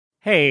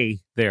Hey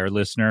there,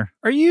 listener.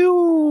 Are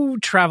you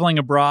traveling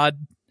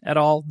abroad at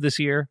all this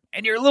year?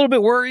 And you're a little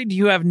bit worried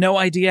you have no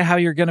idea how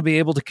you're going to be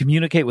able to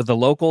communicate with the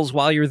locals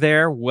while you're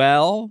there?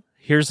 Well,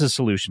 here's a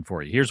solution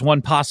for you. Here's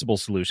one possible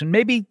solution,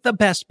 maybe the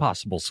best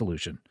possible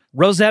solution.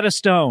 Rosetta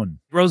Stone.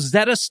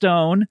 Rosetta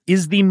Stone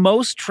is the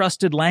most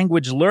trusted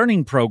language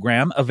learning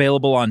program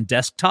available on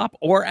desktop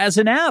or as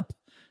an app.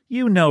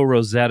 You know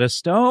Rosetta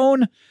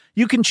Stone.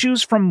 You can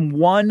choose from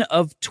one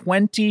of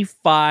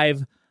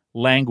 25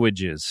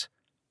 languages.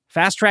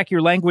 Fast-track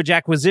your language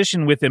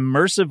acquisition with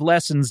immersive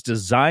lessons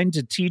designed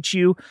to teach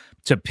you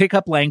to pick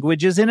up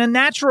languages in a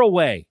natural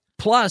way.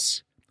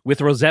 Plus, with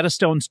Rosetta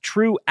Stone's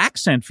True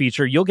Accent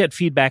feature, you'll get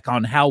feedback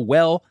on how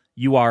well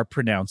you are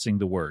pronouncing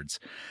the words.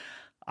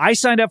 I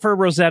signed up for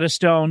Rosetta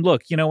Stone.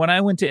 Look, when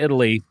I went to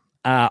Italy,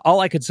 all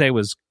I could say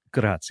was,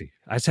 grazie.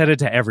 I said it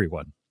to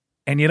everyone.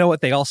 And you know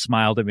what? They all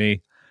smiled at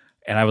me.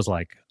 And I was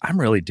like, I'm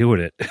really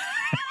doing it.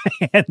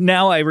 And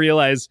now I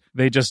realize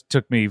they just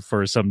took me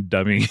for some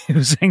dummy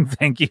saying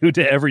thank you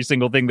to every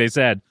single thing they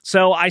said.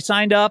 So I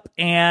signed up,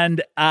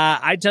 and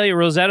I tell you,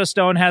 Rosetta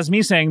Stone has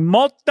me saying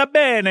molto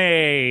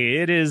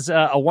bene. It is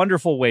a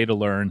wonderful way to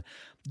learn.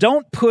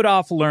 Don't put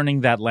off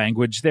learning that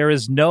language. There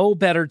is no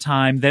better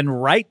time than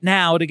right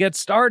now to get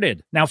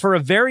started. Now, for a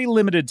very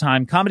limited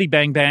time, Comedy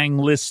Bang Bang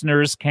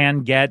listeners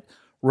can get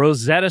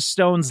Rosetta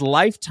Stone's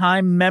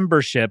lifetime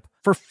membership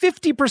for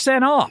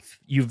 50% off.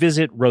 You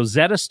visit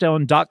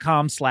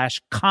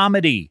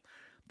rosettastone.com/comedy.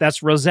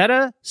 That's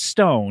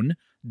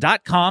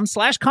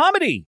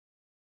rosettastone.com/comedy.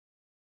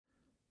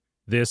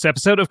 This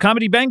episode of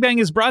Comedy Bang Bang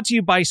is brought to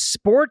you by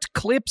Sport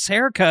Clips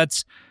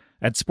Haircuts.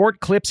 At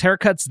Sport Clips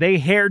Haircuts, they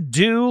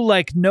hairdo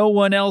like no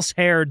one else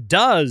hair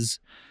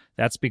does.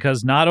 That's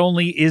because not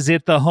only is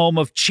it the home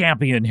of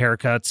champion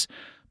haircuts,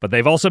 but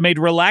they've also made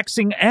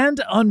relaxing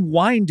and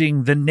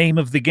unwinding the name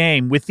of the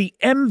game. With the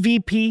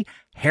MVP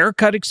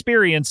haircut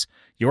experience,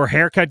 your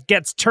haircut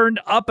gets turned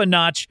up a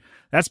notch.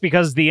 That's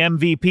because the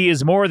MVP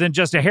is more than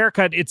just a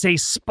haircut. It's a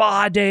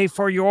spa day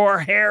for your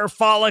hair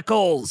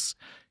follicles.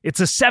 It's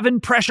a 7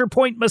 pressure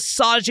point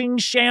massaging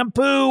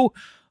shampoo,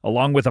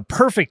 along with a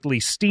perfectly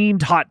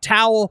steamed hot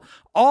towel,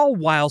 all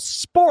while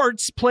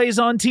sports plays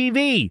on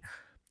TV.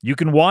 You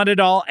can want it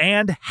all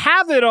and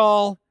have it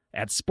all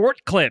at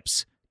Sport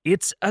Clips.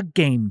 It's a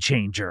game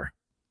changer.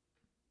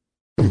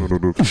 Comedy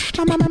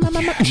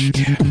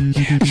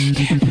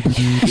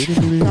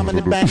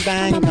bang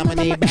bang,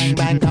 comedy bang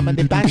bang,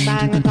 comedy bang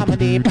bang,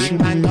 comedy bang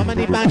bang,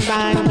 comedy bang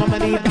bang,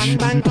 comedy bang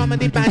bang,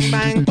 comedy bang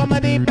bang,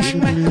 comedy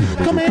bang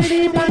bang,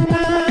 comedy bang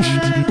bang,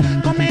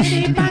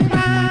 comedy bang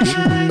bang,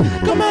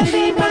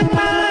 comedy bang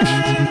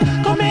bang,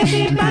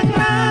 comedy bang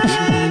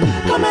bang,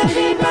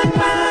 comedy bang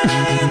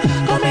bang,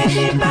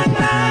 comedy bang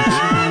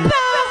bang.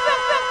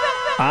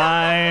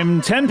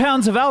 I'm 10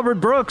 pounds of Albert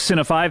Brooks in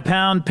a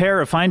 5-pound pair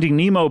of Finding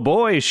Nemo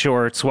boy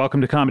shorts. Welcome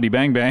to Comedy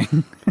Bang Bang.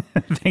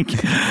 Thank you.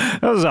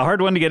 That was a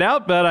hard one to get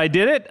out, but I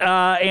did it.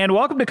 And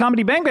welcome to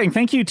Comedy Bang Bang.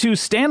 Thank you to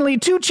Stanley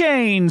 2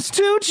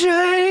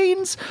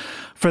 Chainz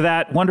for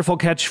that wonderful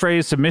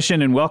catchphrase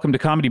submission, and welcome to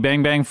Comedy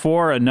Bang Bang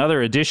for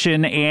another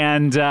edition.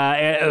 And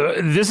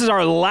this is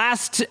our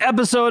last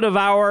episode of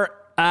our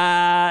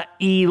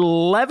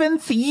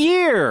 11th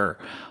year.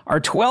 Our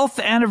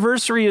 12th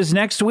anniversary is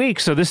next week,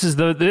 so this is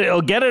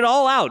it'll get it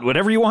all out.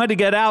 Whatever you wanted to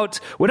get out,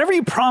 whatever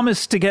you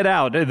promised to get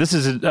out. This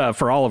is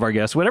for all of our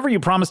guests. Whatever you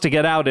promised to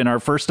get out in our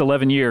first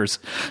 11 years,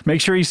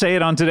 make sure you say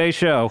it on today's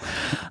show.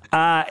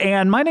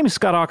 And my name is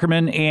Scott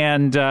Aukerman,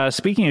 and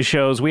speaking of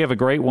shows, we have a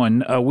great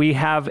one. We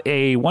have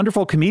a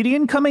wonderful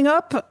comedian coming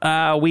up.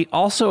 We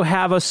also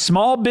have a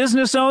small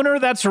business owner.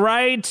 That's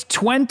right.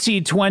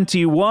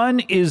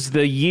 2021 is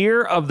the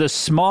year of the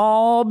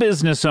small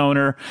business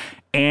owner.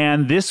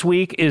 And this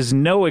week is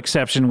no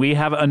exception. We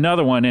have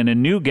another one and a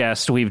new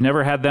guest. We've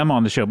never had them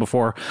on the show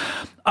before.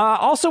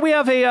 Also, we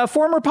have a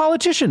former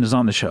politician is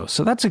on the show,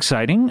 so that's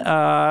exciting.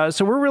 So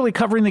we're really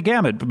covering the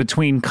gamut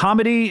between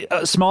comedy,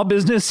 small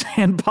business,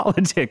 and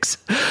politics.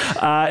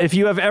 If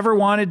you have ever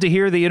wanted to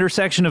hear the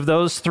intersection of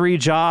those three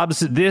jobs,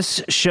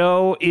 this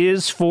show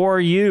is for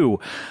you.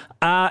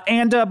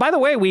 And by the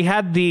way, we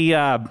had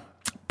the...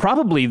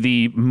 probably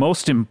the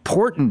most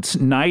important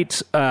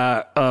night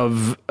it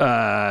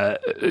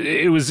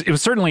was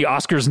certainly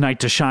Oscars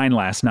night to shine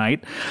last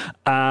night.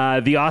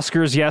 The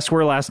Oscars, yes,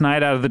 were last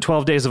night. Out of the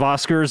 12 days of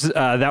Oscars,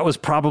 that was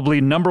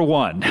probably number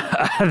one.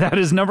 That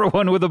is number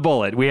one with a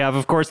bullet. We have,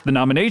 of course, the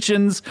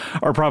nominations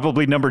are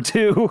probably number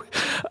two.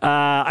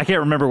 I can't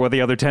remember what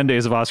the other 10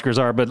 days of Oscars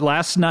are, but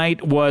last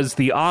night was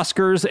the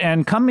Oscars,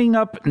 and coming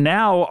up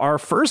now, our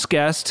first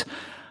guest.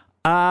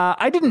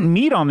 I didn't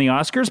meet on the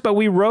Oscars, but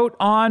we wrote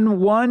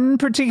on one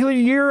particular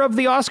year of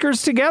the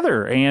Oscars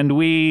together, and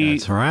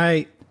That's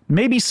right.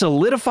 Maybe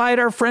solidified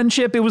our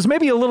friendship. It was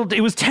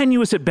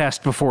tenuous at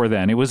best before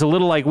then. It was a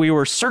little like we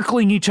were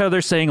circling each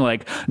other saying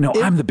like, no,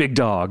 I'm the big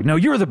dog. No,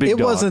 you're the big dog.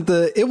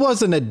 It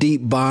wasn't a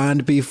deep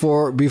bond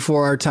before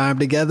our time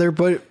together,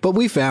 but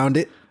we found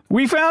it.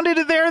 We found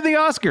it there at the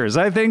Oscars.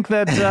 I think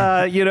that,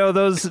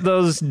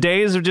 those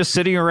days of just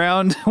sitting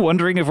around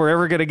wondering if we're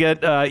ever going to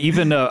get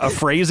even a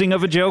phrasing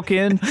of a joke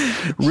in.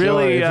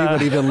 Really, sure, if he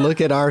would even look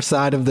at our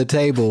side of the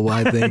table,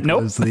 I think.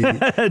 Nope.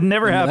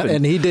 Never happened.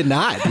 And he did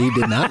not. He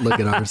did not look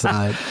at our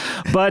side.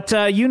 But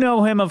you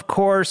know him, of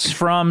course,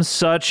 from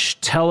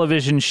such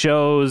television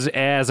shows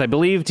as, I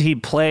believed he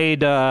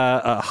played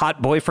a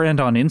hot boyfriend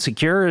on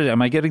Insecure.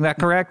 Am I getting that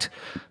correct?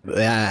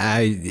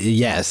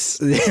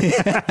 Yes.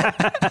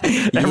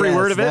 Every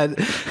word of it.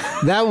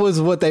 That was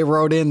what they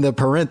wrote in the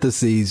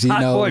parentheses.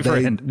 Hot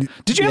boyfriend.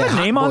 Did you have a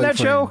name on that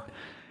show?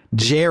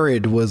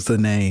 Jared was the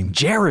name.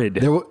 Jared.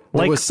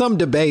 There was some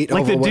debate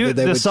like over whether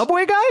the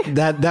subway guy.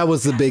 That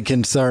was the big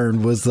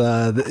concern.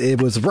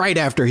 It was right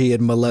after he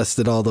had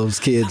molested all those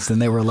kids,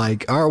 and they were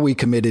like, "Are we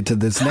committed to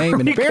this name?"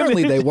 And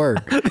apparently they were.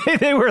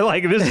 They were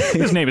like,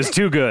 "This name is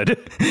too good."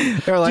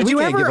 They were like, "We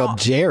can't give up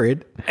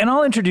Jared." And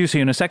I'll introduce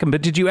you in a second.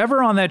 But did you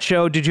ever on that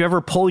show? Did you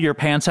ever pull your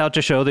pants out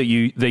to show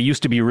that they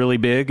used to be really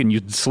big and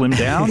you'd slim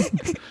down?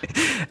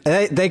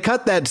 They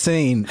cut that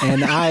scene,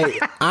 and I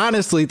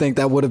honestly think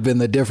that would have been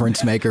the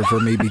difference maker for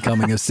me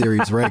becoming a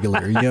series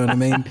regular. You know what I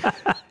mean?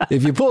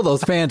 If you pull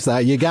those pants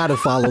out, you got to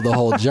follow the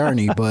whole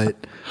journey. But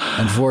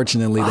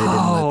unfortunately, they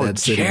didn't let that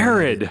sit.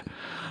 Jared.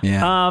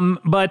 Yeah.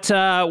 But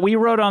we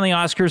wrote on the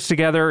Oscars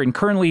together, and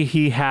currently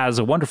he has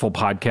a wonderful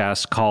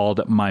podcast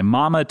called My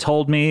Mama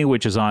Told Me,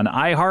 which is on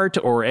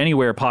iHeart or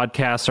anywhere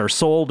podcasts are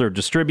sold or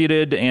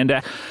distributed.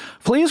 And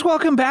please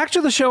welcome back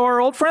to the show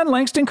our old friend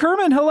Langston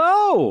Kerman.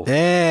 Hello.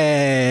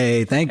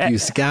 Hey, thank you,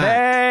 Scott.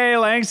 Hey,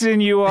 Langston,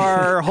 you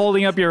are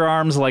holding up your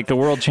arms like the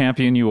world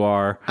champion you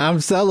are. I'm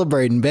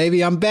celebrating,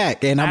 baby. I'm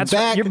back. And I'm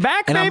back. You're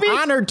back, and baby. I'm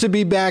honored to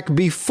be back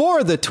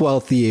before the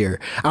 12th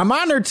year. I'm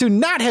honored to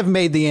not have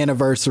made the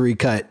anniversary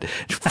cut.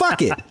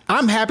 Fuck it.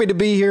 I'm happy to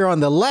be here on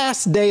the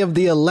last day of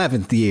the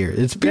 11th year.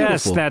 It's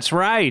beautiful. Yes, that's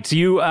right.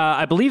 You,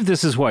 I believe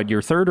this is what,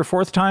 your third or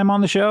fourth time on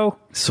the show?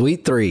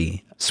 Sweet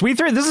three. Sweet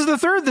three. This is the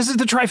third. This is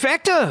the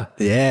trifecta.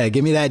 Yeah,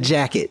 give me that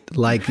jacket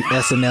like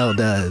SNL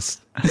does.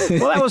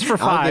 Well, that was for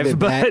 5,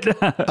 but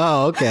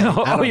oh, okay.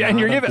 Yeah, and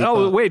you're giving.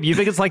 Oh, wait. You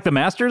think it's like the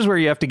Masters where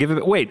you have to give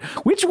it? Wait,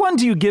 which one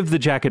do you give the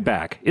jacket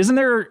back? Isn't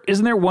there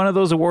one of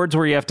those awards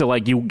where you have to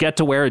you get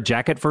to wear a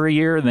jacket for a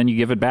year and then you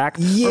give it back?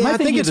 Yeah, I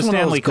think it's one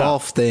of those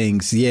golf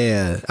things.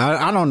 Yeah,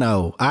 I don't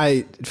know.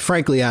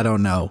 Frankly, I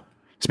don't know.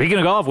 Speaking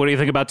of golf, what do you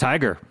think about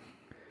Tiger?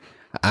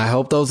 I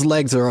hope those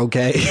legs are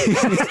okay.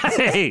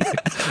 Hey,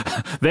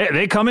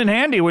 they come in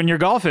handy when you're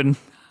golfing.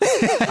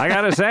 I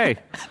gotta say.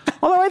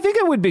 Although I think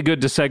it would be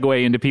good to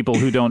segue into people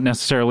who don't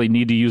necessarily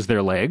need to use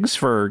their legs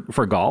for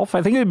golf.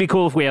 I think it would be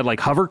cool if we had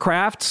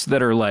hovercrafts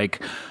that are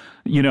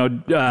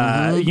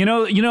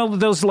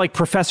those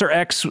Professor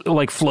X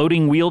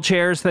floating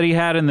wheelchairs that he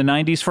had in the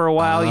 90s for a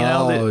while.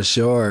 Oh,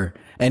 sure.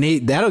 And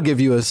that'll give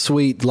you a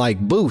sweet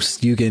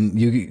boost. You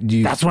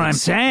That's what I'm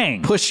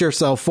saying. Push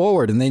yourself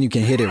forward, and then you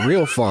can hit it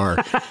real far,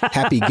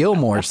 Happy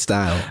Gilmore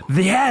style.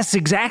 Yes,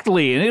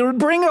 exactly. And it would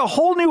bring a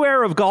whole new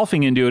era of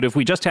golfing into it if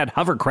we just had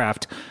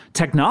hovercraft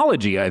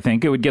technology. I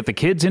think it would get the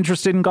kids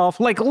interested in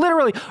golf.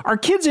 Literally, are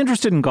kids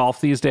interested in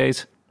golf these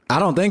days? I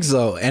don't think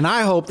so. And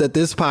I hope that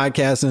this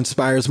podcast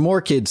inspires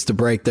more kids to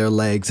break their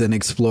legs and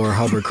explore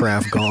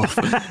hovercraft golf.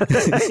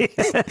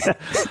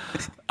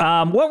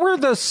 What were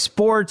the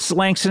sports,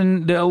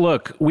 Langston?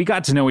 Look, we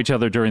got to know each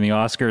other during the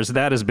Oscars.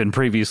 That has been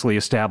previously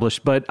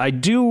established. But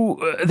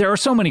there are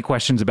so many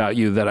questions about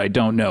you that I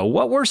don't know.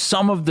 What were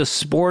some of the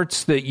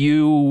sports that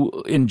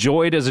you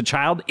enjoyed as a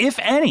child, if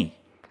any?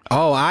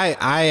 Oh, I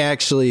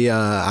actually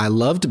I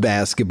loved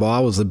basketball.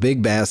 I was a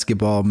big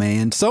basketball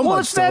man. It's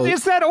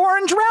that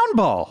orange round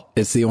ball.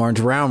 It's the orange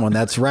round one.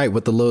 That's right,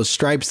 with the little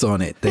stripes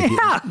on it.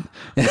 Yeah.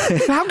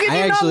 How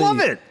can you not love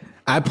it?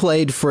 I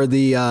played for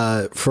the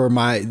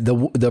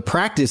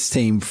practice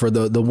team for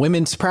the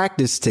women's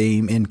practice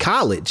team in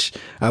college.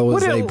 I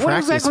was a practice player. What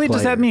exactly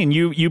does that mean?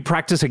 You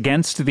practice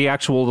against the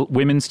actual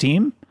women's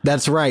team?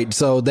 That's right.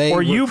 So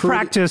you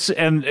practice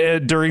and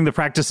during the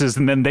practices,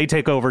 and then they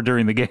take over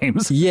during the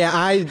games. Yeah,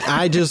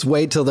 I just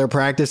wait till they're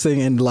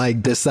practicing and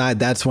decide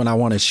that's when I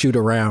want to shoot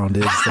around.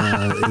 Is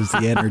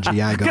the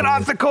energy I go. Get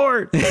off the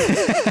court!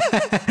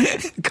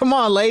 Come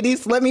on,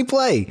 ladies, let me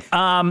play.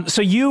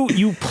 So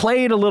you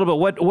played a little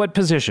bit. What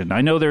position?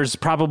 I know there's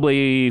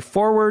probably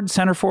forward,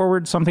 center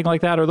forward, something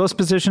like that. Are those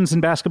positions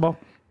in basketball?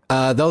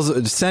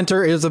 Those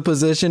center is a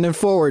position and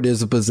forward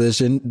is a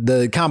position.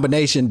 The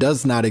combination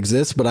does not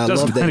exist, but I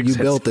love that you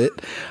built it.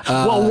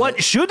 Well,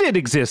 what should it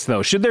exist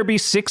though? Should there be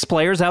 6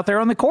 players out there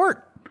on the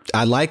court?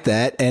 I like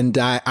that. And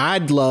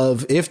I'd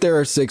love, if there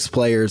are 6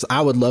 players,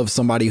 I would love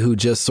somebody who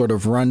just sort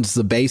of runs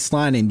the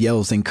baseline and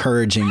yells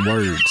encouraging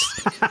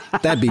words.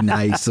 That'd be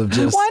nice.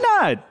 Why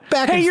not?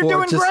 Back hey, and you're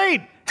forth, doing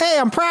great. Hey,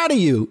 I'm proud of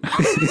you.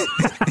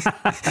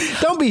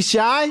 Don't be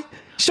shy.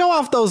 Show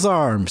off those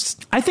arms.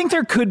 I think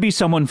there could be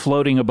someone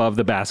floating above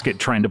the basket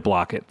trying to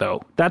block it,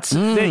 though. That's,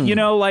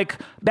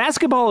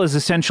 basketball is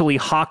essentially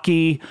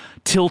hockey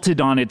tilted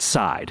on its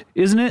side,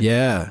 isn't it?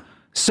 Yeah.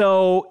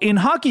 So in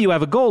hockey, you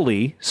have a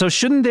goalie. So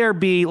shouldn't there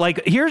be,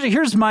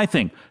 here's my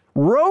thing.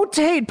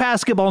 rotate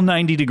basketball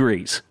 90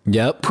 degrees.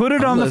 Yep. Put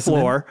it I'm on listening.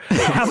 the floor.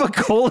 Have a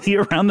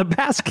goalie around the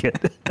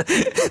basket.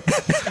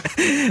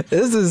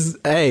 This is,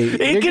 hey,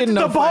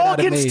 The ball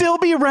can still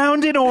be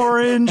round and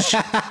orange.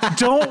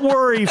 Don't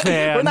worry,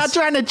 fans. We're not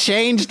trying to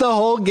change the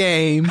whole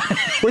game.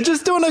 We're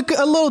just doing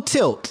a little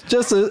tilt,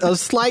 just a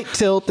slight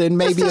tilt and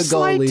maybe Just a a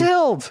goalie. slight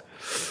tilt.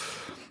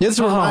 This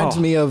reminds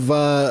me of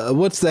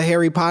what's the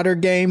Harry Potter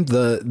game?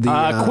 The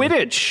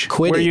Quidditch.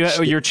 Quidditch.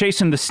 Where you're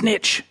chasing the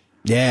snitch.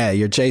 Yeah,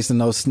 you're chasing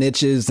those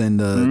snitches and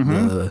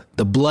the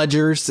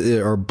bludgers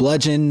or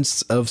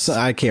bludgeons of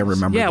I can't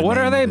remember. Yeah, the what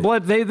name are they?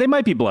 of it. They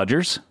might be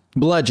bludgers.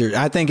 Bludger.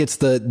 I think it's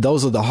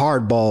those are the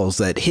hard balls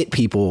that hit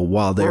people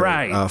while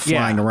they're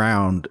flying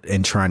around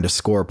and trying to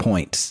score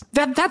points.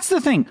 That's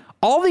the thing.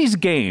 All these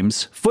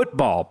games,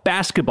 football,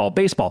 basketball,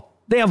 baseball,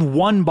 they have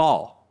one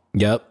ball.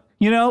 Yep.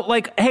 You know,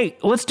 like, hey,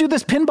 let's do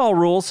this pinball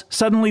rules.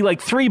 Suddenly, like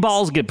 3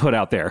 balls get put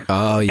out there.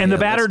 Oh yeah, and the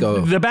let's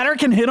go. batter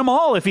can hit them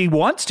all if he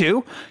wants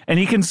to, and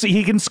he can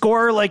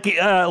score like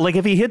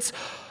if he hits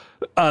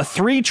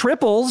 3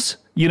 triples.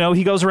 You know,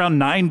 he goes around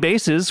 9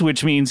 bases,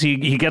 which means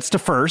he gets to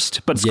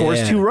first, but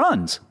scores 2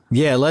 runs.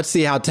 Yeah, let's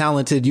see how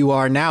talented you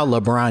are now,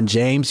 LeBron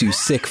James, you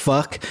sick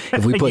fuck.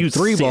 If we put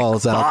 3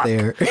 balls out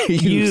there,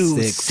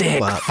 you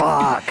sick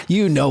fuck.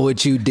 You know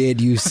what you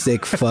did, you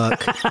sick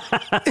fuck.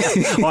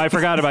 Well, I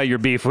forgot about your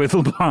beef with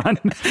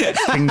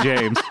LeBron King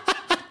James.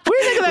 What do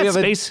you think of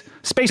that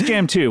Space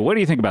Jam 2? What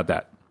do you think about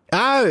that?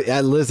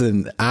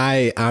 Listen,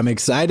 I'm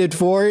excited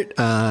for it.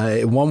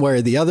 One way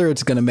or the other,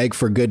 it's going to make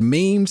for good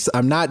memes.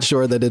 I'm not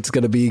sure that it's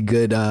going to be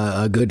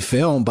a good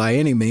film by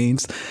any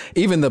means.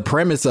 Even the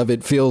premise of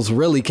it feels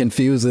really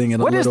confusing.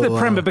 And what is the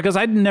premise? Because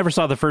I never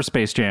saw the first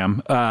Space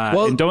Jam.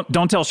 And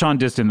don't tell Sean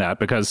Diston that,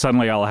 because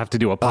suddenly I'll have to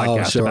do a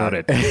podcast about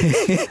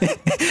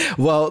it.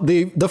 Well,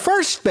 the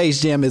first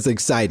Space Jam is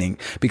exciting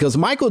because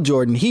Michael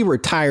Jordan, he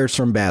retires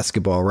from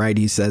basketball, right?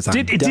 He says,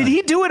 did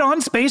he do it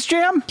on Space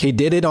Jam? He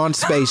did it on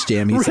Space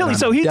Jam. He Really?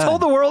 So he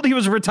told the world he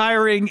was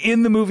retiring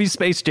in the movie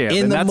Space Jam.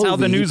 And that's how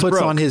the news broke. He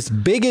puts on his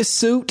biggest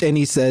suit and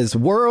he says,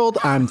 "World,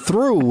 I'm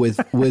through with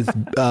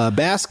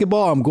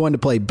basketball. I'm going to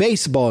play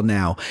baseball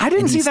now." I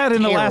didn't see that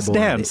in The Last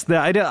Dance.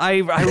 I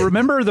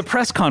remember the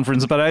press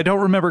conference, but I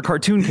don't remember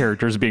cartoon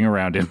characters being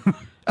around him.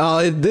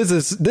 This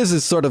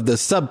is sort of the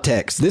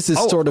subtext. This is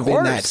sort of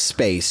in that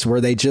space where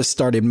they just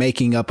started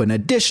making up an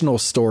additional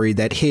story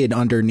that hid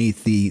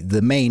underneath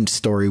the main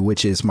story,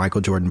 which is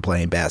Michael Jordan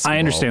playing basketball. I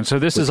understand. So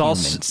this is all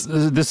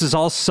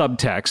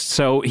subtext.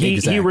 So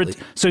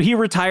he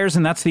retires,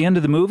 and that's the end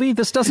of the movie.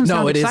 This doesn't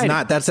sound exciting. No, it is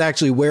not. That's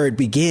actually where it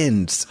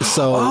begins.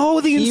 So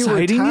the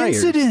inciting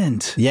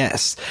incident.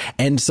 Yes,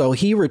 and so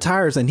he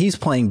retires, and he's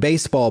playing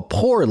baseball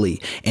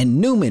poorly. And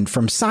Newman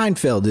from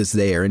Seinfeld is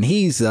there, and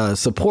he's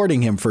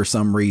supporting him for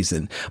some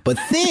reason. But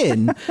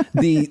then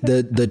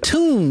the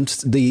tunes,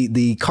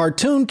 the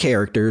cartoon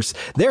characters,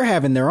 they're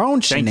having their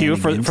own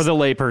shenanigans. Thank you for the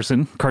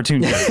layperson,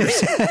 cartoon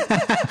characters.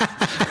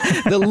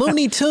 The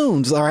Looney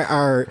Tunes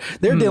are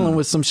dealing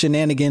with some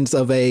shenanigans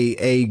of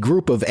a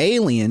group of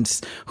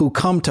aliens who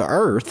come to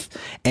Earth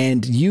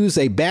and use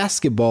a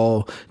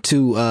basketball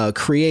to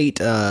create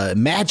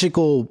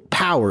magical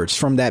powers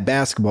from that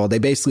basketball. They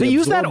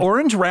use that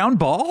orange round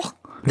ball.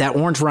 That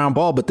orange round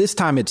ball, but this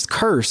time it's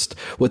cursed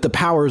with the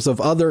powers of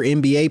other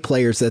NBA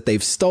players that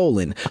they've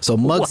stolen. So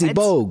Muggsy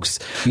Bogues,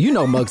 you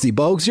know Muggsy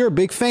Bogues, you're a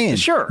big fan.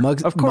 Sure,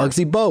 of course.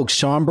 Muggsy Bogues,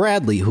 Sean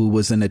Bradley, who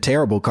was in a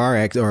terrible car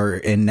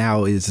accident and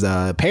now is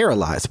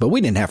paralyzed, but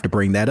we didn't have to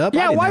bring that up.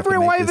 Yeah, why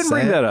even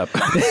bring that up?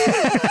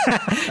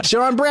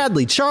 Sean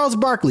Bradley, Charles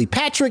Barkley,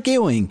 Patrick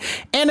Ewing,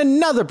 and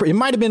another, it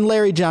might have been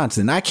Larry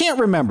Johnson. I can't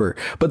remember,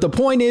 but the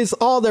point is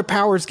all their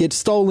powers get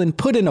stolen,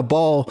 put in a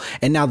ball,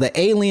 and now the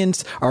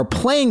aliens are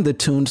playing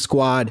the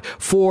Squad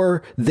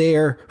for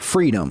their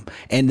freedom.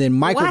 And then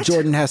Michael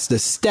Jordan has to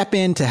step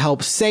in to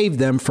help save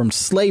them from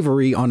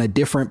slavery on a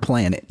different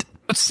planet.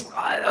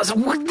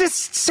 This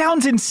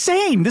sounds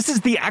insane. This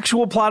is the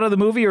actual plot of the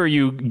movie, or are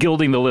you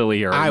gilding the lily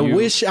here? I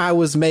wish I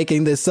was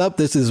making this up.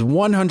 This is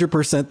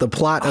 100% the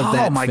plot of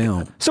that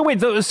film. God. So wait,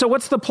 so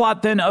what's the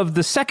plot then of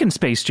the second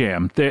Space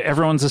Jam?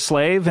 Everyone's a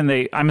slave,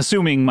 and I'm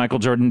assuming Michael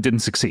Jordan didn't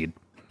succeed.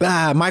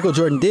 Michael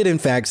Jordan did in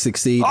fact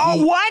succeed.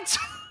 What?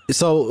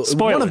 So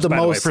spoilers, one of the by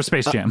most the way, for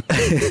Space Jam.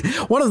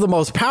 One of the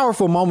most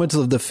powerful moments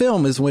of the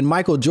film is when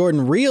Michael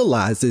Jordan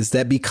realizes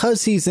that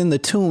because he's in the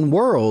Toon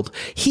world,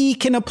 he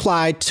can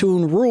apply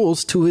Toon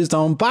rules to his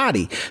own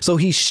body. So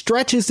he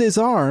stretches his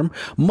arm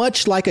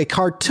much like a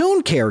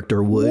cartoon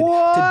character would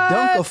to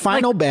dunk a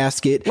final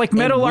basket, like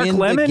Meadowlark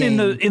Lemon in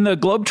the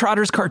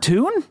Globetrotters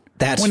cartoon.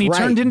 That's when he right.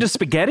 turned into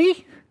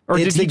spaghetti. Or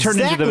it's did he turn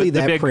exactly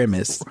into the big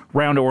premise.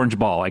 Round orange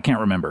ball? I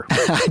can't remember.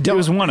 It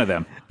was one of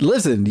them.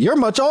 Listen, you're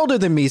much older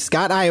than me,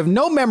 Scott. I have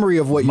no memory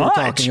of what you're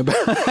talking about.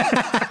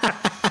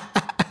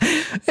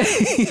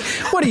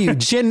 What are you,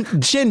 Gen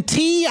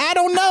T? I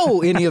don't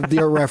know any of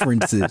your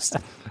references.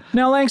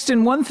 Now,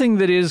 Langston, one thing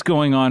that is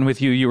going on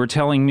with you were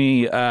telling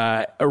me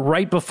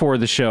right before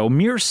the show,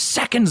 mere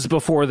seconds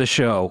before the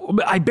show,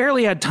 I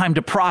barely had time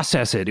to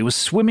process it. It was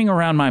swimming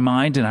around my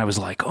mind, and I was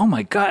like, oh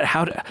my God,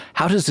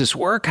 how does this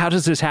work? How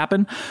does this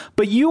happen?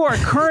 But you are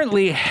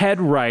currently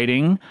head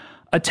writing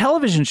a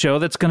television show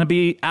that's going to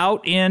be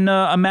out in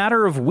a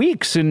matter of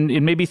weeks,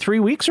 in maybe 3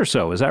 weeks or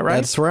so. Is that right?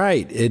 That's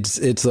right.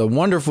 It's a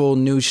wonderful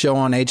new show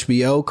on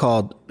HBO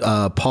called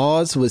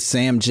Pause with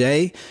Sam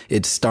J.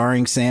 It's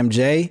starring Sam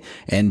J.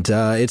 And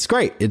it's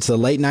great. It's a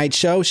late night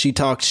show. She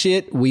talks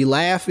shit. We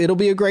laugh. It'll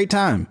be a great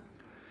time.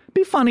 It'd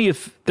be funny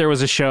if there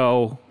was a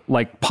show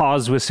like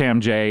Pause with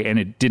Sam J. and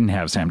it didn't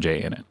have Sam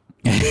J. in it.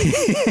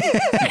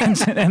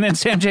 and then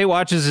Sam J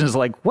watches and is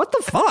like, what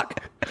the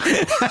fuck?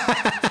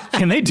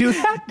 Can they do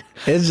that?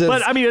 It's just,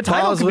 but I mean, a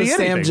title Pause could with be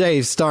anything. Sam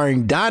J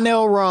starring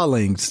Donnell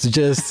Rawlings. It's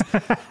just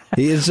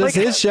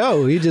his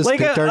show. He just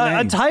picked her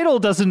name. A title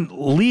doesn't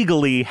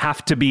legally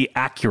have to be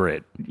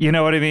accurate. You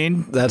know what I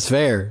mean? That's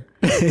fair.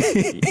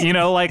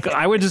 Like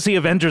I went to see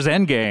Avengers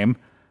Endgame,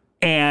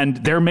 and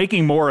they're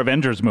making more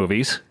Avengers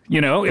movies.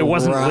 It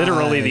wasn't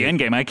literally the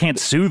Endgame. I can't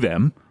sue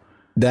them.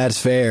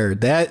 That's fair.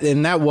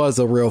 That was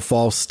a real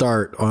false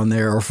start on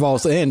or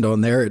false end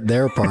on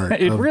their part.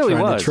 It really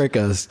was to trick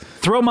us.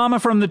 Throw Mama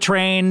from the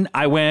train.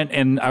 I went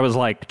and I was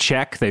like,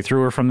 check. They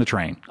threw her from the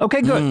train.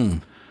 Okay,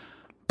 good.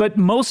 But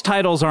most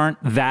titles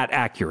aren't that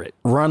accurate.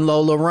 Run,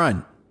 Lola,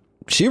 run.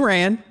 She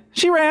ran.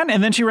 She ran,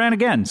 and then she ran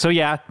again. So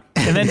yeah,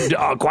 and then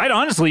quite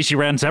honestly, she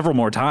ran several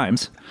more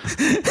times.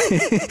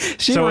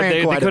 So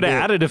they could have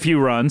added a few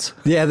runs.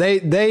 Yeah,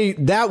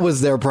 that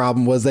was their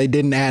problem, was they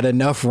didn't add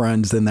enough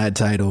runs in that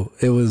title.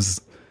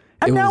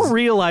 I'm now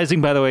realizing,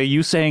 by the way,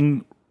 you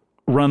saying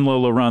Run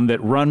Lola Run,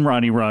 that Run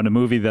Ronnie Run, a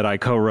movie that I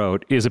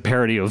co-wrote, is a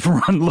parody of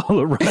Run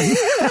Lola Run. I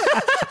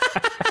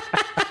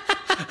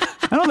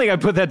don't think I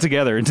put that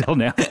together until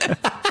now.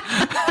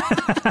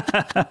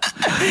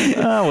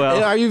 Oh,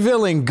 well. Are you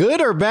feeling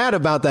good or bad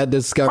about that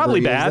discovery?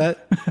 Probably bad.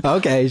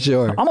 Okay,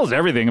 sure. Almost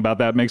everything about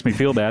that makes me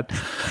feel bad.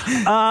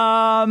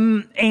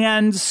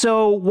 And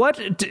so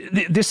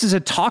this is a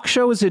talk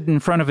show? Is it in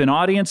front of an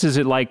audience? Is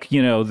it like,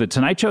 the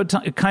Tonight Show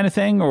kind of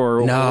thing?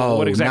 Or no,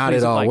 what exactly not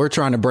at all. Like? We're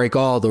trying to break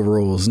all the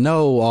rules.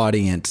 No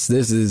audience.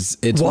 It's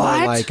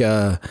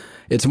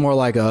more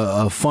like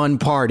a fun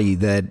party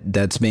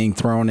that's being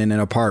thrown in an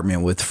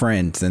apartment with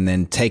friends and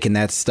then taking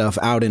that stuff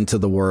out into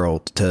the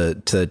world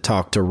to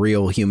talk to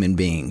real human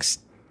beings.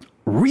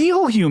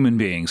 Real human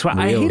beings. Well,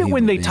 I hate it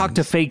when they talk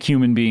to fake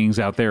human beings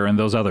out there in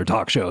those other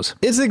talk shows.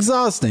 It's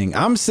exhausting.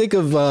 I'm sick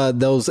of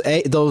those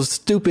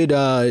stupid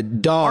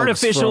dogs,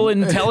 artificial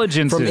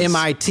intelligences from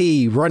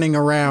MIT running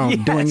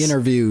around doing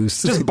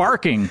interviews, just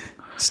barking.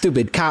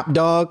 Stupid cop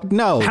dog.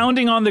 No,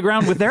 pounding on the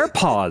ground with their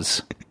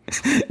paws.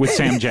 With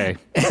Sam J.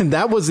 And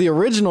that was the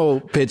original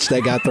pitch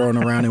that got thrown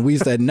around, and we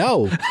said,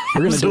 no,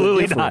 we're going to do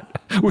it different.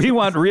 Not. We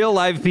want real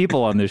live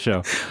people on this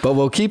show. But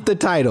we'll keep the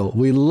title.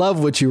 We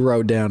love what you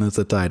wrote down as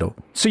a title.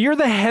 So you're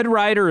the head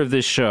writer of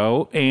this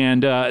show,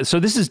 and so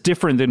this is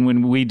different than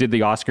when we did the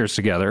Oscars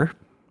together.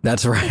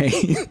 That's right.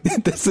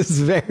 This is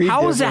very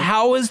different.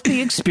 How has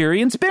the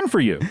experience been for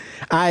you?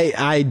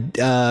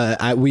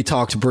 We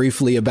talked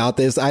briefly about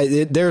this.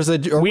 There's a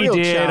we real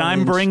did. challenge.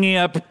 I'm bringing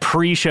up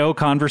pre-show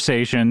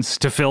conversations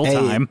to fill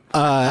time.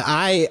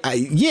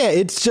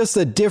 It's just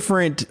a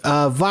different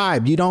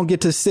vibe. You don't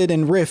get to sit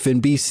and riff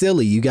and be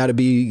silly. You got to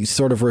be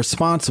sort of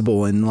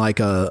responsible and like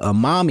a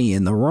mommy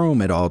in the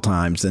room at all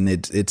times. And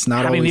it's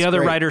not having always the other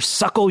great. writers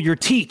suckle your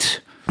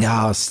teat.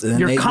 Yes,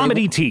 your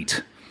comedy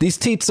teat. These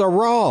teats are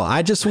raw.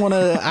 I just want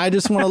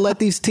to let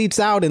these teats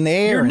out in the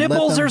air. Your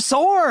nipples are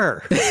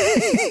sore.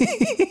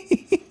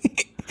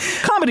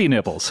 Comedy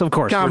nipples, of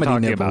course. Comedy we're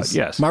talking nipples.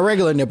 About. Yes, my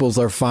regular nipples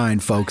are fine,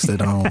 folks at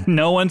home.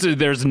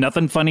 There's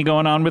nothing funny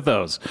going on with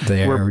those.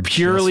 We're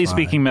purely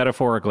speaking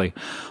metaphorically.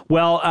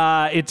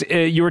 Well,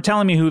 you were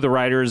telling me who the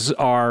writers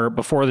are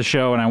before the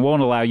show, and I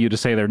won't allow you to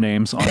say their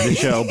names on the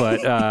show.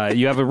 But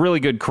you have a really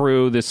good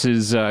crew. This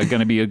is going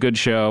to be a good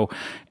show.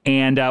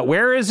 And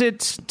where is it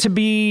to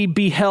be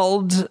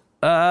beheld?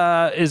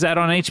 Is that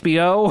on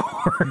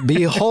HBO?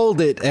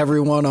 Behold it,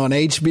 everyone, on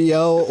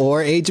HBO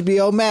or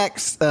HBO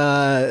Max.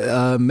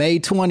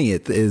 May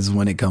 20th is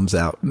when it comes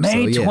out.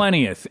 May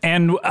 20th.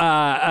 And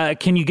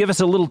can you give us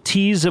a little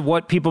tease of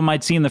what people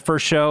might see in the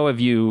first show? Have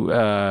you,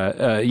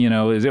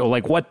 is it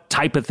like what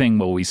type of thing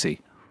will we see?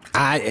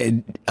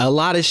 A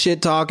lot of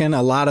shit talking,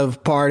 a lot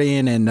of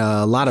partying, and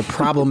a lot of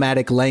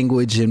problematic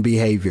language and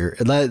behavior.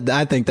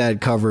 I think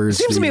that covers.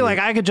 Seems to me like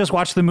I could just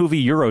watch the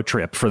movie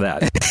Eurotrip for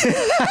that.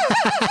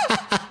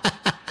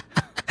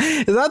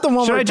 Is that the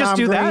one Should where I just Tom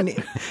do Green?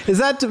 that? Is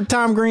that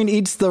Tom Green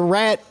eats the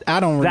rat? I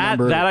don't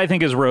remember. That I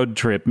think is Road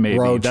Trip. Maybe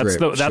that's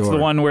Trip, the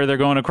one where they're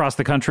going across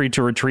the country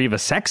to retrieve a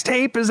sex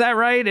tape. Is that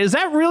right? Is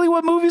that really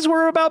what movies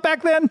were about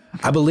back then?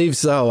 I believe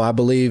so.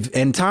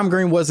 And Tom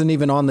Green wasn't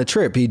even on the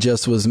trip. He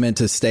just was meant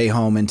to stay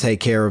home and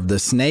take care of the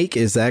snake.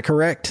 Is that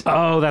correct?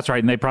 Oh, that's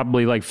right. And they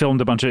probably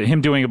filmed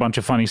him doing a bunch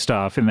of funny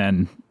stuff, and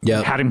then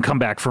had him come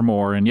back for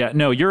more. And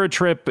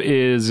Eurotrip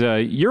is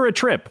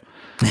Eurotrip.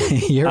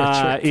 You're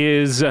a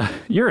trip.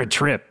 You're a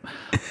trip.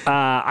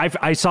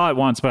 I saw it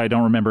once, but I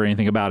don't remember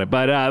anything about it.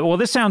 But well,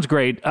 this sounds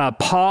great.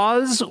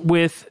 Pause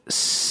with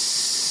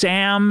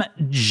Sam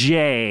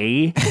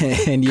J.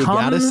 And you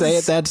gotta say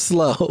it that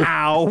slow.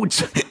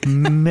 Out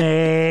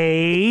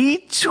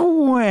May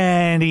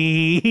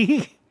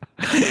 20.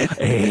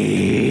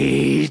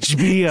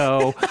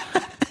 HBO.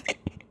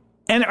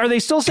 And are they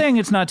still saying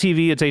it's not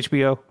TV, it's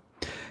HBO?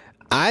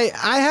 I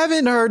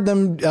haven't heard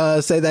them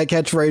say that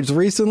catchphrase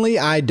recently.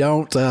 I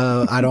don't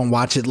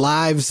watch it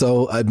live,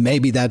 so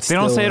maybe that's they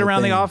don't say it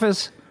around the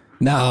office.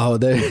 No,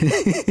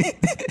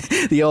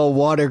 the old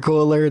water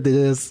cooler.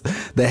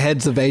 The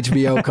heads of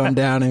HBO come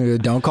down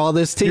and don't call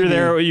this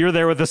TV. You're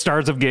there with the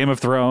stars of Game of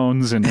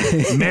Thrones and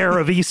Mayor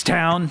of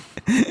Easttown.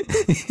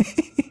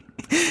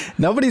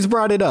 Nobody's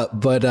brought it up,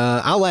 but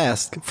I'll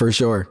ask for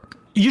sure.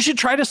 You should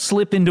try to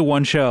slip into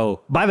one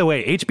show. By the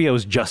way, HBO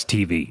is just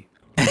TV.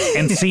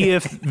 And see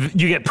if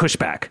you get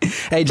pushback.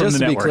 Hey, just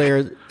to be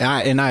clear,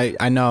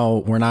 I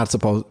know we're not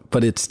supposed,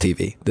 but it's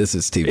TV. This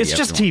is TV. It's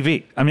just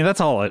TV. I mean,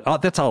 that's all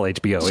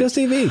HBO is. It's just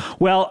TV.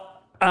 Well,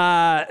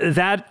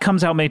 that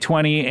comes out May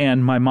 20,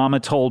 and My Mama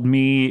Told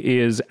Me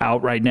is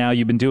out right now.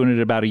 You've been doing it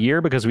about a year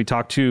because we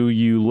talked to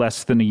you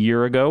less than a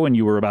year ago, and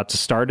you were about to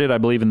start it, I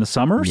believe, in the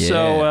summer. Yeah.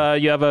 So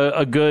you have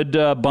a good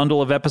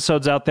bundle of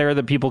episodes out there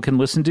that people can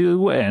listen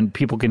to, and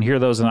people can hear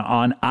those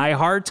on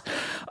iHeart.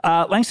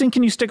 Langston,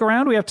 can you stick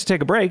around? We have to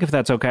take a break, if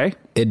that's okay.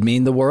 It'd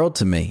mean the world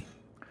to me.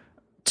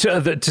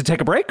 To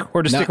take a break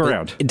or to stick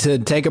around? To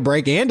take a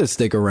break and to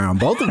stick around.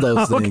 Both of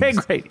those things. Okay,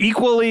 great.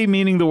 Equally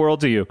meaning the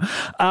world to you.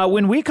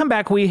 When we come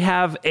back, we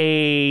have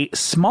a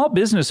small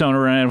business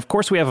owner, and of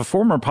course, we have a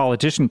former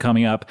politician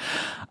coming up.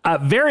 A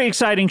very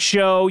exciting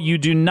show. You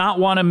do not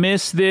want to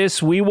miss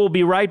this. We will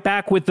be right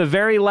back with the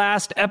very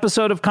last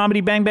episode of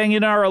Comedy Bang Bang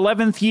in our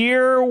 11th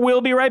year.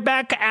 We'll be right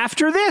back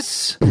after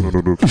this.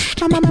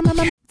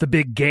 The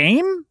big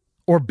game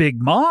or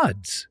big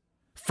mods?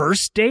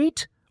 First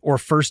date or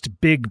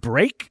first big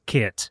break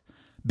kit?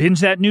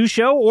 Binge that new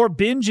show or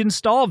binge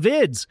install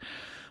vids?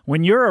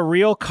 When you're a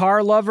real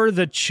car lover,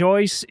 the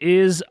choice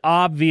is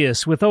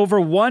obvious. With over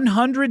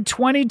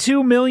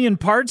 122 million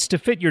parts to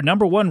fit your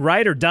number one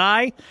ride or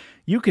die,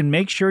 you can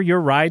make sure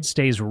your ride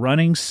stays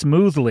running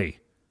smoothly.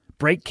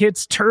 Brake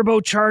kits,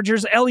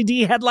 turbochargers,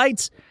 LED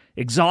headlights,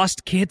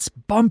 exhaust kits,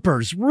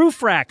 bumpers,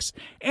 roof racks,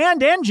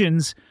 and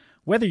engines.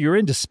 Whether you're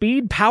into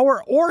speed,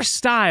 power, or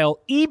style,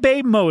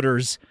 eBay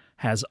Motors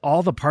has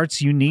all the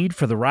parts you need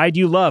for the ride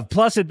you love.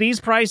 Plus, at these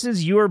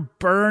prices, you're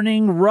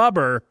burning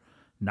rubber,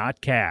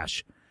 not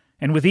cash.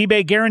 And with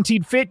eBay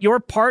Guaranteed Fit, your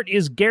part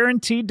is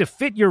guaranteed to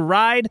fit your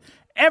ride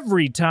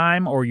every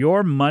time or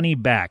your money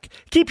back.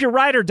 Keep your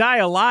ride or die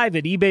alive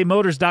at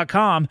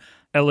ebaymotors.com.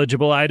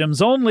 Eligible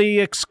items only.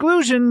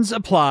 Exclusions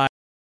apply.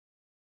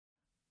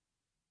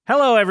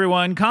 Hello,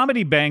 everyone.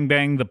 Comedy Bang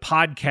Bang, the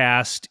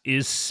podcast,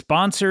 is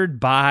sponsored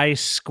by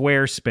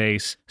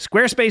Squarespace.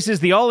 Squarespace is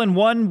the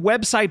all-in-one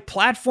website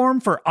platform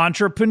for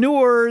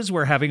entrepreneurs.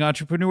 We're having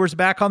entrepreneurs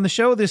back on the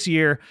show this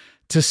year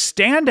to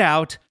stand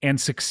out and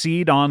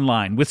succeed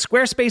online. With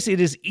Squarespace, it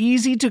is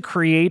easy to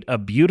create a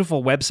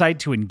beautiful website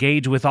to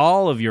engage with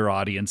all of your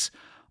audience,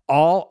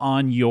 all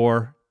on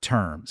your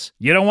terms.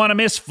 You don't want to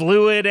miss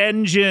Fluid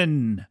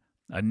Engine,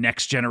 a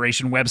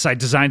next-generation website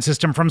design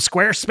system from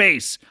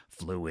Squarespace.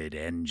 Fluid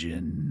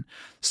Engine.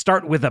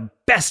 Start with a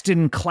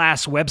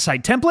best-in-class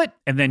website template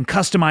and then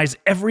customize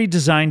every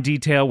design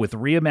detail with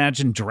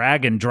reimagined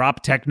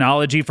drag-and-drop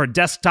technology for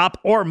desktop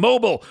or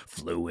mobile.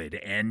 Fluid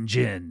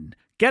Engine.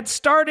 Get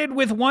started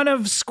with one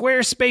of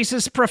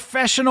Squarespace's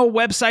professional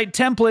website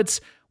templates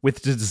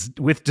with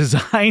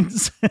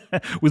designs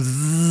with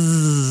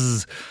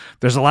zzz.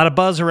 There's a lot of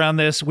buzz around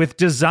this. With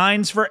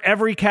designs for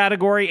every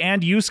category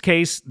and use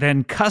case,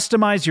 then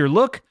customize your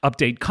look,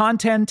 update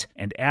content,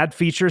 and add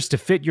features to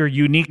fit your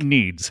unique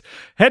needs.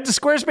 Head to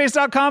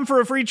squarespace.com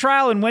for a free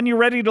trial, and when you're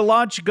ready to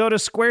launch, go to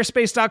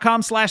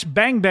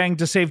squarespace.com/bangbang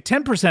to save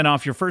 10%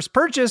 off your first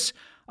purchase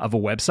of a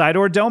website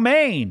or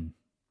domain.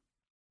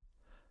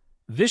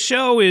 This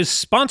show is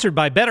sponsored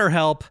by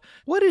BetterHelp.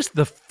 What is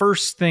the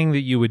first thing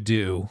that you would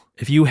do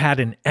if you had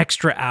an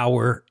extra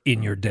hour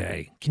in your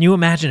day? Can you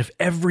imagine if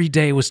every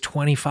day was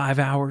 25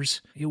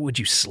 hours? Would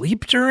you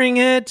sleep during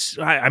it?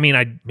 I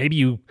mean, maybe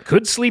you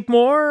could sleep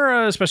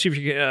more, especially if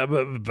you,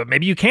 but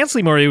maybe you can't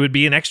sleep more. It would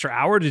be an extra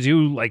hour to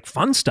do like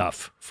fun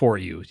stuff for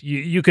you.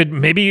 You could,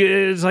 maybe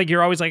it's like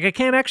you're always like, I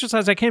can't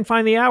exercise, I can't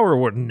find the hour.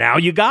 Well, now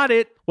you got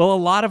it. Well, a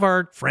lot of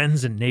our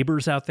friends and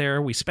neighbors out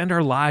there, we spend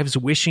our lives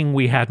wishing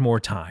we had more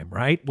time,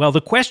 right? Well,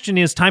 the question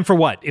is, time for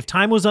what? If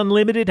time was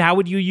unlimited, how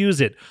would you use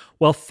it?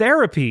 Well,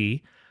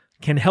 therapy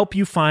can help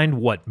you find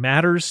what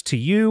matters to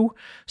you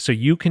so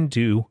you can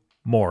do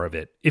more of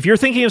it. If you're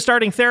thinking of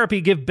starting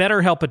therapy, give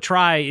BetterHelp a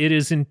try. It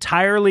is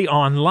entirely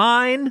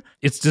online.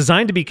 It's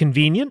designed to be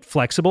convenient,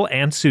 flexible,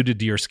 and suited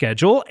to your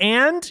schedule.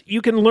 And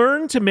you can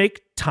learn to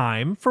make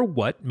time for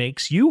what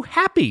makes you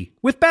happy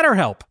with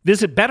BetterHelp.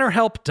 Visit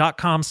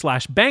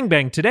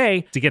BetterHelp.com/bangbang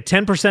today to get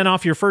 10%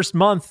 off your first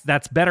month.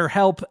 That's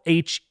BetterHelp,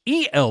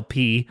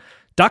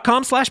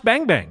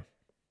 HELP.com/bangbang.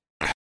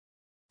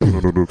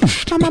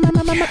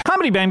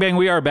 Comedy Bang Bang,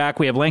 we are back.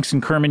 We have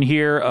Langston Kerman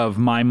here of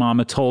My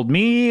Mama Told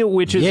Me,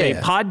 which is a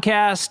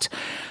podcast.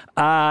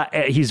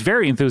 He's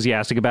very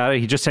enthusiastic about it.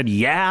 He just said,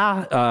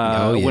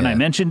 when I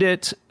mentioned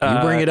it. You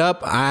bring it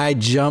up, I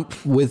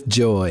jump with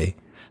joy.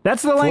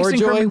 That's the Langston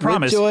Kerman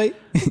promise. Joy?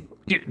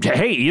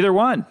 Hey, either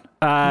one.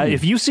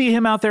 If you see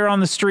him out there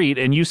on the street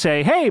and you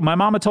say, hey, my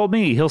mama told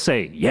me, he'll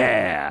say,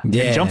 yeah. And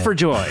jump for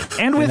joy.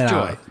 And with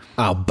joy.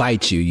 I'll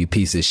bite you, you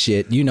piece of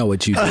shit. You know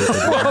what you did.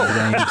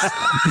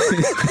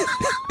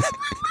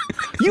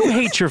 You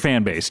hate your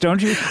fan base,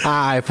 don't you?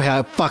 I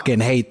fucking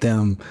hate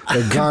them.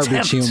 They're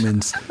garbage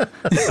humans.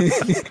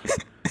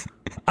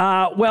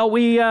 Well,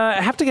 we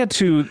have to get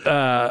to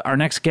our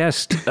next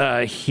guest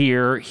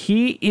here.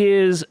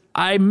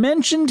 I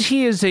mentioned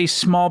he is a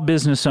small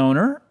business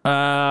owner.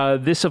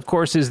 This, of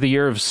course, is the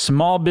year of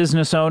small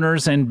business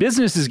owners, and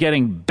business is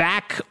getting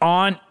back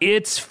on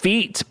its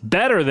feet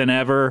better than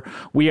ever.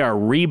 We are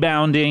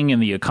rebounding,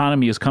 and the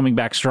economy is coming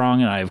back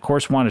strong, and I, of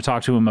course, want to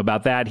talk to him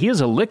about that. He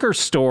is a liquor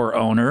store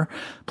owner.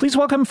 Please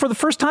welcome for the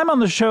first time on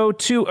the show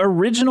to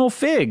Original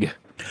Fig.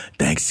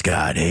 Thanks,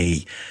 Scott.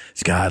 Hey,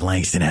 Scott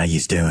Langston, how you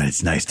doing?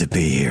 It's nice to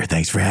be here.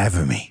 Thanks for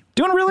having me.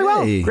 Doing really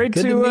well. Great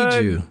to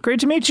meet you. Great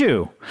to meet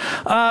you.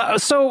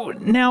 So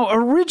now,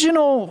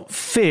 Original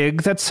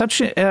Fig, that's such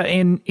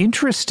an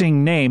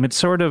interesting name. It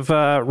sort of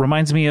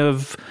reminds me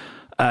of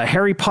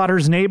Harry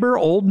Potter's neighbor,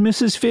 old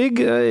Mrs. Fig.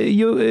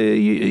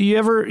 You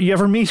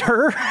ever meet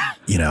her?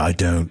 You know, I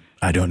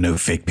don't know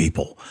fake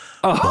people.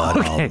 Oh,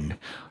 but, okay.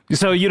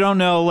 So you don't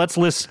know, let's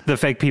list the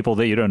fake people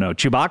that you don't know.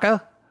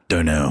 Chewbacca?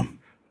 Don't know.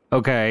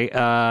 Okay,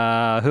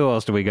 who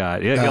else do we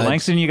got?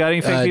 Langston, you got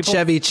any fake people?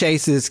 Chevy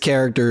Chase's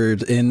character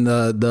in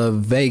the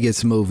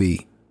Vegas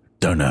movie.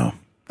 Don't know.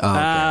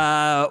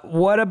 Oh, okay.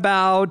 What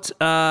about,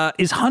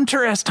 is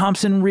Hunter S.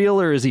 Thompson real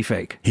or is he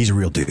fake? He's a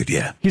real dude,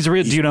 yeah. He's a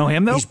real, do you know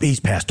him though? He's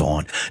passed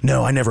on.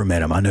 No, I never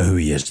met him. I know who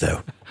he is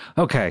though.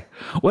 Okay.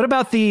 What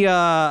about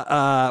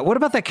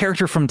that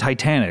character from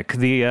Titanic?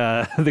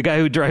 The guy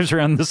who drives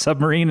around the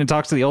submarine and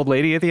talks to the old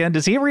lady at the end.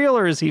 Is he real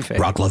or is he fake?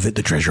 Brock Lovett,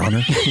 the treasure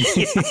hunter.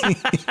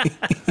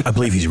 I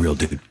believe he's a real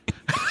dude.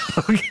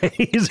 Okay,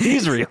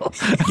 he's real.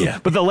 Yeah.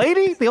 But the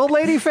old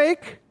lady,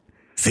 fake?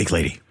 Fake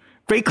lady.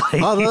 Fake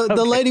lady. Oh,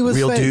 the lady was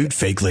real fake. Dude,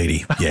 fake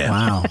lady. Yeah.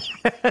 Wow.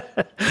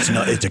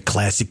 It's a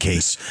classic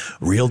case.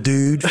 Real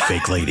dude,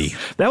 fake lady.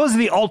 That was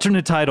the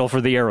alternate title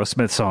for the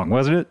Aerosmith song,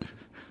 wasn't it?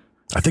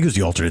 I think it was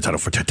the alternate title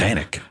for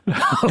Titanic.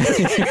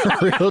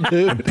 Real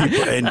dude.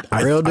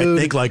 I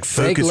think like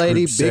fake focus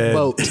lady, groups big said,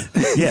 boat.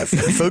 Yeah,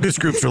 focus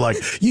groups are like,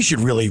 you should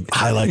really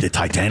highlight the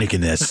Titanic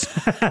in this.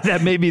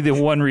 That may be the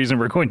one reason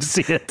we're going to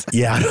see it.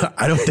 Yeah,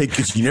 I don't think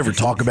you never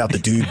talk about the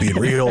dude being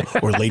real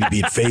or lady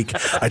being fake.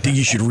 I think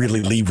you should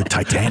really lead with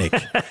Titanic.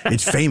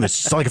 It's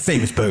famous. It's like a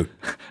famous boat.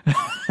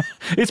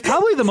 It's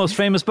probably the most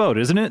famous boat,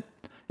 isn't it?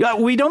 Yeah,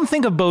 we don't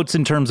think of boats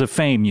in terms of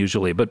fame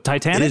usually, but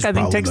Titanic, I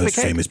think, takes the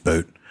cake. It is probably the most famous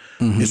boat.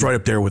 Mm-hmm. It's right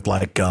up there with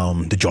like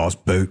the Jaws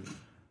boat.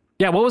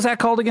 Yeah, what was that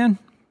called again?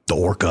 The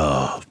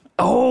Orca.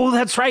 Oh,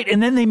 that's right.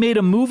 And then they made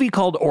a movie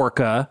called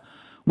Orca,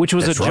 which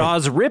was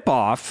Jaws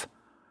ripoff.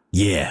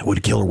 Yeah, with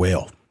a killer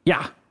whale.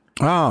 Yeah.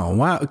 Oh,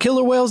 wow.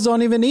 Killer whales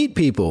don't even eat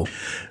people.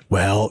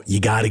 Well, you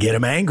got to get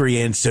them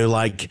angry. And so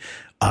like,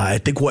 I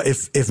think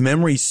if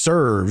memory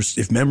serves,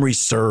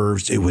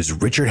 it was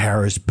Richard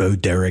Harris, Bo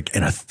Derek,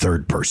 and a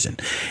third person.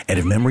 And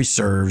if memory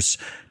serves,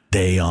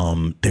 they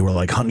were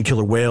like hunting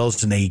killer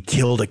whales and they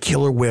killed a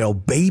killer whale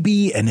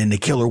baby. And then the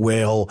killer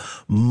whale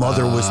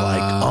mother was like,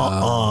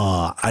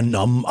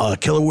 a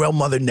killer whale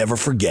mother never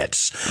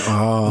forgets.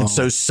 And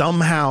so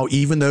somehow,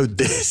 even though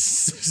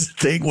this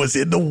thing was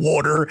in the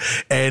water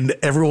and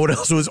everyone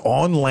else was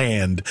on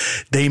land,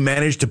 they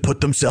managed to put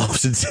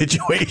themselves in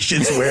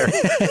situations where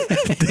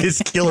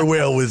this killer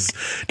whale was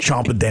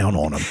chomping down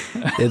on them.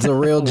 It's a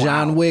real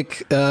John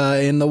Wick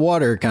in the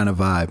water kind of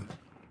vibe.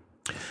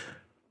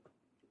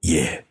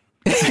 Yeah.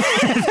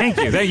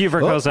 Thank you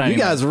for co-signing. You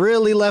guys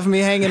really left me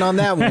hanging on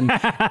that one,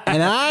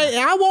 and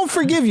I won't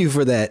forgive you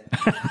for that.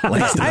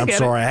 Langston, I'm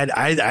sorry.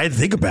 I had to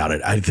think about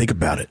it.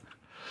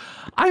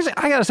 I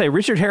gotta say,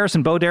 Richard Harris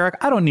and Bo Derek,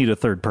 I don't need a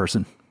third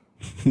person.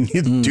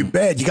 Too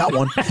bad. You got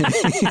one.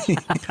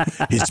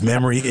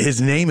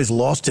 His name is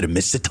lost to the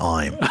mist of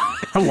time.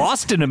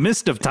 Lost in a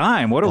mist of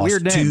time. What a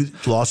weird name.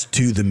 Lost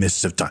to the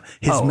mist of time.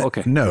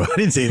 Okay. No, I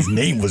didn't say his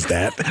name was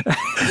that.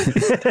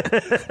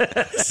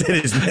 I said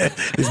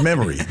his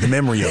memory, the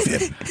memory of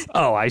him.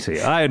 Oh, I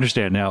see. I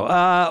understand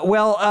now.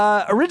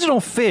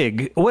 Original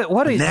Fig.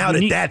 What is now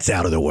that that's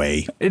out of the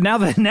way? Now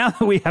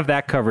that we have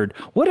that covered,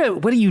 what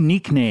a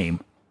unique name.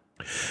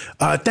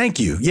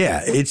 Thank you.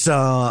 Yeah,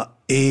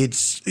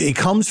 it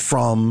comes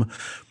from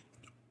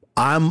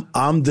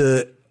I'm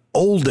the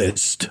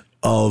oldest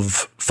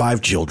of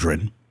 5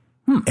 children,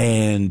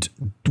 and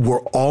we're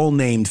all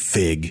named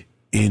Fig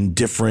in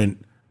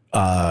different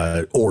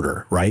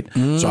order, right?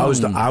 So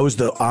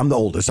I'm the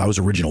oldest. I was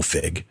original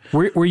Fig.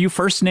 Were you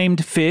first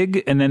named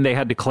Fig, and then they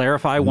had to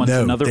clarify once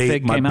another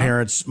Fig came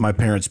out? My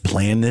parents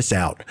planned this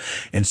out,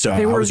 and so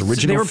I was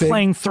original. They were Fig.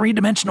 playing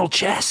 3-dimensional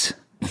chess.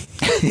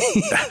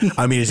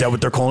 I mean, is that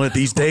what they're calling it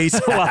these days?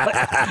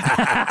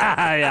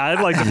 Yeah,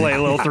 I'd like to play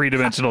a little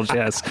 3-dimensional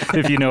chess,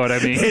 if you know what I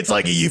mean. It's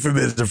like a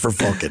euphemism for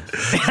fucking.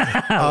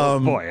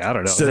 Boy, I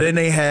don't know. So then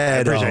they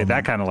had... I appreciate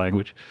that kind of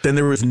language. Then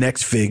there was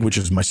Next Fig, which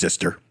is my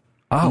sister.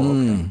 Oh,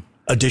 okay.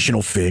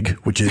 Additional Fig,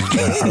 which is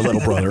our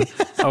little brother.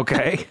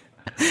 Okay.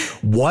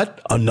 What?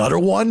 Another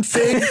one,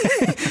 Fig?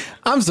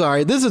 I'm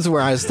sorry. This is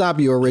where I stop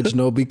you,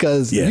 Original,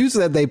 because Yeah. you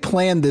said they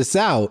planned this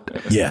out.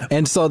 Yeah.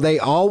 And so they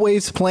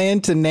always plan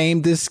to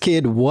name this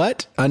kid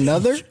what?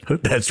 Another?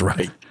 That's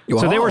right.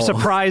 So they were Oh.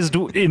 surprised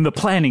in the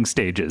planning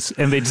stages,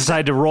 and they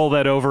decided to roll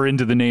that over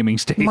into the naming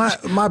stage.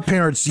 My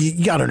parents,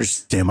 you got to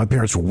understand, my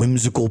parents were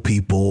whimsical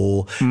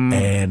people,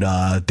 and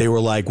they were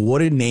like, what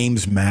do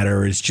names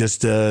matter? It's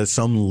just it's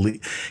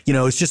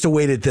just a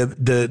way that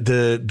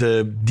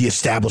the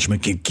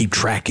establishment can keep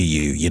track of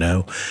you, you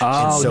know?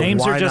 Oh, so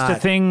names are why just a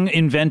not- thing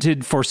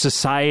invented for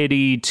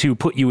society to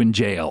put you in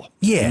jail.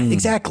 Yeah,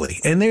 exactly.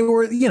 And they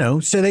were,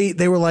 so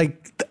they were like,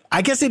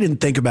 I guess they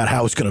didn't think about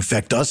how it's going to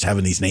affect us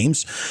having these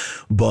names,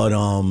 but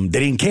they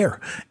didn't care.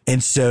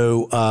 And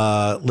so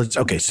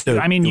So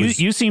I mean, it was-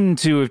 you seem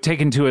to have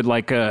taken to it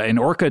like an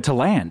orca to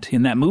land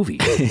in that movie.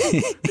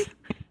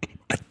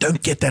 I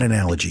don't get that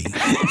analogy.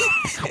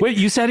 Wait,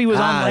 you said he was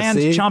on land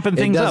see? chomping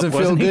things up. It doesn't feel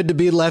wasn't he? good to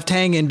be left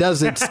hanging,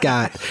 does it,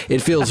 Scott?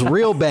 It feels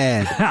real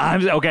bad.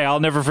 Okay, I'll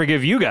never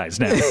forgive you guys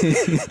now.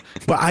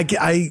 But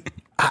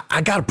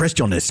I got to press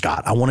you on this,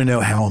 Scott. I want to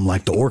know how I'm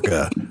like the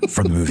orca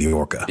from the movie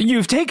Orca.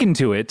 You've taken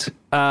to it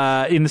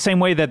in the same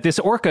way that this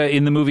orca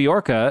in the movie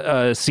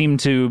Orca seemed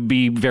to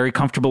be very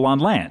comfortable on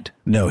land.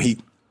 No,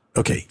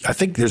 okay, I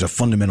think there's a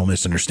fundamental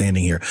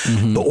misunderstanding here.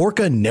 The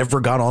orca never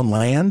got on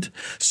land.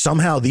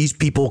 Somehow these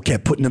people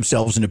kept putting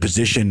themselves in a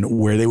position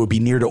where they would be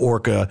near the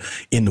orca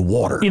in the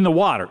water. In the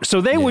water.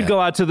 So they would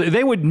go out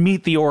they would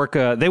meet the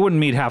orca. They wouldn't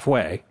meet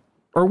halfway.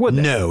 Or would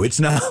they? No, it's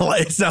not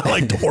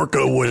like the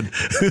orca would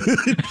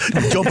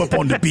jump up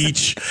on the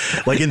beach,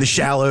 like in the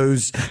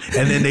shallows,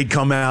 and then they'd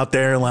come out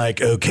there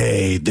like,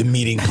 okay, the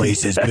meeting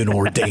place has been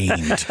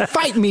ordained.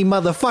 Fight me,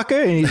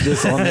 motherfucker. And he's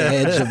just on the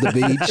edge of the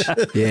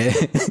beach. Yeah.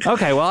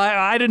 Okay, well,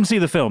 I didn't see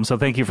the film, so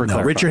thank you for No,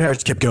 clarifying. Richard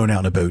Harris kept going out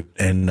in a boat,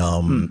 and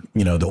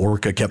the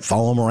orca kept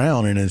following him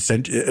around, and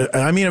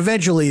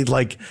eventually,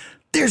 like,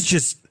 there's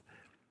just.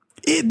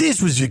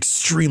 This was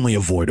extremely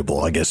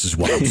avoidable, I guess is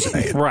what I'm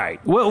saying.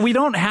 Right. Well, we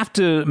don't have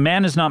to.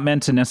 Man is not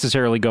meant to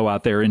necessarily go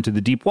out there into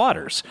the deep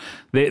waters.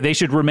 They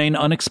should remain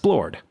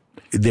unexplored.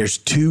 There's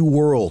 2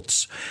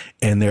 worlds,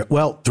 and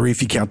three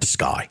if you count the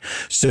sky.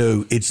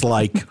 So it's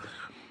like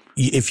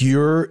if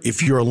you're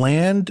a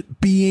land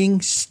being,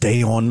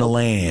 stay on the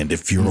land.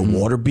 If you're a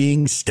water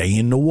being, stay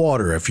in the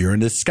water. If you're in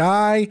the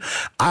sky,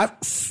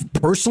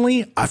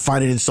 personally, I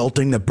find it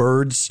insulting that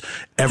birds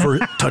ever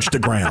touch the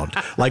ground.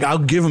 Like, I'll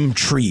give them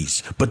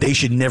trees, but they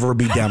should never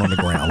be down on the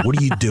ground. What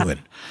are you doing?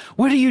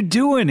 What are you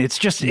doing? It's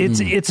just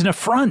it's an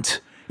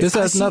affront. This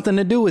has nothing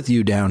to do with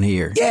you down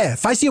here. Yeah,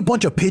 if I see a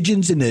bunch of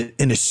pigeons in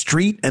the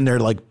street and they're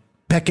like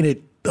pecking at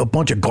a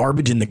bunch of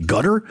garbage in the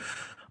gutter,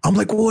 I'm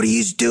like, what are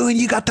you doing?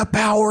 You got the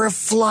power of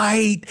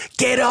flight.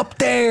 Get up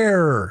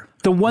there.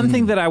 The one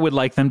thing that I would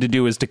like them to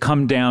do is to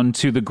come down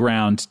to the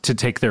ground to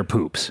take their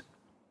poops.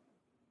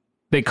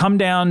 They come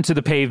down to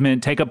the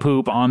pavement, take a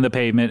poop on the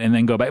pavement, and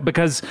then go back.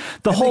 Because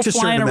the whole makes a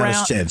certain flying amount of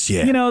around, sense,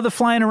 yeah. the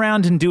flying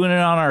around and doing it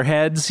on our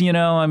heads,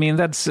 I mean,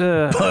 that's...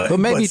 But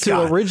maybe to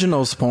Scott,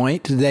 Original's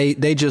point,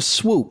 they just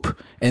swoop,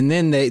 and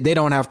then they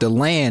don't have to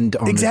land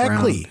on the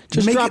exactly. ground.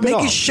 Just make drop it a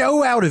off.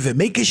 show out of it.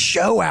 Make a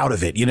show out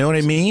of it. You know what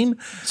I mean?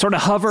 sort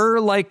of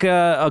hover like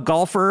a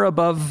golfer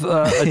above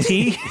a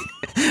tee.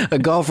 A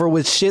golfer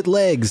with shit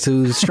legs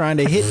who's trying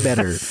to hit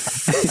better.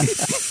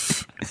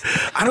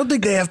 I don't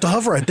think they have to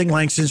hover. I think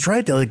Langston's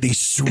right. They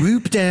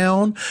swoop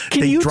down.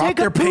 Can they you drop take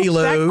their a poop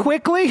payload that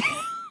quickly?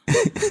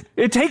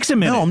 It takes a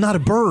minute. No, I'm not a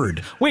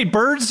bird. Wait,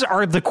 birds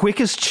are the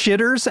quickest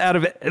shitters out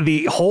of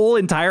the whole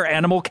entire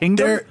animal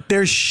kingdom?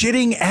 They're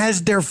shitting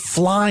as they're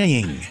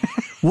flying.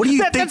 What do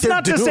you think That's they're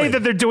not doing? to say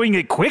that they're doing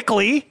it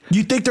quickly.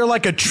 You think they're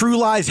like a True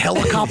Lies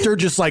helicopter,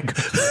 just like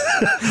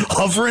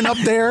hovering up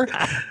there,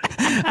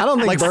 I don't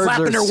think like birds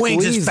flapping are their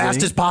wings as squeezing.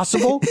 fast as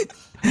possible?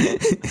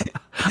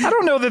 I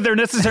don't know that they're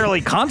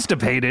necessarily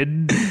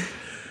constipated.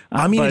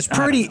 I mean, But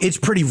it's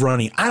pretty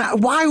runny.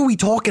 Why are we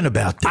talking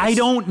about this? I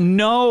don't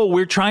know.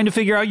 We're trying to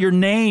figure out your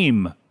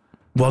name.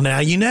 Well, now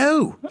you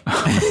know.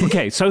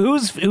 Okay, so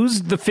who's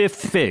the 5th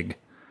fig?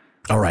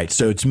 All right,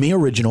 so it's me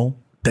original.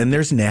 Then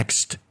there's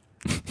next.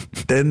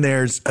 Then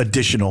there's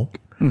additional.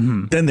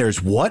 Then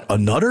there's what?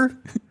 Another?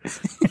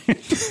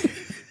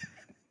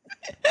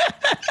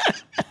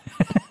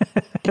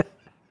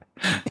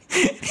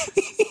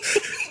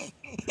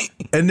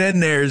 And then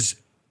there's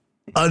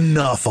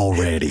enough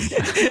already.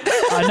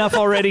 Enough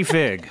already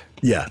fig.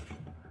 Yeah.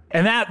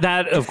 And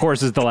that of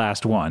course is the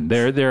last one.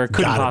 There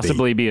couldn't Gotta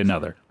possibly be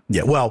another.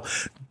 Yeah. Well,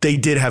 they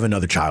did have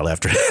another child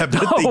after that,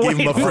 but they gave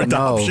him up for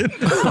adoption.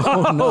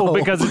 Oh,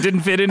 because it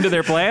didn't fit into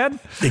their plan?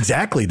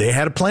 Exactly. They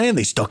had a plan.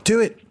 They stuck to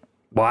it.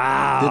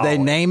 Wow. Did they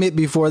name it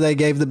before they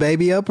gave the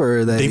baby up,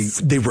 or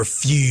They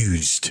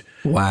refused.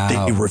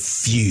 Wow. They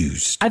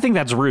refused. I think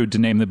that's rude to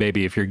name the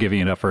baby if you're giving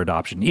it up for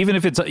adoption, even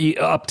if it's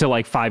up to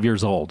like 5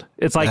 years old.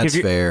 It's like That's if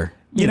you're fair.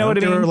 You know what I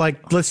they mean? were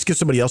like, let's give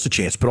somebody else a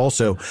chance. But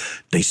also,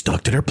 they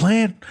stuck to their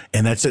plan.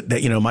 And that's it.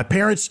 That, my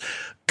parents,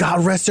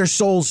 God rest their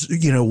souls,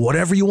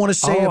 whatever you want to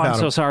say about I'm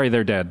so them. sorry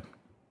they're dead.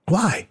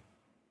 Why?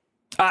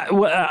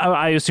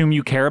 I assume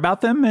you care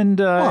about them, and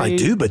Well, I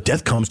do, but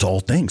death comes to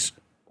all things.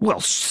 Well,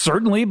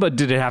 certainly, but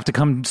did it have to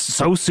come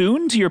so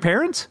soon to your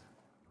parents?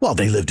 Well,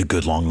 they lived a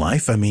good long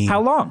life. I mean,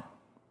 How long?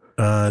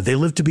 they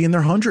lived to be in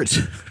their hundreds.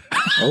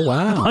 Oh,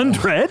 wow.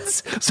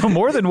 Hundreds? So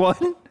more than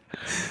one?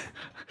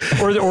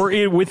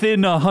 or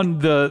within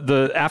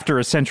the after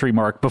a century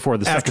mark before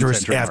the second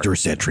century mark? After a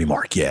century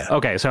mark, yeah.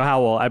 Okay, so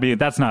how old? I mean,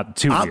 that's not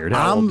too weird.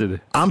 How old did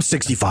it? I'm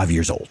 65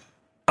 years old.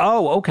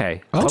 Oh,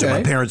 okay. So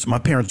my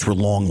parents were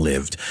long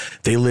lived.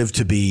 They lived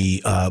to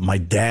be, my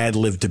dad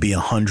lived to be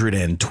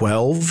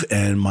 112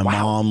 and my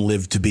mom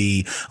lived to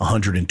be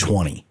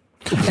 120.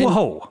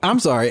 Whoa. I'm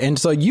sorry. And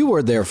so you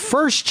were their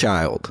first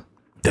child.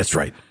 That's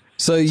right.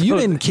 So you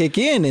didn't kick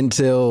in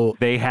until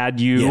They had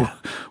you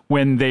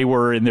when they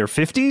were in their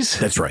 50s?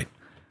 That's right.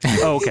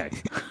 Oh, okay.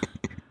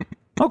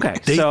 Okay.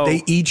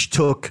 They each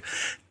took.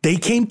 They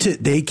came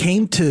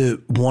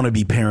to want to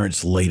be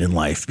parents late in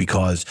life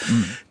because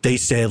they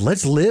said,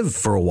 let's live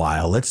for a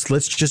while.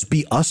 Let's just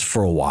be us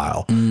for a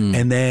while.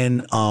 And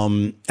then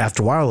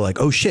after a while, they're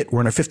like, oh shit,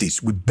 we're in our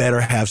 50s. We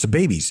better have some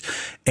babies.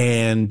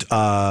 And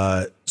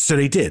so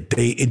they did.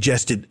 They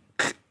ingested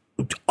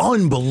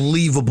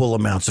unbelievable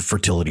amounts of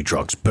fertility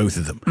drugs, both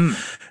of them.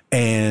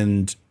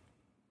 And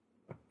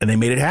they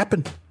made it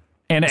happen.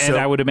 and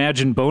I would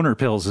imagine boner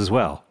pills as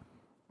well.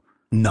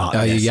 Not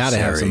necessary. you got to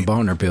have some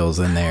boner pills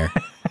in there.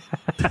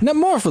 No,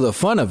 more for the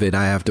fun of it,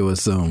 I have to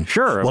assume.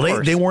 Sure.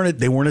 Well, they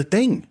weren't a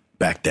thing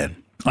back then.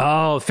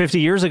 Oh, 50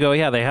 years ago,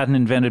 yeah, they hadn't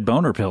invented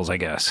boner pills, I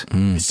guess.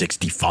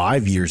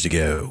 65 years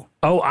ago.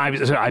 Oh,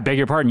 I beg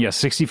your pardon. Yes,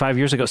 65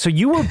 years ago. So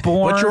you were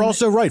born. But you're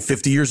also right.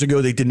 50 years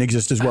ago, they didn't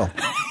exist as well.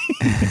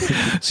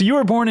 So you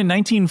were born in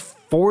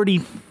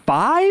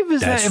 1945?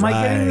 Is That's that? Am I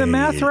getting the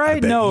math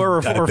right? No,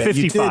 or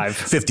 55.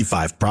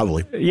 55,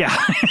 probably. Yeah.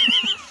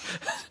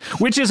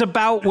 Which is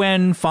about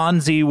when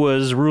Fonzie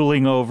was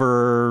ruling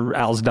over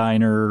Al's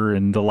Diner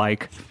and the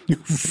like.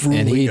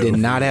 And he did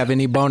not have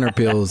any boner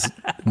pills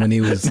when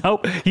he was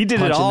Nope, he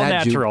did it punching all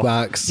that natural.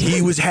 jukebox.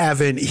 He was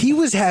having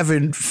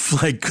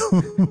like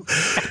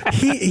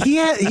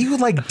he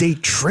would like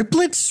date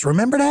triplets.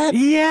 Remember that?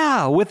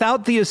 Yeah,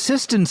 without the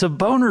assistance of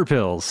boner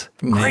pills.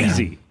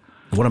 Crazy.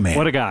 What a man.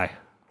 What a guy.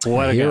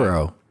 What a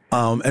Hero.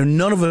 And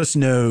none of us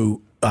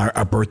know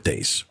our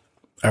birthdays.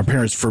 Our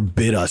parents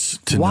forbid us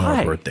to know Why?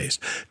 our birthdays.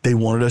 They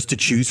wanted us to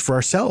choose for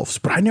ourselves,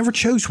 but I never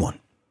chose one.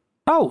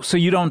 Oh, so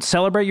you don't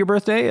celebrate your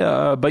birthday,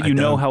 but you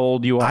know how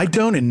old you are? I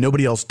don't, and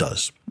nobody else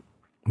does.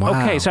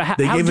 Wow. Okay, so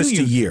They how gave do us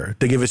you... a year.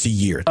 They gave us a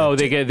year. Oh,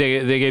 they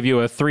gave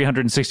you a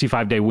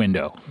 365-day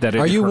window.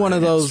 Are you one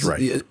of those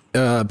right.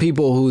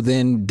 people who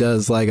then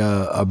does like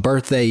a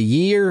birthday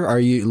year? Are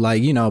you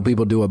like,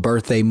 people do a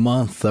birthday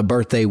month, a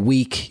birthday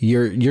week?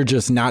 You're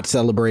just not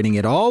celebrating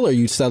at all, or are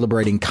you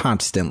celebrating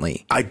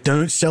constantly? I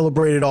don't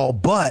celebrate it all,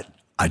 but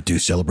I do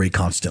celebrate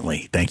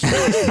constantly. Thank you.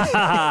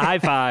 High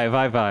five,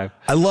 high five.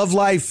 I love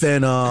life,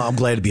 and I'm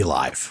glad to be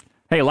alive.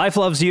 Hey, life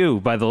loves you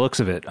by the looks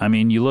of it. I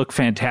mean, you look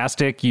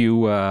fantastic.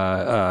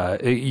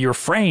 Your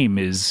frame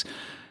is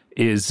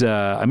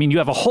I mean, you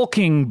have a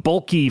hulking,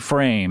 bulky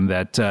frame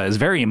that is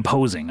very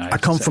imposing. I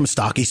come from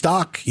stocky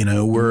stock.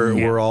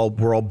 We're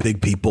all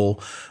big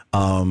people.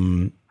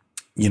 And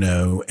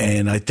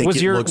I think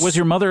was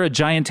your mother a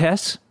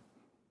giantess?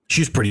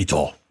 She's pretty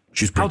tall.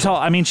 She's pretty How tall?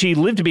 I mean, she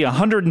lived to be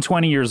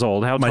 120 years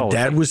old. How tall? My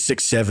dad was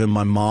 6'7".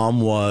 My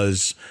mom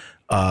was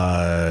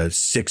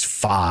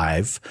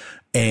 6'5".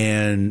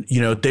 And,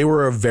 they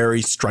were a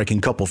very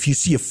striking couple. If you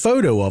see a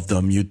photo of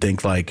them, you'd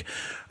think like,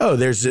 oh,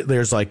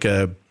 there's like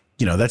a,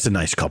 that's a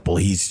nice couple.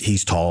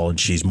 He's tall and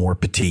she's more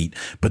petite.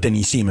 But then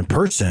you see him in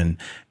person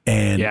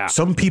and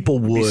some people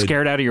would be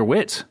scared out of your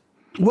wits.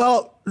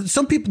 Well,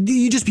 some people,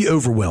 you just be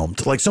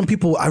overwhelmed. Like some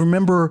people, I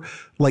remember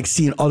like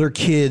seeing other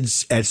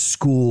kids at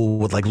school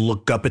would like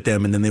look up at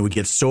them and then they would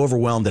get so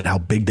overwhelmed at how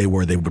big they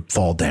were, they would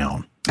fall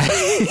down.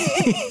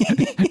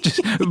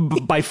 Just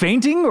by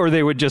fainting, or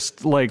they would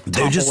just like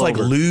they would just like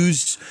over?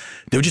 lose.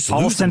 They would just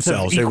all lose sense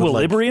themselves. of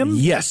equilibrium.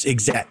 Yes,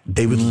 exactly.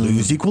 They would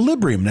lose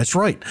equilibrium. That's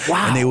right.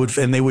 Wow.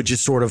 And they would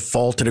just sort of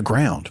fall to the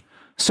ground.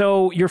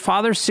 So your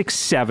father's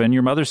 6'7",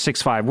 your mother's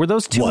 6'5". Were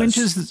those 2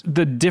 inches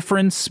the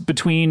difference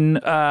between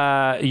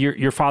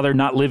your father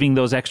not living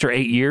those extra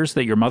 8 years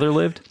that your mother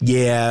lived?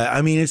 Yeah,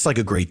 I mean it's like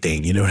a great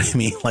thing, you know what I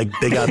mean? Like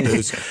they got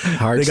those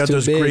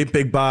big. great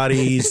big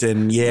bodies,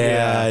 and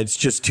it's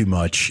just too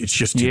much. It's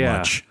just too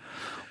much.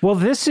 Well,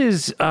 this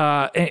is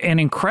an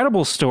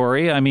incredible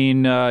story. I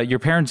mean, your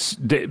parents,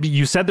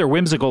 you said they're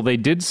whimsical. They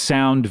did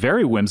sound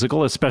very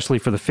whimsical, especially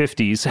for the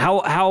 50s.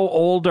 How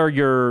old are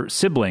your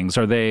siblings?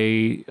 Are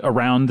they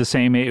around the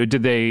same age?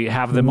 Did they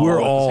have them all?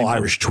 We're all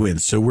Irish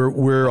twins, so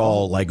we're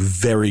all like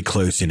very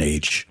close in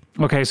age.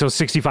 Okay, so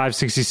 65,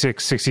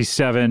 66,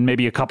 67,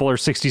 maybe a couple are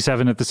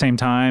 67 at the same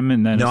time,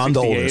 and then No, I'm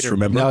the 68 oldest, or-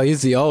 remember? No,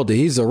 he's the oldest.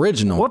 He's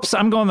original. Whoops,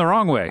 I'm going the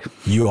wrong way.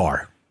 You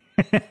are.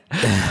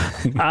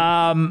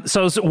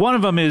 So one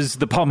of them is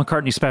the Paul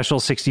McCartney special,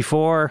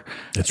 64.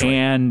 That's right.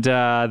 And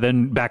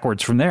then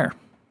backwards from there.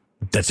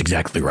 That's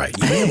exactly right.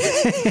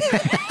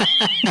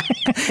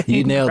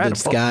 You nailed it, Incredible.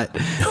 Scott.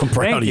 I'm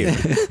proud Thank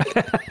of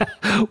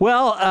you.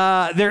 Well,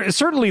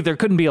 there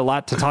couldn't be a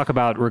lot to talk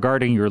about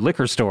regarding your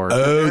liquor store.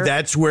 Oh,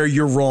 that's where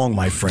you're wrong,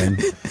 my friend.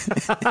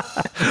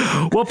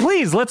 Well,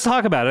 please, let's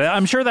talk about it.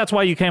 I'm sure that's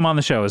why you came on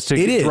the show, is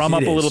to drum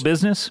up a little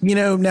business. You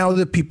know, now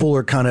that people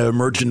are kind of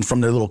emerging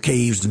from their little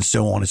caves and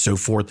so on and so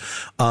forth,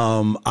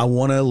 I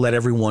want to let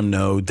everyone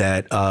know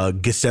that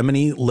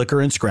Gethsemane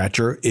Liquor and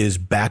Scratcher is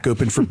back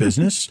open for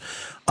business.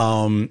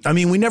 I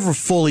mean, we never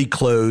fully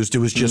closed. It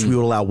was just we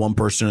would allow one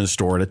person in the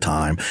store at a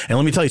time. And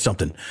let me tell you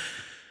something.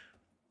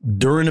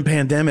 During the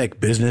pandemic,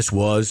 business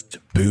was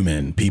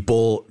booming.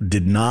 People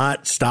did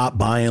not stop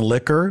buying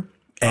liquor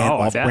and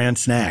off-brand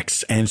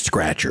snacks and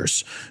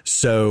scratchers.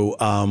 So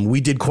we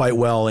did quite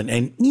well.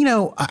 And you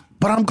know,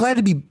 but I'm glad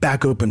to be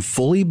back open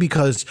fully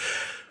because,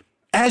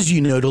 as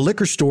you know, the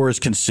liquor store is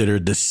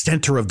considered the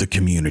center of the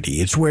community.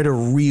 It's where the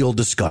real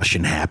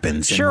discussion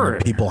happens. Sure. And where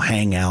people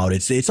hang out.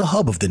 It's a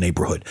hub of the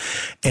neighborhood.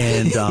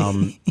 And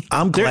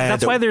I'm glad.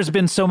 That's why there's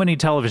been so many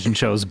television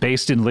shows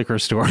based in liquor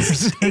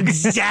stores.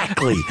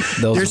 Exactly.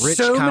 Those There's rich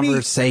so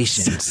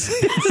conversations.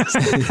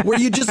 where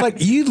you just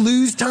you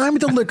lose time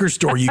at the liquor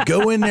store. You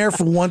go in there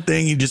for one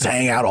thing, you just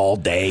hang out all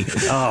day.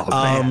 Oh,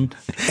 man.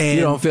 And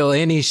You don't feel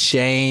any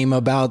shame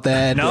about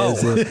that? No.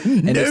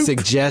 Any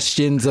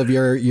suggestions of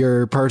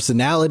your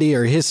personality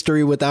or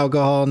history with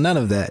alcohol? None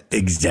of that.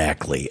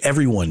 exactly.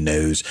 Everyone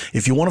knows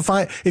if you're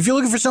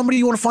looking for somebody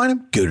you want to find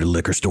them, go to the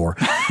liquor store.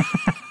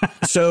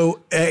 So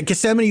at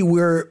Gethsemane,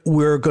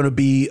 we're going to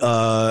be,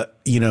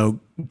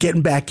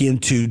 getting back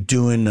into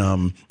doing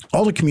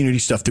all the community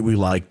stuff that we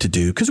like to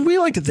do, because we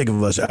like to think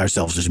of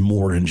ourselves as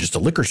more than just a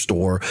liquor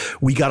store.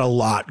 We got a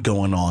lot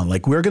going on.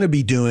 Like, we're going to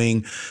be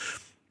doing,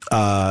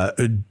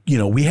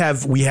 we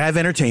have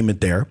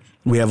entertainment there.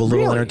 We have a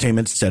little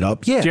entertainment set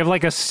up. Yeah. Do you have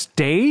like a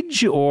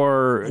stage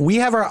or? We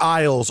have our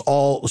aisles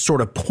all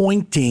sort of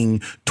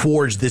pointing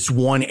towards this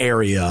one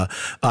area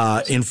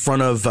in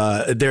front of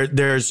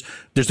there's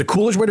the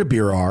coolers where the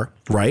beer are,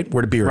 right?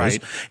 Where the beer is.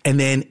 And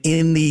then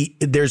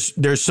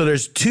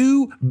there's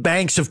two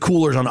banks of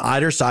coolers on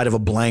either side of a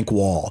blank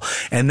wall.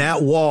 And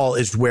that wall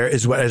is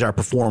our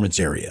performance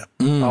area.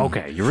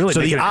 Okay, you're really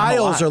So making the it come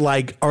aisles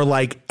alive. are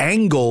like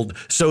angled,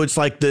 so it's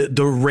like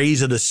the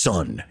rays of the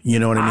sun. You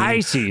know what I mean? I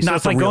see. So Not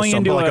it's the like real going sun,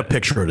 into but like a- a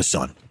picture of the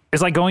sun.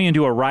 It's like going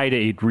into a Rite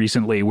Aid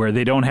recently where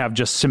they don't have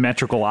just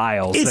symmetrical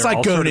aisles. It's They're like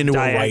all going sort of into a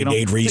Rite diagonal.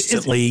 Aid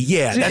recently.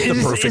 Yeah, that's the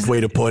perfect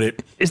way to put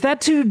it. Is that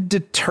to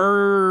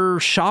deter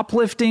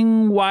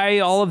shoplifting? Why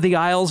all of the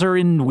aisles are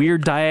in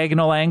weird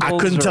diagonal angles? I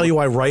couldn't tell you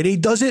why Rite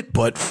Aid does it,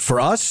 but for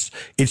us,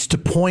 it's to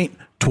point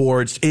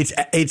towards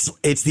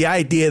it's the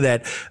idea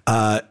that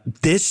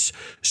this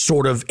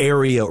sort of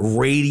area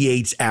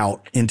radiates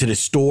out into the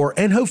store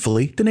and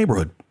hopefully the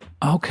neighborhood.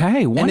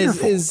 Okay,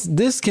 wonderful. And is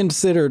this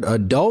considered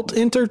adult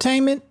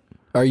entertainment?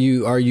 Are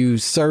you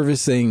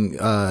servicing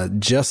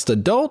just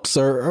adults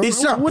or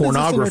It's not what is this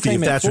pornography, if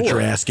entertainment that's what for?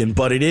 you're asking,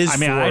 but it is. I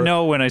mean, I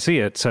know when I see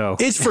it, so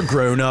It's for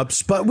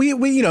grown-ups, but we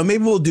maybe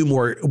we'll do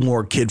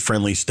more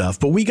kid-friendly stuff.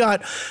 But we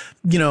got,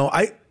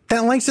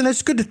 that Langston,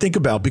 that's good to think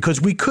about, because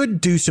we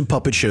could do some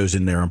puppet shows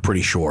in there. I'm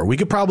pretty sure we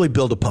could probably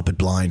build a puppet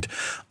blind.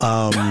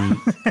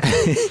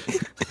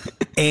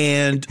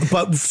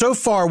 But so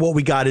far what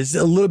we got is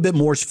a little bit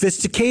more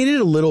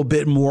sophisticated, a little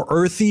bit more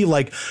earthy.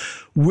 Like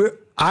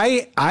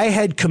I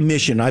had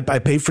commissioned, I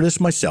paid for this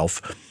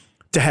myself,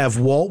 to have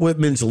Walt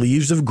Whitman's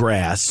Leaves of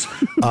Grass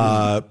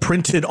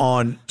printed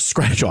on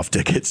scratch-off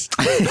tickets.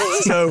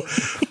 So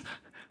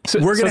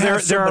we're going to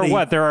have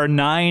somebody. There are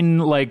 9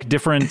 like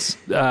different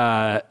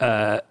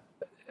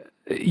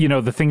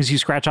the things you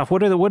scratch off.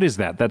 What is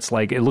that? That's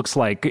like, it looks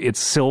like it's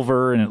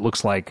silver and it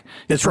looks like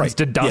That's it turns right.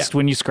 to dust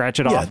when you scratch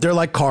it Yeah, off. they're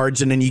like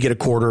cards, and then you get a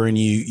quarter and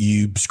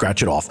you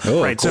scratch it off.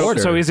 Oh, Right. a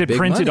quarter. So is it Big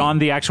printed money. on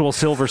the actual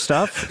silver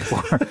stuff?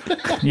 Or,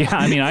 yeah,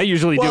 I mean, I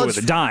usually do it with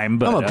a dime,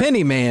 but I'm a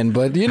penny man,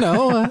 but to each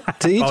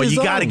Oh, his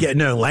you got to own. get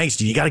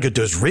Langston. You got to get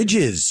those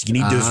ridges. You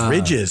need those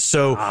ridges.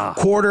 So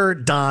quarter,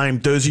 dime,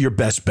 those are your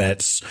best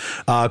bets.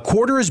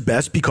 Quarter is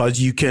best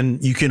because you can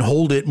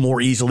hold it more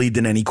easily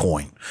than any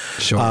coin.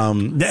 Sure.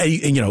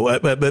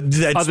 But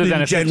that's Other than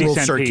the a 50 general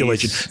cent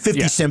circulation. piece.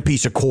 50-cent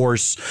piece, of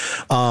course.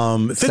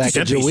 50 cent piece.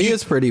 Sacagawea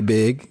is pretty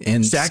big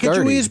and Sacagawea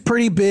sturdy. is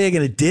pretty big,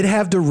 and it did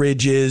have the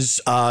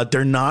ridges.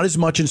 They're not as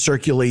much in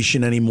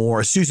circulation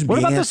anymore. Susan what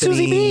B. about the Anthony.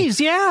 Susie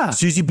B's? Yeah.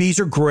 Susie B's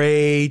are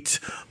great.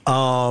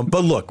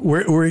 But look,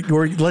 we're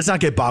let's not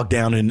get bogged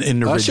down in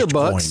the Usher ridged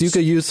bucks. coins. You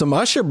could use some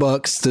Usher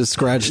bucks to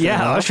scratch that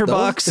Yeah, off. Usher Those-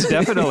 bucks,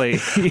 definitely.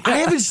 I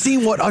haven't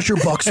seen what Usher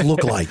bucks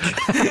look like.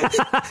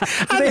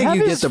 I think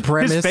you get the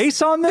premise. His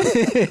face on them?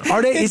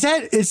 Are they? Is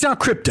that? It's not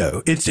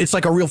crypto. It's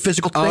like a real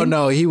physical thing. Oh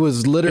no, he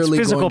was literally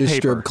It's physical going to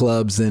paper. strip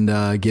clubs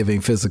and giving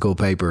physical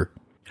paper.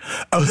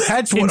 Oh,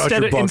 that's what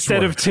Usher Bucks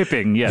instead were. of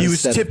tipping. Yes, He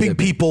was tipping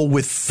people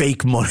with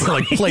fake money,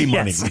 like play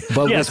money. Yes,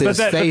 But yes, with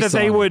but his face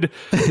they on would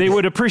they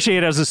would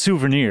appreciate as a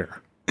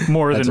souvenir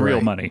more That's than real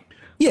right. money.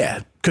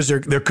 Yeah, because they're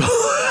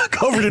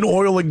covered in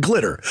oil and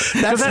glitter.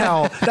 That's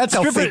how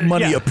fake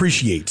money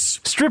appreciates.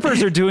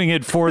 Strippers are doing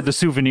it for the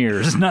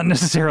souvenirs, not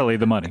necessarily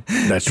the money.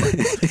 That's right.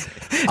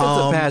 It's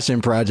a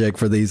passion project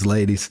for these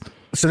ladies.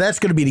 So that's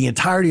going to be the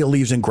entirety of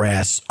Leaves of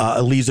Grass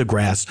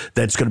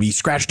that's going to be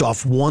scratched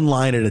off one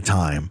line at a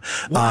time.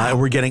 And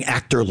we're getting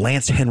actor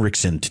Lance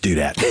Henriksen to do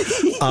that.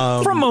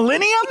 From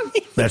Millennium?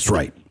 That's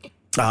right.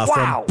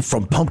 Wow.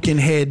 From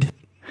Pumpkinhead.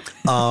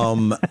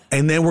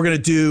 And then we're going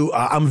to do,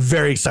 I'm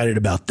very excited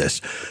about this,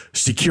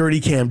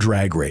 security cam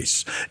drag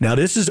race. Now,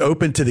 this is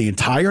open to the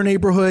entire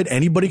neighborhood.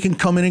 Anybody can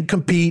come in and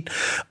compete.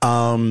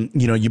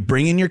 You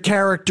bring in your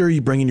character,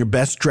 you bring in your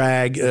best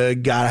drag,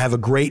 got to have a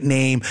great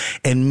name.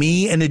 And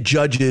me and the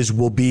judges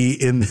will be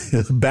in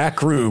the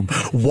back room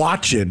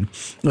watching.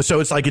 So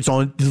it's like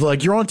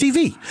you're on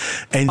TV.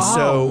 And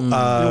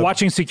You're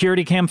watching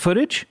security cam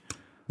footage?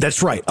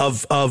 That's right.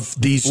 Of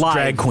these Live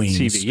drag queens,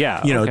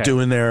 TV,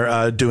 doing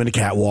the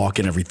catwalk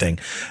and everything.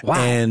 Wow.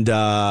 And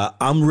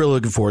I'm really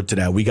looking forward to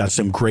that. We got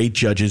some great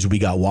judges. We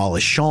got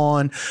Wallace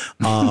Shawn.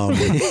 From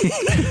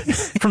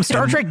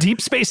Star Trek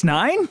Deep Space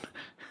Nine?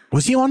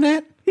 Was he on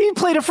that? He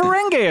played a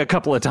Ferengi a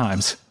couple of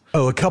times.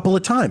 Oh, a couple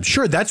of times.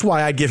 Sure. That's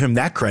why I give him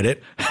that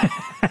credit.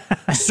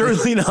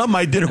 Certainly not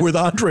my Dinner with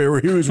Andre,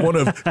 where he was one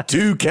of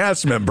 2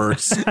 cast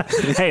members.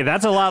 Hey,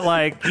 that's a lot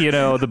like,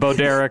 the Bo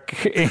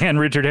Derek and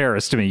Richard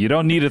Harris to me. You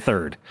don't need a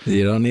third.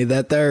 You don't need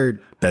that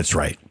third. That's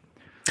right.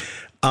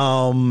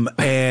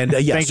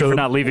 Thank you for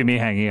not leaving me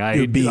hanging.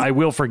 I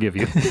will forgive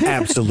you.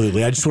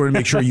 Absolutely. I just wanted to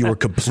make sure you were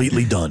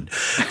completely done.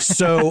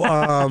 So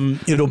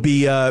it'll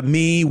be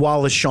me,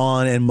 Wallace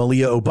Shawn, and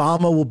Malia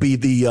Obama will be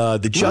the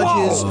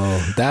judges.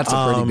 Oh, that's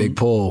a pretty big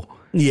pull.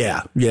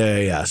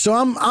 Yeah. So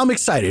I'm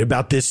excited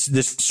about this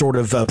sort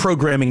of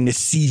programming this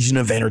season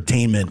of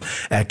entertainment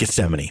at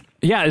Gethsemane.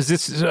 Yeah, is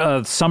this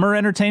summer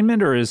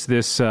entertainment or is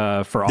this for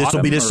autumn? This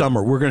will be this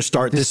summer. We're going to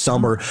start this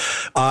summer.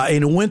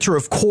 In winter,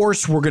 of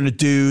course, we're going to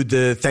do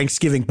the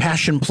Thanksgiving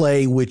Passion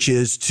Play, which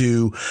is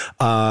to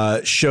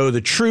show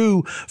the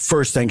true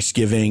first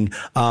Thanksgiving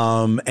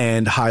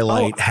and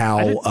highlight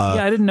how.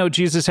 I didn't know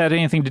Jesus had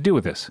anything to do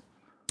with this.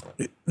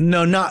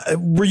 No,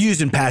 we're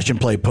using passion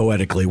play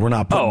poetically. We're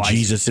not putting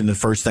Jesus in the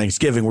first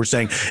Thanksgiving. We're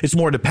saying it's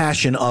more the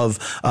passion of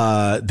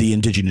the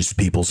indigenous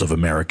peoples of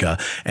America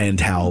and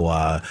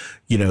how,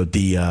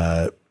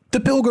 the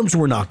Pilgrims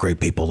were not great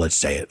people. Let's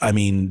say it. I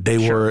mean, they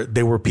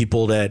were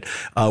people that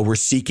were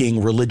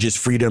seeking religious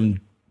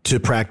freedom to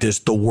practice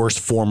the worst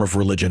form of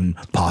religion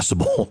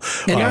possible.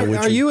 And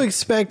are you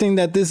expecting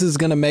that this is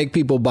going to make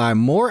people buy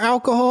more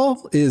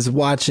alcohol? Is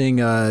watching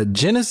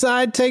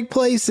genocide take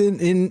place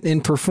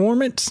in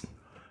performance?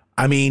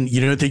 I mean, you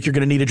don't think you're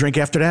going to need a drink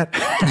after that?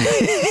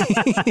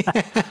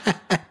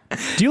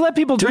 Do you let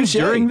people drink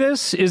during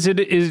this?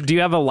 Do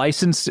you have a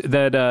license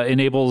that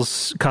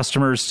enables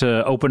customers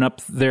to open up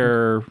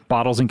their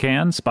bottles and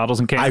cans?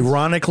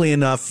 Ironically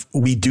enough,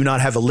 we do not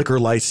have a liquor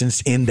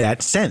license in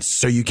that sense.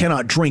 So you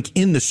cannot drink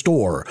in the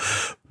store.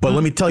 But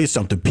let me tell you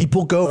something.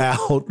 People go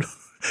out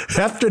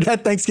after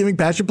that Thanksgiving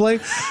Passion Play.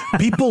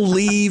 People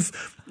leave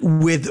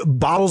with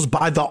bottles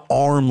by the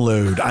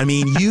armload. I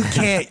mean, you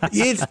can't.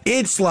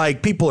 It's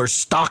like people are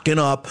stocking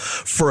up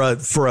for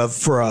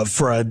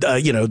the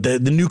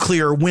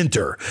nuclear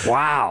winter.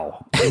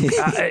 Wow,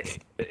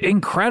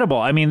 incredible!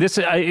 I mean,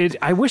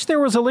 I wish there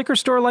was a liquor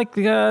store like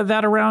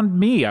that around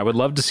me. I would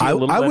love to see. I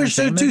wish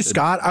so too,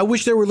 Scott. I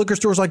wish there were liquor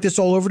stores like this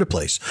all over the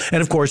place.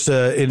 And of course,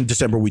 in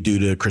December we do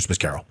the Christmas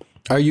Carol.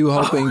 Are you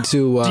hoping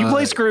to... do you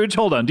play Scrooge?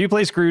 Hold on. Do you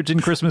play Scrooge in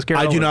Christmas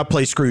Carol? I do not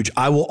play Scrooge.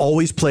 I will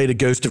always play the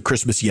Ghost of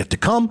Christmas Yet to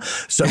Come.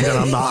 So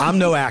I'm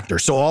no actor.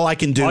 So all I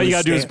can do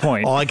is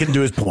point. All I can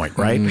do is point,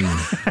 right?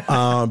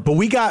 But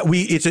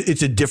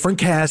it's a different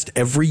cast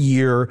every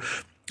year.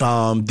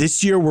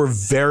 This year we're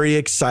very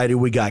excited.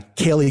 We got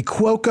Kaylee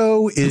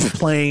Cuoco is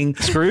playing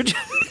Scrooge.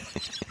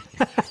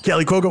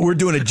 Kaylee Cuoco. We're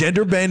doing a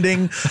gender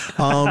bending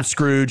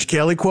Scrooge.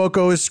 Kaylee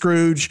Cuoco is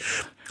Scrooge.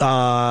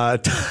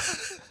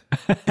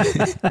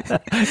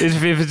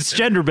 If it's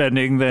gender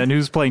bending, then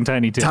who's playing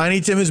Tiny Tim? Tiny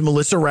Tim is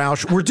Melissa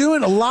Rauch. We're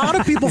doing a lot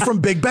of people from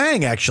Big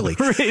Bang, actually.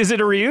 Is it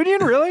a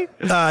reunion, really?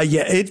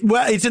 Yeah.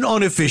 It's an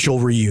unofficial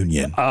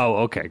reunion.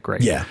 Oh, okay,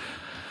 great. Yeah.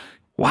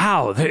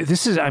 Wow.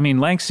 This is,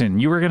 Langston,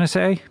 you were going to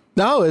say?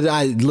 No,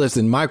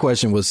 listen, my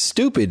question was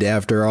stupid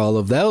after all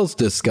of those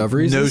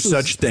discoveries. No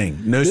such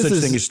thing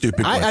as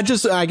stupid.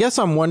 I guess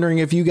I'm wondering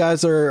if you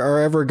guys are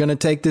ever going to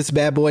take this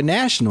bad boy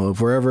national, if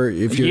you're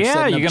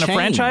going to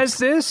franchise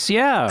this.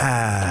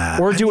 Yeah.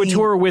 Or do a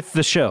tour with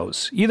the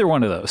shows. Either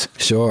one of those.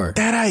 Sure.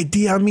 That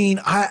idea. I mean,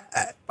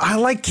 I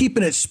like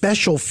keeping it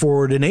special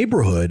for the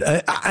neighborhood.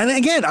 And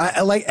again,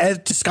 I like,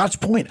 to Scott's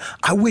point,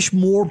 I wish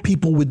more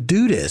people would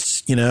do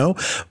this,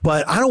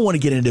 but I don't want to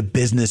get into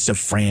business of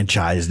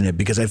franchising it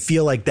because I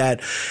feel like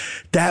that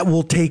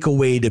will take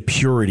away the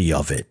purity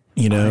of it.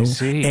 you know, I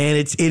see. and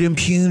it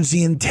impugns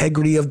the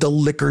integrity of the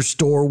liquor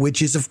store,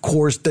 which is, of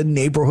course, the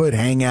neighborhood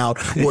hangout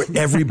where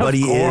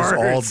everybody is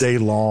all day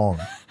long.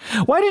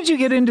 Why did you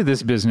get into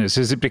this business?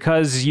 Is it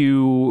because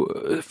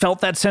you felt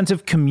that sense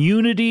of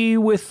community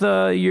with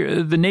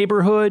the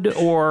neighborhood,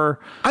 or?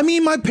 I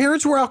mean, my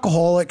parents were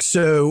alcoholics,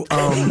 so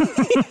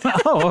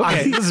Oh,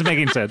 okay, this is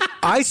making sense.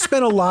 I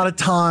spent a lot of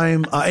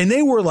time, and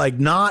they were like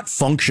not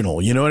functional.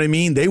 You know what I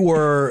mean? They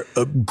were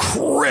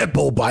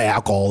crippled by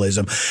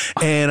alcoholism,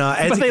 and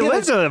But they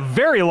lived a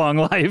very long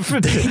life. They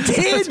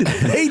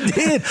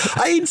did.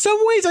 In some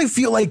ways, I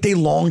feel like they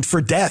longed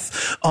for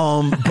death,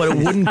 but it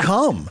wouldn't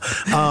come.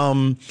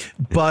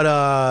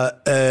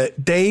 But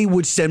they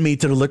would send me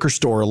to the liquor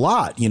store a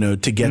lot, you know,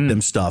 to get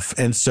them stuff.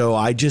 And so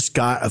I just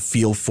got a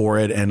feel for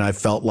it. And I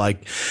felt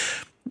like,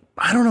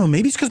 I don't know,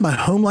 maybe it's because my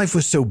home life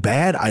was so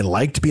bad. I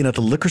liked being at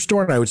the liquor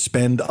store and I would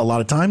spend a lot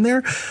of time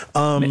there.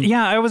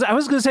 Yeah, I was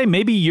going to say,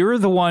 maybe you're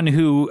the one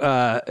who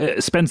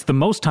spends the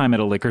most time at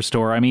a liquor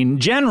store. I mean,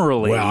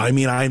 generally. Well, I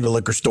mean, I'm the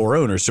liquor store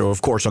owner, so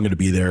of course I'm going to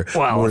be there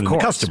more than the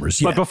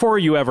customers. Yeah. But before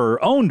you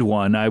ever owned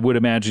one, I would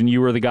imagine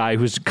you were the guy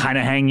who's kind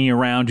of hanging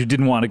around, who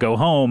didn't want to go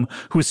home,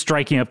 who's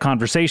striking up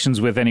conversations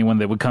with anyone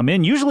that would come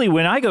in. Usually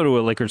when I go to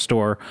a liquor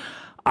store,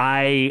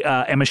 I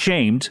am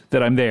ashamed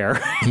that I'm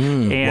there,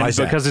 and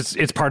because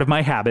it's part of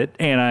my habit,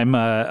 and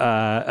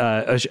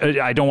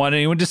I don't want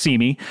anyone to see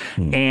me,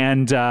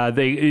 and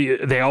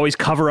they always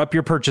cover up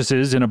your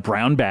purchases in a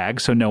brown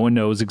bag so no one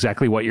knows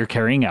exactly what you're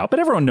carrying out,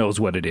 but everyone knows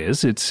what it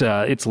is. It's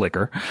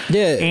liquor,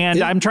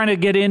 and I'm trying to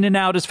get in and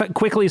out as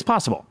quickly as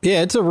possible.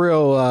 Yeah, it's a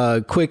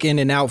real quick in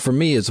and out for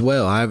me as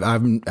well.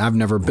 I've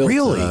never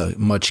built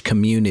much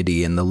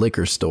community in the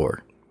liquor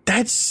store.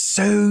 That's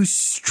so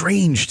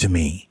strange to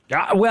me.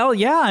 Well,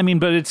 yeah, I mean,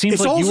 but it seems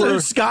it's like also, you were...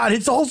 Scott,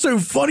 it's also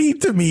funny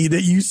to me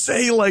that you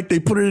say like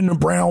they put it in a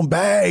brown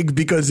bag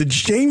because it's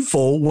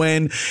shameful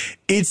when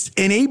it's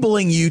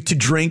enabling you to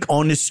drink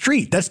on the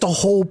street. That's the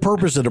whole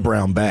purpose of the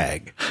brown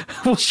bag.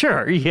 Well,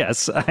 sure,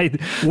 yes.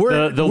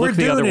 We're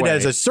doing it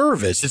as a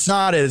service. It's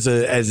not as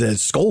a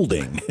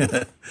scolding.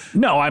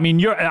 No, I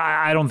mean,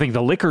 I don't think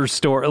the liquor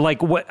store,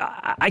 like, what?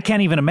 I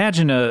can't even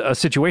imagine a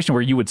situation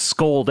where you would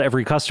scold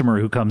every customer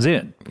who comes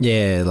in.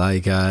 Yeah,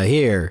 like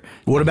here.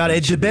 What about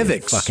Ed DeBevics?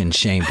 Fucking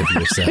ashamed of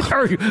yourself.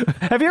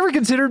 Have you ever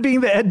considered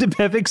being the Ed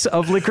DeBevics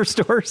of liquor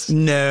stores?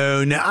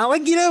 No. I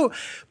like, you know,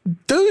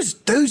 those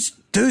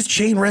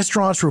chain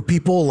restaurants where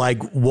people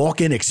like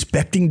walk in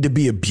expecting to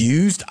be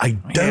abused. I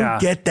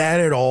don't get that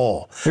at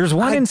all. There's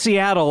one in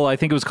Seattle. I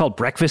think it was called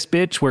Breakfast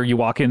Bitch, where you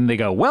walk in and they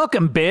go,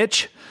 "Welcome,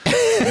 bitch."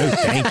 No,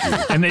 thank you.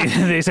 And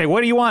they say,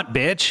 "What do you want,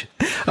 bitch?"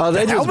 Oh,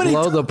 they just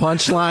blow the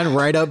punchline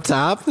right up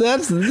top.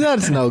 That's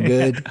no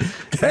good.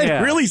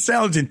 That really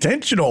sounds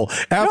intentional.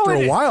 After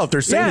a while, if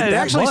they're saying it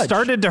actually much.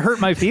 Started to hurt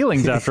my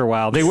feelings after a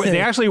while. They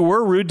actually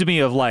were rude to me.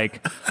 Of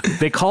like,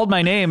 they called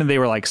my name and they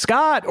were like,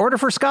 "Scott, order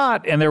for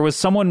Scott." And there was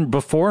someone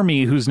before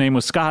me whose name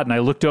was Scott, and I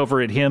looked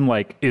over at him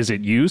like, "Is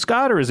it you,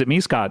 Scott, or is it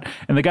me, Scott?"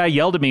 And the guy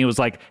yelled at me and was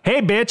like,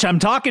 "Hey, bitch, I'm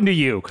talking to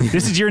you.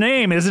 This is your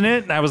name, isn't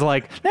it?" And I was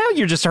like, "Now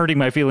you're just hurting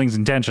my feelings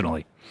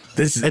intentionally."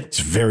 It's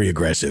very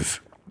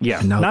aggressive.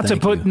 Yeah, not to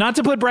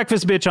put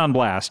Breakfast Bitch on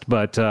blast,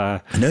 but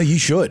no, you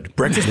should.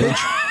 Breakfast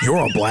Bitch, you're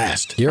on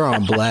blast. You're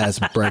on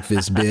blast,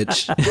 Breakfast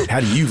Bitch. How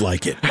do you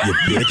like it, you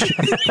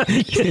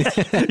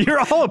bitch? You're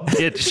all a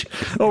bitch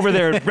over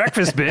there at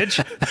Breakfast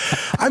Bitch.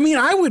 I mean,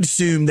 I would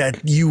assume that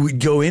you would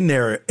go in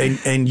there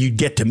and you'd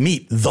get to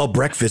meet the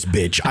Breakfast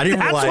Bitch. I didn't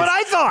realize what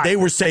I thought. They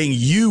were saying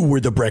you were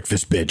the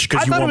Breakfast Bitch.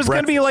 I thought it was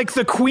going to be like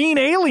the Queen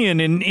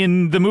Alien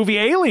in the movie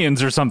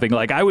Aliens or something.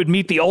 Like I would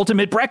meet the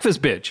ultimate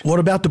Breakfast Bitch. What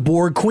about the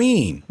Borg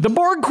Queen? The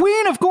Borg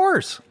Queen, of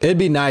course. It'd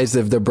be nice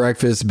if the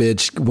Breakfast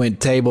Bitch went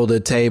table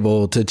to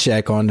table to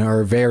check on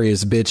her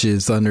various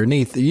bitches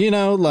underneath, you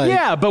know, like.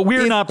 Yeah, but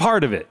we're not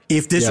part of it.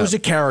 If this was a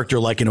character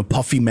like in a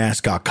puffy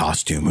mascot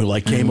costume who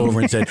like came over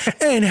and said,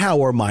 "And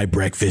how are my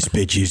breakfast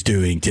bitches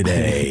doing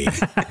today?"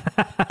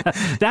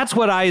 That's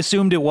what I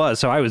assumed it was.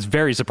 So I was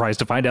very surprised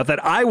to find out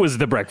that I was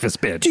the Breakfast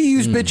Bitch. Do you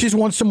bitches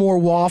want some more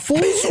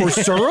waffles or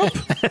syrup?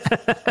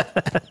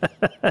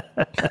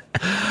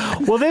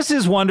 Well, this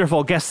is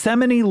wonderful.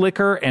 Gethsemane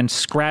Liquor and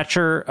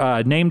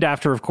Scratcher, named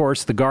after, of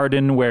course, the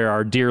garden where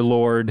our dear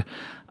Lord,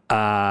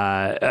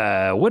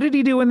 what did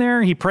he do in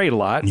there? He prayed a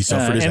lot. He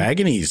suffered his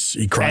agonies.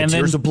 He cried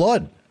tears of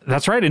blood.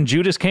 That's right. And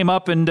Judas came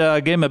up and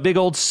gave him a big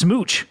old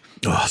smooch.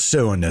 Oh,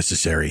 so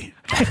unnecessary.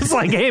 It's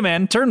like, hey,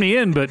 man, turn me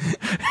in, but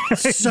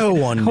so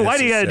unnecessary. Why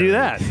do you got to do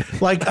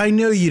that? Like, I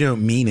know you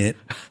don't mean it.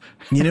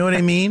 You know what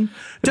I mean?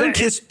 Don't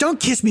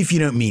kiss me if you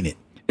don't mean it.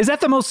 Is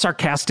that the most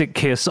sarcastic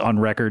kiss on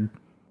record?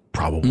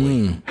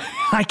 Probably.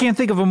 I can't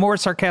think of a more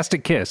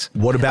sarcastic kiss.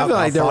 What about I feel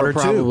like there were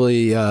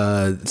probably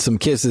some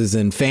kisses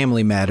in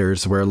Family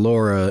Matters where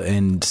Laura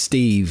and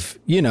Steve,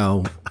 you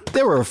know,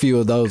 there were a few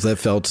of those that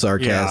felt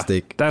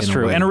sarcastic. Yeah, that's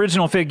true. And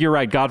Original Fig, you're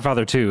right.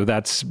 Godfather 2.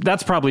 That's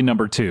probably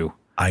number 2.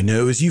 I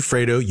know it was you,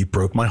 Fredo. You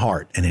broke my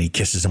heart. And then he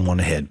kisses him on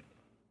the head.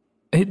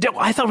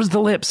 I thought it was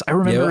the lips. I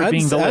remember it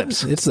being the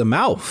lips. It's the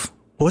mouth.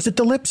 Was it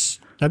the lips?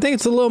 I think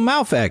it's a little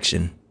mouth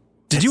action.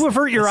 Did you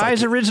avert your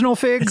eyes, original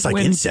Fig? It's like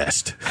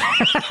incest.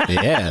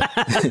 Yeah.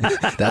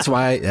 That's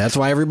why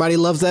everybody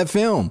loves that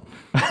film.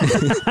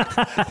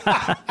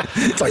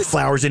 It's like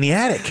Flowers in the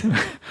Attic.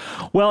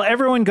 Well,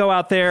 everyone go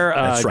out there.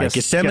 That's right.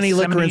 Gethsemane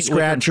Liquor and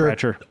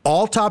Scratcher.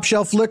 All top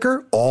shelf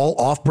liquor, all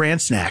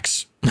off-brand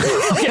snacks.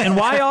 Okay, and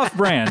why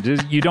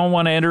off-brand? You don't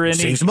want to enter any...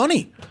 Saves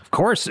money. Of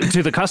course.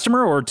 To the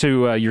customer or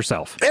to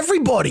yourself?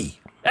 Everybody.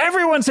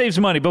 Everyone saves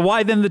money, but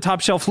why then the top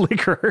shelf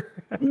liquor?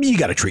 You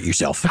got to treat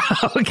yourself.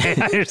 Okay,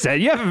 I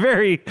understand. You have a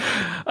very,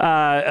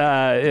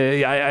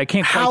 I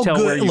can't quite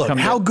tell where you come from.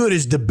 How good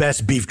is the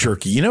best beef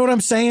jerky? You know what I'm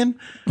saying?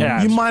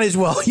 Yeah. You might as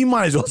well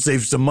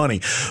save some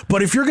money.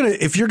 But if you're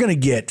gonna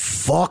get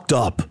fucked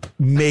up,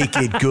 make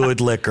it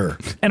good liquor.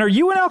 And are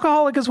you an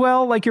alcoholic as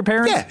well, like your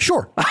parents? Yeah,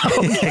 sure.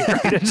 Okay,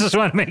 great. I just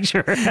want to make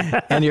sure.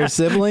 And your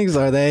siblings,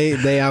 are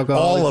they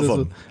alcoholics? All of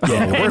them.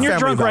 Yeah, and you're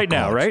drunk right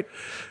now, right?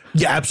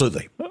 Yeah,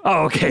 absolutely.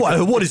 Oh, okay.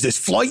 What is this,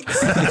 Flight?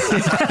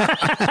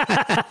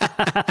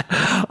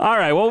 All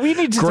right. Well, we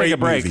need to take a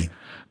break. Movie.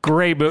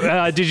 Great movie.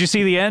 Did you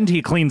see the end?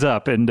 He cleans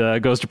up and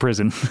goes to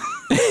prison.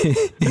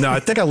 No, I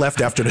think I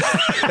left after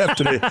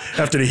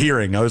the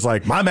hearing. I was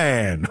like, my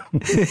man.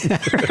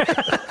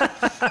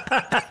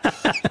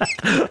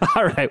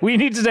 All right. We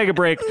need to take a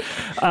break.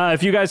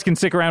 If you guys can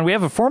stick around, we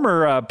have a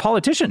former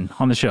politician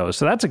on the show,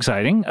 so that's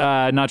exciting.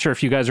 Not sure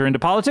if you guys are into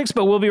politics,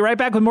 but we'll be right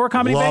back with more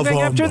Comedy Bang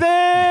Bang after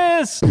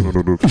this.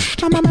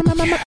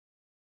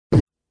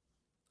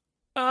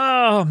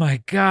 Oh,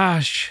 my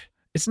gosh.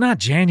 It's not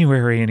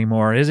January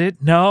anymore, is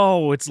it?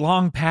 No, it's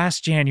long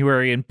past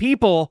January. And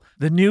people,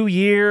 the new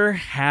year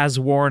has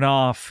worn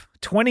off.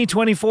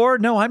 2024?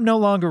 No, I'm no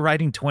longer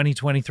writing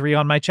 2023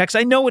 on my checks.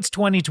 I know it's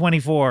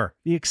 2024.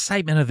 The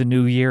excitement of the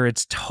new year,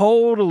 it's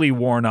totally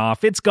worn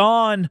off. It's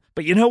gone.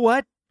 But you know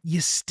what?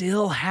 You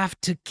still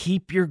have to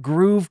keep your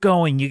groove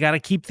going. You got to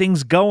keep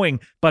things going.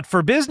 But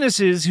for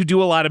businesses who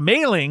do a lot of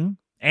mailing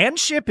and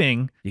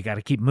shipping, you got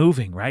to keep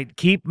moving, right?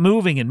 Keep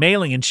moving and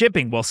mailing and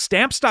shipping. Well,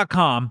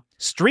 Stamps.com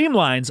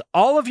streamlines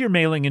all of your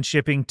mailing and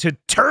shipping to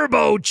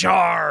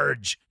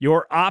turbocharge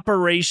your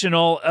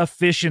operational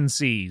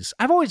efficiencies.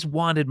 I've always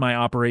wanted my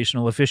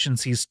operational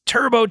efficiencies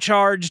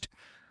turbocharged,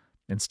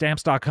 and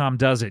Stamps.com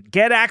does it.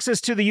 Get access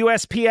to the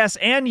USPS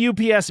and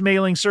UPS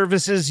mailing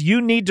services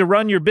you need to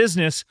run your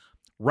business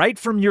right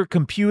from your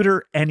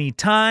computer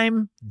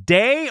anytime,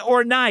 day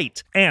or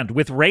night. And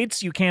with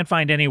rates you can't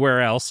find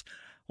anywhere else,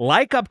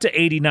 like up to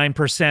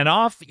 89%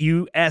 off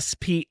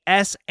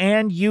USPS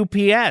and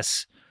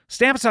UPS.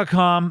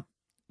 Stamps.com,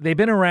 they've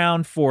been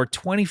around for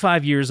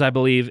 25 years, I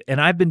believe, and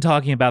I've been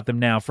talking about them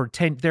now for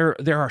 10. They're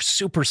our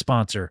super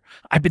sponsor.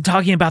 I've been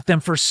talking about them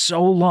for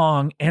so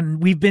long,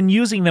 and we've been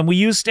using them. We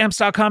used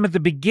Stamps.com at the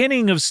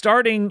beginning of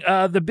starting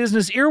the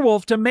business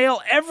Earwolf to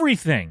mail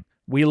everything.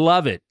 We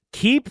love it.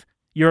 Keep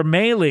your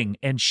mailing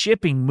and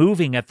shipping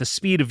moving at the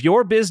speed of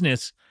your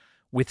business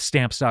with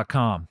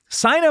Stamps.com.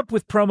 Sign up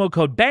with promo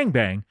code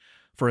BANGBANG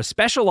for a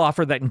special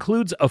offer that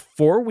includes a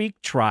 4-week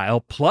trial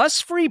plus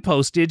free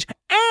postage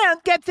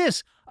and, get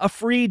this, a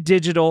free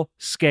digital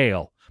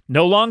scale.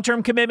 No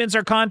long-term commitments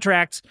or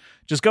contracts.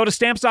 Just go to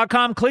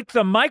Stamps.com, click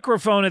the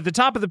microphone at the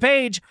top of the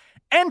page,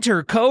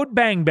 enter code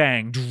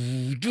BANGBANG.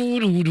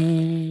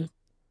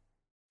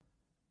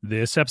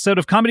 This episode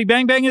of Comedy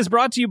Bang Bang is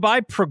brought to you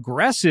by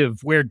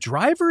Progressive, where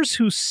drivers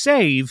who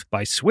save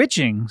by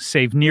switching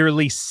save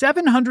nearly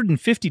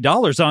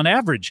 $750 on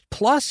average.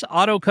 Plus,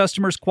 auto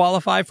customers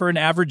qualify for an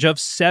average of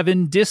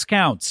 7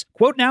 discounts.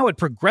 Quote now at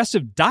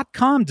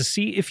Progressive.com to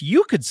see if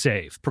you could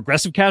save.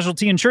 Progressive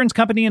Casualty Insurance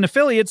Company and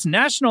Affiliates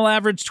national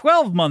average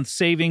 12-month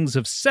savings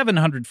of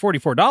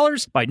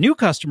 $744 by new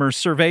customers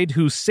surveyed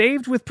who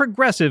saved with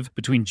Progressive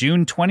between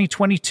June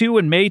 2022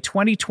 and May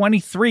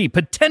 2023.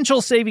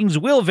 Potential savings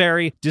will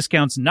vary.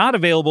 Discounts not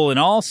available in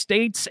all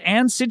states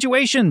and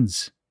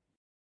situations.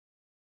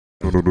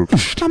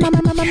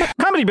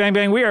 Comedy Bang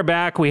Bang, we are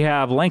back. We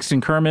have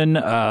Langston Kerman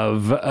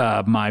of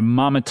My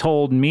Mama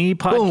Told Me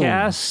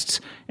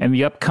podcast and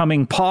the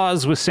upcoming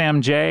Pause with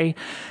Sam J.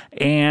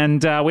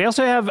 And we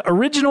also have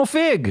Original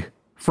Fig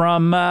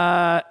from,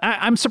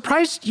 I'm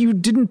surprised you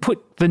didn't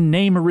put the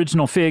name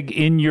Original Fig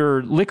in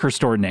your liquor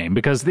store name,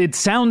 because it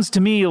sounds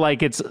to me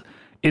like it's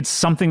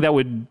something that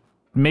would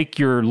make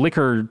your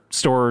liquor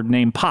store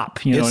name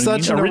pop. You know, it's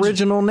such an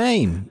original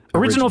name.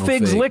 Original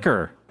Figs Fig.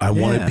 Liquor. I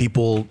wanted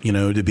people,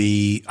 to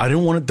be, I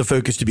didn't want the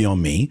focus to be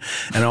on me.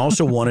 And I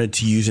also wanted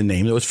to use a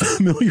name that was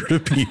familiar to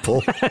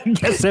people.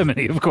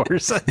 Gethsemane, of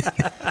course.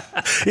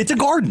 It's a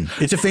garden.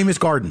 It's a famous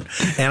garden.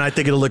 And I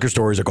think a liquor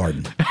store is a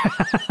garden.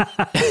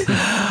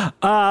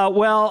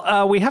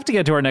 We have to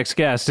get to our next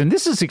guest. And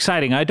this is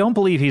exciting. I don't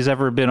believe he's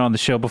ever been on the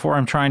show before.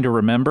 I'm trying to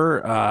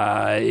remember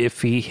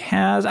if he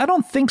has. I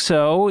don't think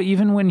so.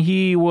 Even when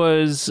he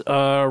was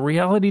a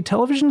reality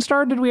television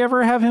star, did we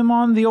ever have him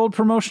on the old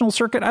promotional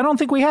circuit? I don't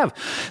think we have.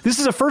 This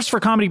is a first for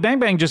Comedy Bang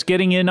Bang, just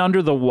getting in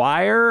under the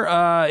wire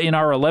in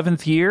our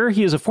 11th year.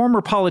 He is a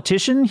former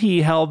politician.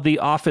 He held the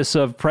office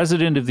of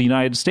President of the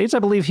United States. I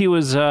believe he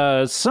was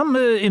some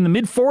in the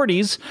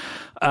mid-40s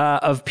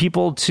of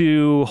people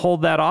to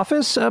hold that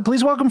office.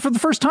 Please welcome for the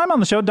first time on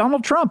the show,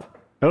 Donald Trump.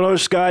 Hello,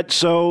 Scott.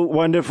 So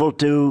wonderful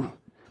to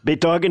be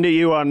talking to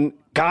you on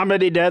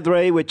Comedy Death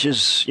Ray, which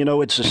is,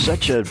 it's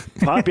such a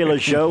popular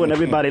show and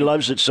everybody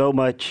loves it so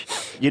much.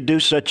 You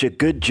do such a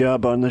good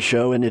job on the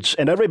show and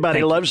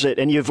everybody loves it.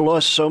 And you've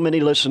lost so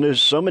many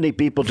listeners. So many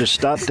people just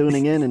stopped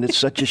tuning in, and it's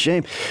such a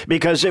shame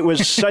because it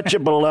was such a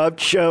beloved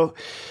show.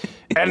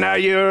 And now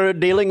you're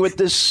dealing with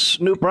this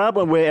new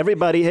problem where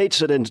everybody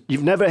hates it, and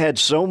you've never had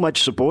so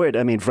much support.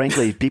 I mean,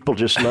 frankly, people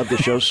just love the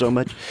show so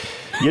much.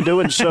 You're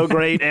doing so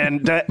great.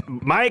 And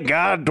my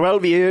God,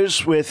 12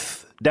 years with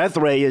Death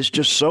Ray is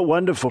just so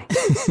wonderful.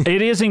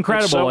 It is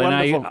incredible, so and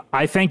wonderful.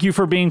 I thank you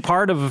for being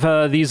part of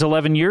these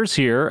 11 years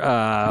here,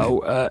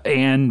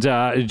 and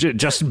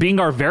just being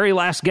our very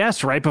last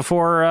guest right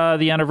before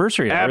the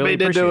anniversary. Happy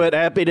to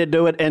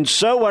do it, and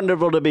so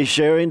wonderful to be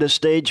sharing the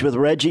stage with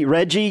Reggie.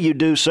 Reggie, you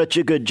do such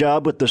a good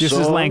job with the song. This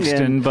is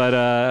Langston, but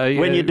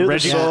when you do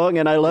Reggie, the song,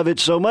 and I love it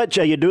so much,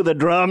 you do the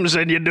drums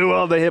and you do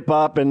all the hip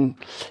hop, and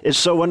it's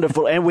so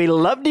wonderful. And we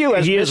loved you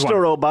as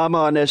Mr. Obama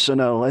on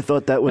SNL. I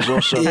thought that was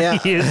awesome. I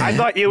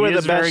thought you were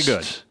the best. Very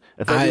good.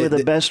 I thought you were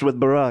the best with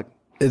Barack.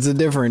 It's a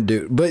different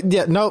dude, but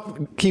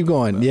keep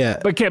going.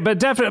 Yeah, but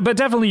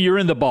definitely you're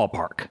in the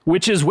ballpark,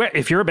 which is where,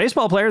 if you're a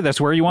baseball player,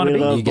 that's where you want to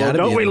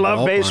be. We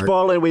love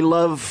baseball and we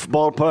love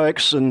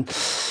ballparks, and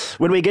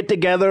when we get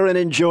together and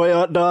enjoy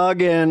hot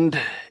dog and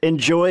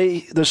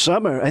enjoy the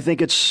summer, I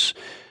think it's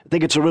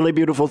a really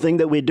beautiful thing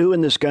that we do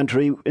in this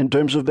country in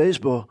terms of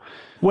baseball.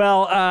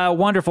 Well,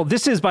 wonderful.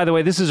 This is, by the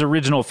way,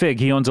 Original Fig.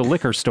 He owns a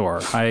liquor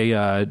store.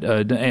 I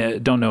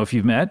don't know if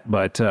you've met,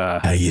 but...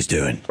 How you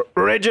doing?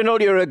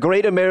 Reginald, you're a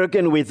great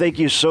American. We thank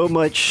you so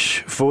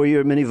much for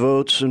your many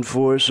votes and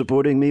for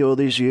supporting me all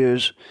these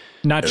years.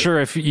 Not sure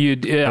if you...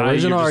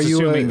 Original, were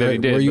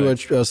you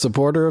a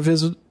supporter of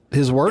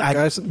his work?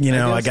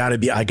 I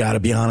gotta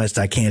be honest.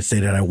 I can't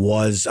say that I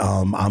was.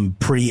 I'm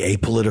pretty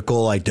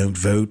apolitical. I don't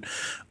vote.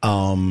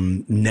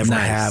 Never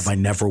have. I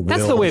never will.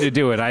 That's the way to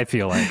do it. I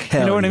feel like.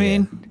 You know what I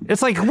mean?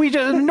 It's like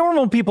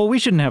normal people. We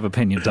shouldn't have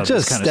opinions on this kind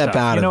of stuff. Just step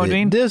out of it. What I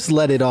mean? Just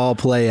let it all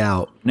play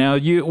out. Now,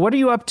 what are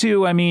you up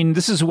to? I mean,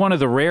 this is one of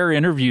the rare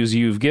interviews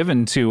you've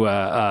given to.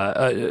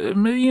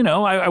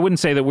 I wouldn't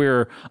say that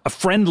we're a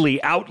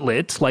friendly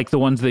outlet like the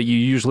ones that you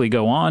usually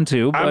go on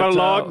to. But, I'm a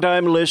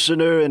long-time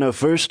listener and a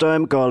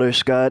first-time caller,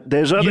 Scott.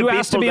 There's other people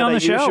asked to be on the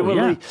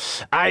show.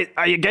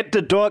 I get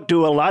to talk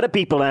to a lot of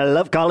people, and I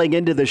love calling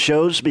into the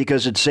shows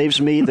because it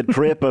saves me the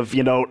trip of,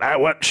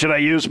 what should I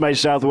use my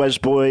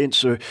Southwest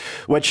points, or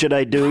what should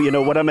I do?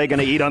 What am I going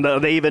to eat are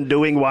they even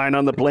doing wine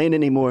on the plane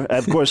anymore?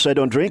 Of course, I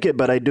don't drink it,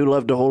 but I do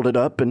love to hold it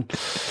up and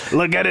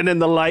look at it in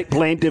the light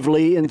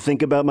plaintively and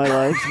think about my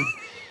life.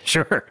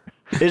 Sure.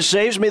 It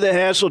saves me the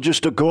hassle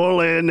just to call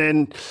in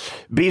and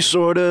be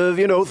sort of,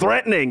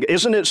 threatening.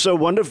 Isn't it so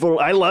wonderful?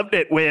 I loved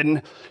it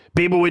when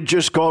people would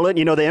just call in.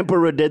 The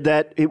Emperor did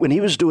that. When he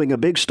was doing a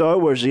big Star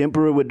Wars, the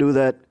Emperor would do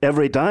that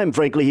every time.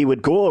 Frankly, he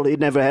would call. He'd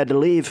never had to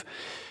leave.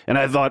 And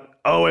I thought,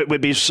 it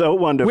would be so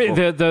wonderful.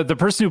 Wait, the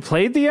person who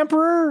played the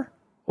Emperor?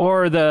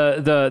 Or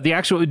the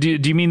actual, do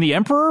you mean the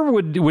Emperor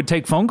would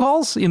take phone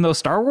calls in those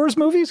Star Wars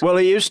movies? Well,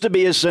 he used to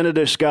be a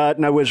senator, Scott,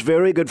 and I was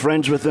very good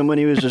friends with him when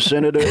he was a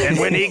senator. And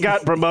when he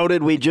got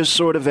promoted, we just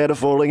sort of had a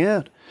falling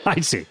out.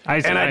 I see.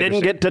 And I didn't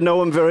get to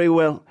know him very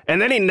well.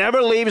 And then he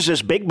never leaves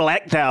this big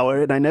black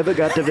tower, and I never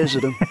got to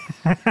visit him.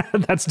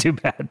 That's too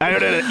bad. I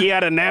heard he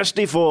had a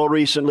nasty fall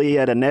recently.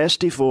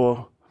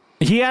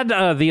 He had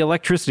the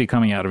electricity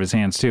coming out of his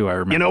hands, too, I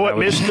remember. You know what?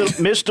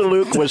 Mr.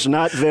 Luke was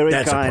not very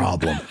kind. That's a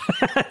problem.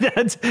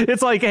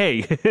 It's like, hey,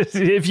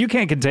 if you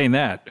can't contain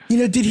that.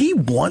 Did he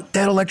want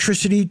that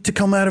electricity to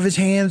come out of his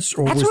hands?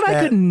 Or That's what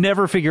I could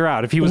never figure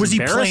out. If he was he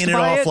playing it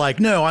off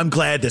like, no, I'm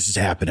glad this is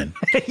happening?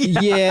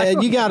 Yeah,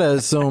 you got to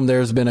assume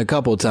there's been a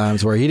couple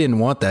times where he didn't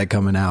want that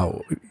coming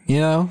out. You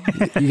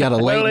got a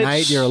late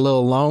night, you're a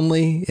little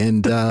lonely,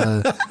 and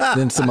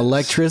then some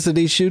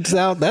electricity shoots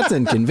out. That's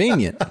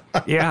inconvenient.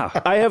 Yeah.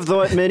 I have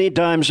thought many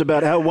times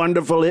about how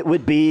wonderful it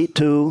would be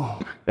to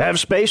have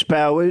space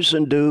powers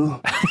and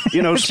do,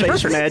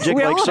 space magic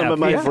like some of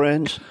my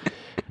friends.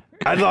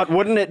 I thought,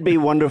 wouldn't it be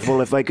wonderful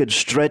if I could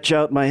stretch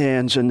out my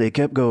hands and they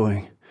kept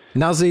going?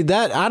 Now, see,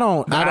 that I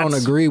don't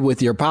agree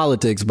with your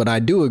politics, but I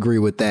do agree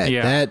with that.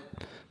 Yeah.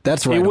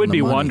 That's right. It would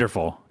be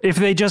wonderful if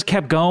they just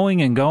kept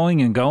going and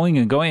going and going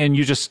and going, and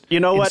you just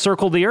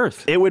encircled the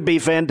earth. It would be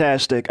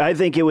fantastic. I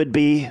think it would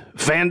be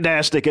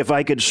fantastic if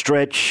I could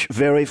stretch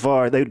very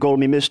far. They'd call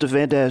me Mr.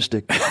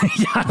 Fantastic.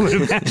 Yeah, I would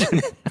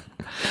imagine.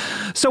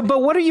 So,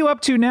 but what are you up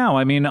to now?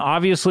 I mean,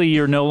 obviously,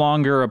 you're no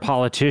longer a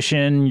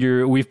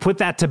politician. We've put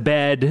that to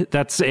bed.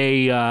 That's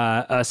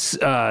a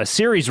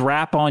series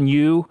wrap on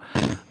you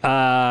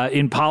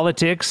in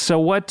politics. So,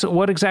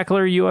 what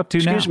exactly are you up to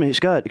now? Excuse me,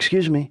 Scott.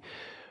 Excuse me.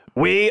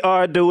 We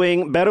are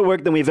doing better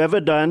work than we've ever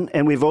done,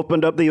 and we've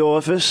opened up the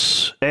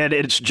office, and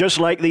it's just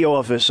like the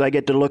office. I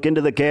get to look into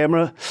the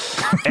camera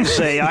and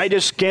say, I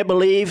just can't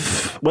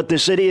believe what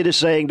this idiot is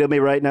saying to me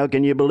right now.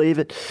 Can you believe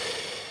it?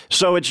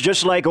 So it's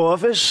just like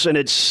Office, and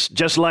it's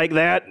just like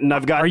that. And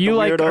I've got. Are you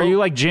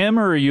like Jim,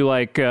 or are you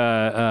like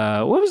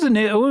what was the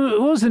name?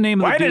 What was the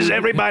name of the Why dude? does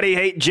everybody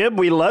hate Jim?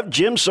 We love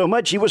Jim so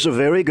much. He was a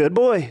very good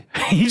boy.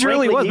 He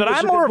really was, but he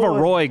was I'm a more of good a boy.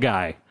 Roy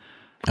guy.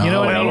 You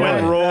know what I mean?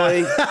 Well,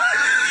 Roy.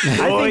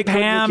 Roy think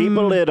Pam- couldn't keep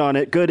a lid on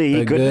it.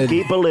 He couldn't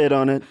keep a lid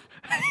on it.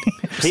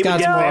 He would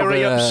Scott's get more of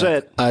very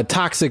upset. a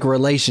toxic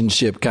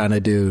relationship kind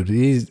of dude.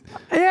 He's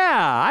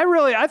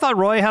I thought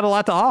Roy had a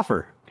lot to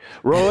offer.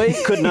 Roy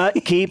could not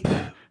keep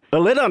a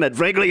lid on it.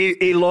 Frankly,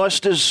 he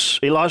lost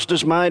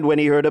his mind when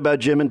he heard about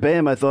Jim and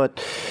Pam, I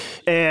thought.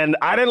 And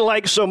I didn't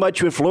like so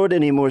much with Florida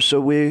anymore, so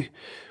we've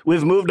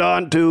moved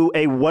on to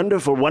a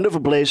wonderful,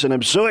 wonderful place, and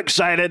I'm so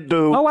excited to...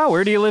 Oh, wow.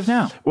 Where do you live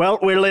now? Well,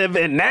 we live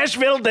in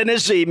Nashville,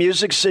 Tennessee,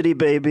 Music City,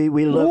 baby.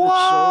 We love it so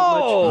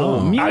Whoa!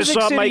 much. Music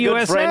I saw City, my good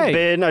USA. friend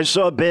Ben. I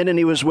saw Ben, and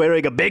he was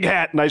wearing a big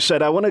hat, and I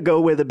said, I want to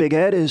go where the big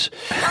hat is.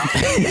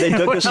 They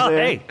took us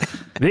there.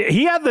 Hey,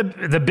 he had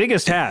the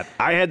biggest hat.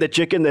 I had the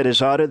chicken that is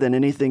hotter than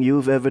anything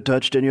you've ever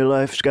touched in your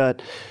life,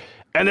 Scott.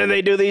 And then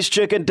they do these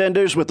chicken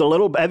tenders with the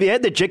little... Have you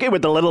had the chicken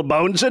with the little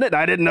bones in it?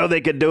 I didn't know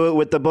they could do it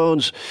with the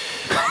bones.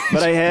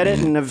 But I had it,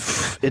 and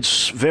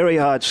it's very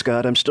hot,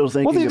 Scott. I'm still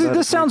thinking about it.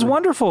 This sounds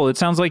wonderful. It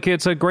sounds like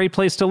it's a great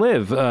place to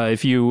live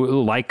if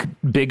you like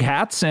big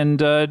hats and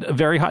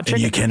very hot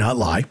chicken. And you cannot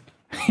lie.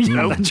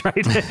 Yeah, that's right.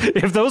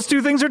 If those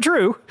two things are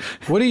true.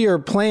 What are your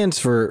plans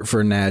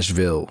for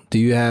Nashville?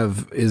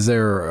 Is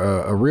there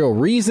a real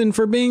reason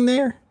for being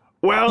there?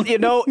 Well,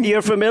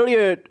 you're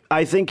familiar,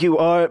 I think you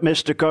are,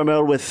 Mr.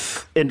 Carmel,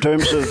 in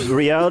terms of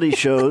reality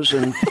shows,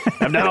 and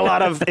I've done a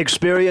lot of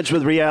experience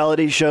with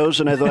reality shows,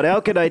 and I thought,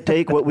 how could I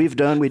take what we've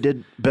done? We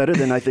did better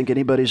than I think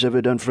anybody's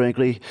ever done,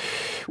 frankly,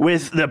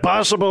 with the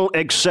possible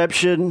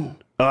exception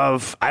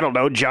of, I don't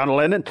know, John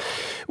Lennon.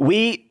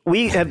 We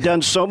have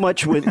done so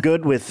much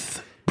good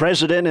with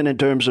president and in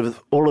terms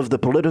of all of the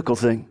political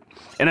thing.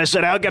 And I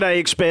said, how can I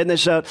expand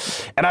this out?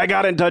 And I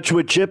got in touch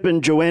with Chip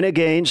and Joanna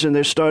Gaines, and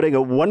they're starting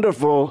a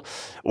wonderful,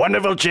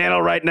 wonderful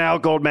channel right now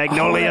called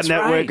Magnolia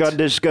Network on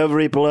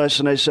Discovery Plus.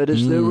 And I said,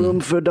 is there room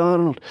for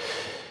Donald?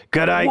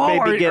 Could I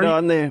maybe get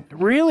on there?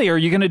 Really? Are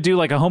you going to do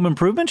like a home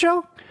improvement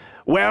show?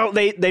 Well,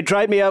 they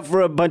tried me out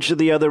for a bunch of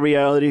the other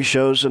reality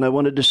shows, and I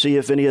wanted to see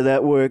if any of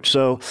that worked.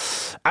 So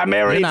I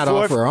married. You're not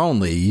offer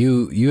only.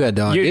 You had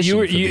to audition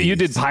for you these.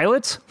 did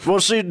pilots? Well,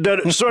 see,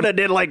 sort of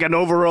did like an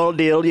overall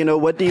deal.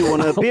 What do you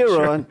want to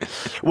appear on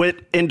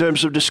in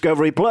terms of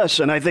Discovery Plus?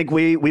 And I think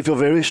we feel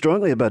very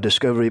strongly about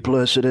Discovery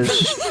Plus. It is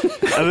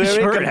a very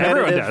Sure,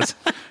 competitive, everyone does.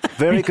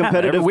 very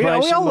competitive we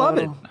pricing all love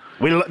model.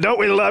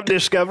 We love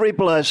Discovery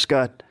Plus,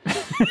 Scott.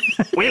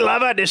 We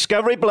love our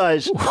Discovery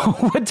Plus.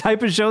 What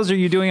type of shows are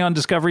you doing on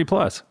Discovery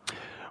Plus?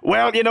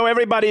 Well,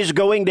 everybody's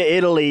going to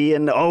Italy,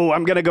 and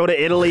I'm going to go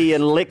to Italy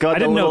and lick on I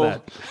didn't know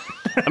that.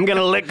 I'm going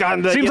to lick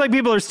on the... Seems like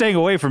people are staying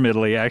away from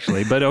Italy,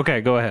 actually. But okay,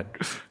 go ahead.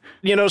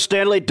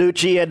 Stanley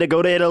Tucci had to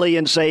go to Italy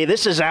and say,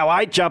 this is how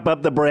I chop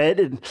up the bread.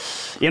 And,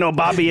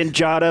 Bobby and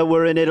Giada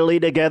were in Italy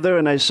together,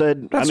 and I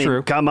said,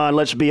 true. Come on,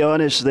 let's be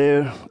honest.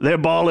 They're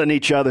balling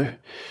each other.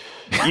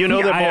 They're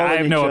balling I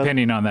have no each other.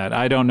 opinion on that.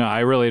 I don't know. I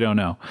really don't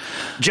know.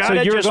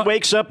 Giada just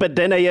wakes up at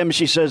 10 a.m.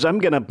 She says, I'm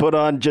going to put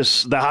on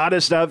just the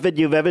hottest outfit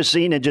you've ever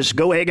seen and just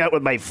go hang out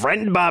with my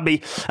friend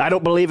Bobby. I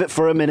don't believe it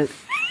for a minute.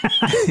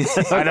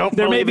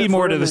 There may be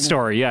more to the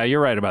story. Yeah, you're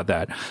right about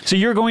that. So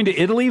you're going to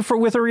Italy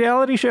with a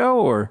reality show,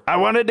 or? I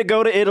wanted to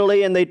go to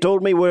Italy, and they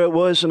told me where it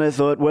was, and I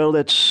thought, well,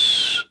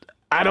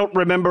 I don't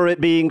remember it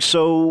being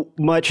so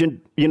much,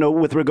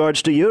 with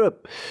regards to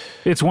Europe.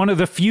 It's one of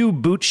the few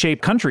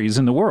boot-shaped countries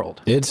in the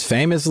world. It's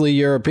famously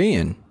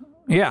European.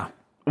 Yeah.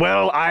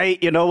 Well,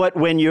 you know what?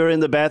 When you're in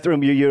the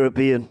bathroom, you're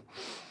European.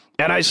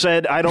 And I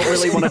said, I don't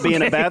really want to be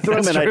in a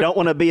bathroom, and I don't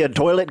want to be a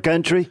toilet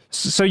country.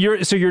 So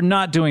you're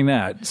not doing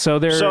that. So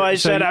I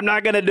said, I'm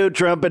not going to do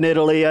Trump in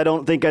Italy. I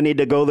don't think I need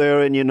to go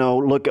there and,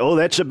 look, oh,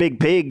 that's a big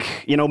pig.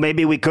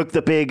 Maybe we cooked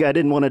the pig. I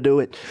didn't want to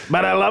do it.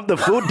 But I love the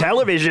food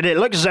television. It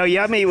looks so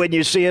yummy when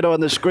you see it on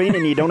the screen,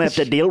 and you don't have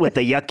to deal with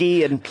the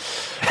yucky and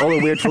all the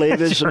weird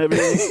flavors and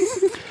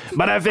everything.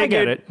 But I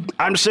figured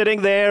I'm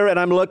sitting there, and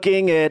I'm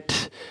looking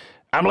at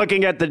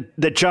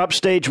the chop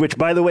stage, which,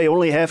 by the way,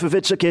 only half of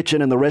it's a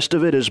kitchen, and the rest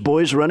of it is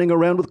boys running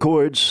around with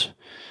cords.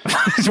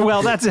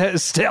 Well,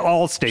 that's still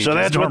all stages. So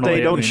that's what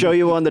they don't show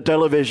you on the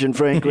television,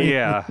 frankly.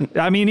 Yeah.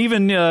 I mean,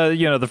 even,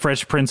 the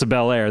Fresh Prince of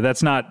Bel-Air,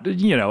 that's not,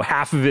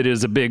 half of it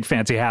is a big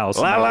fancy house.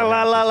 La, la,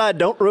 la, la, la.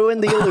 Don't ruin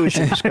the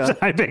illusion, Scott.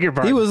 I beg your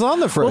pardon. He was on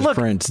the Fresh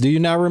Prince. Do you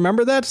not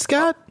remember that,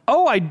 Scott?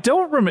 Oh, I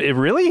don't remember.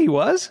 Really? He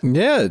was?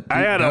 Yeah. I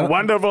had a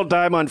wonderful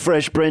time on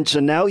Fresh Prince,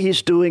 and now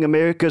he's doing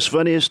America's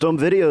Funniest Home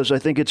Videos. I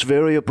think it's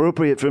very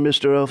appropriate for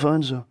Mr.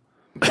 Alfonso.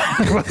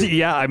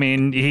 Yeah, I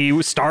mean,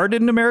 he starred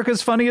in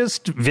America's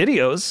Funniest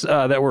Videos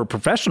that were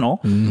professional.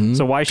 Mm-hmm.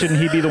 So why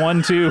shouldn't he be the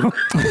one to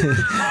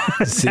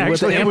see what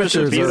the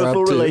amateurs are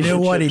up to? You know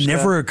what? It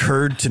never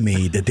occurred to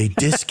me that they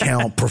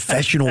discount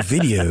professional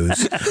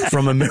videos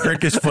from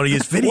America's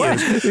Funniest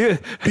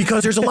Videos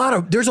because there's a lot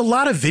of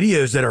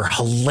videos that are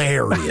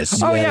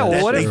hilarious. Oh yeah,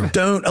 well, that they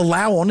don't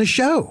allow on the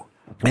show.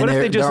 What if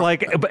they just they're-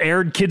 like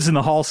aired Kids in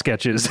the Hall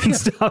sketches and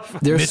stuff?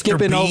 They're Mr.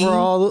 skipping Bean? over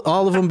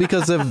all of them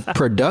because of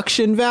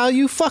production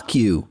value. Fuck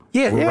you.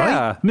 Yeah,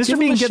 Yeah, right. Mr. Give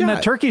Bean him a getting that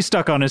shot. turkey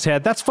stuck on his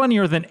head. That's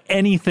funnier than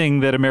anything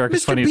that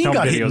America's Mr. Funniest Bean Home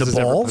got hit in Videos the has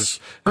ever balls.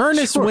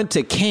 Ernest went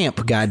to camp.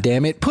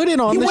 Goddammit, put it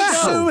on He the went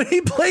show. so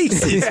many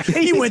places.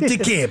 He went to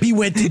camp. He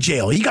went to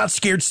jail. He got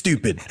scared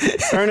stupid.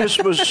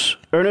 Ernest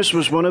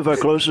was one of our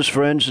closest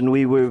friends, and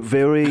we were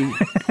very,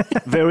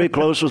 very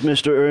close with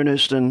Mr.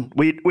 Ernest. And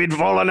we'd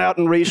fallen out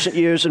in recent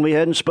years, and we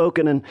hadn't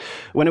spoken. And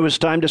when it was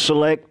time to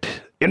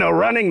select,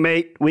 running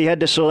mate, we had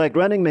to select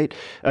running mate.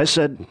 I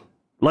said,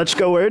 "Let's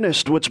go,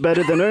 Ernest. What's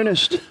better than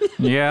Ernest?"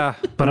 Yeah,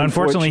 but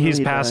unfortunately, he's Unfortunately,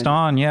 he passed died.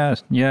 on. Yeah.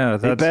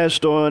 He That's,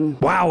 passed on.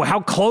 wow, how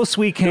close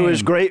we came. It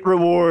was great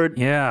reward.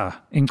 Yeah,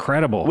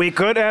 incredible. We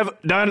could have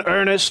done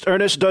Ernest.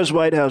 Ernest does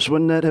White House.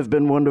 Wouldn't that have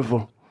been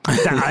wonderful?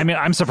 I mean,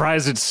 I'm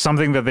surprised it's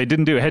something that they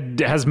didn't do.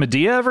 Has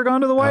Medea ever gone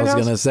to the White I was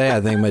House? gonna say,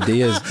 I think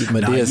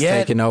Medea's yet.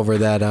 taking over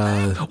that.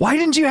 Why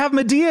didn't you have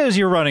Medea as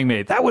your running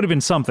mate? That would have been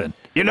something.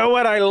 You know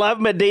what? I love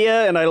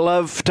Medea, and I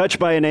love Touched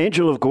by an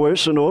Angel, of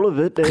course, and all of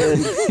it.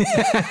 And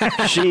But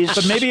maybe she's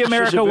a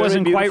America very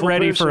wasn't quite beautiful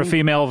ready for a person.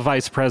 female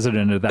vice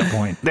president at that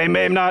point. They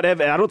may not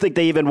have. I don't think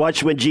they even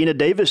watched when Gina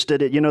Davis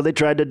did it. They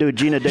tried to do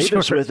Gina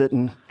Davis Sure. with it,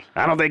 and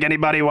I don't think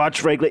anybody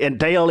watched, frankly. And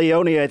Dale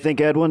Leone, I think,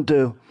 had one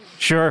too.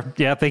 Sure.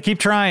 Yeah, they keep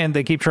trying.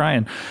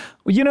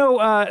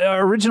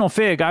 Original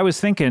Fig, I was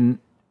thinking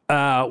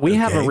we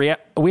have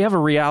a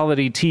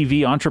reality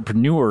TV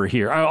entrepreneur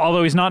here.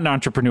 Although he's not an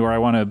entrepreneur, I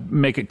want to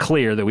make it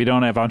clear that we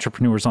don't have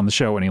entrepreneurs on the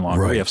show any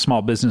longer. Right. We have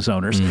small business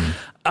owners.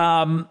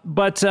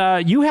 But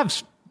you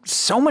have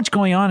so much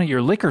going on at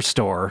your liquor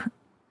store.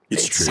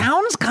 It's It true.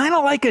 sounds kind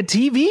of like a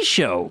TV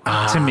show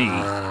to me.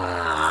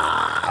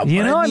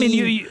 I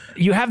mean,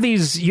 you have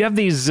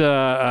these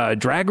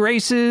drag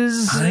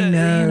races.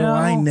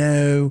 I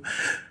know.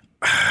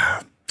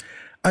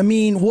 I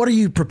mean, what are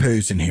you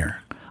proposing here?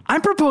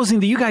 I'm proposing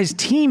that you guys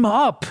team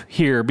up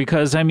here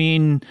because, I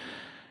mean,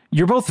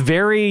 you're both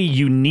very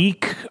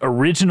unique,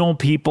 original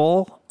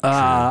people.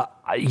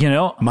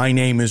 My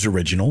name is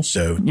original,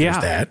 so Yeah.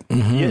 there's that.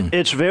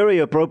 It's very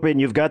appropriate,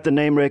 and you've got the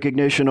name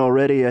recognition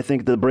already. I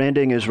think the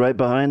branding is right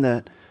behind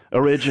that.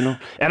 Original.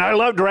 And I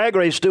love Drag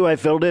Race, too. I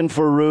filled in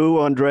for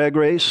Rue on Drag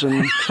Race,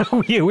 and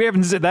we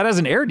haven't that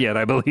hasn't aired yet,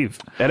 I believe.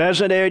 it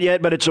hasn't aired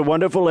yet, but it's a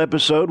wonderful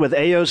episode with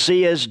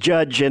AOC as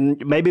judge, and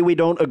maybe we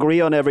don't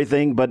agree on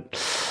everything, but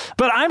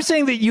I'm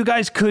saying that you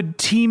guys could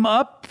team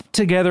up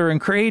together and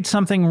create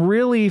something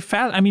really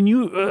fast. I mean,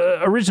 you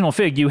Original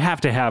Fig, you have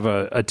to have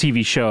a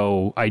TV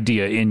show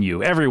idea in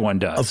you. Everyone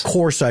does. Of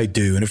course I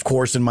do. And of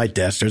course in my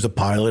desk there's a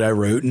pilot I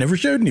wrote and never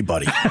showed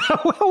anybody.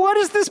 What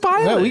is this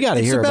pilot? Well, we got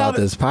to hear about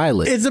this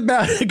pilot. It's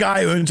about a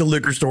guy who owns a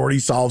liquor store and he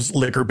solves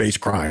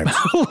liquor-based crimes.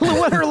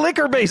 What are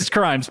liquor-based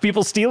crimes?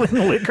 People stealing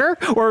liquor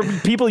or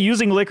people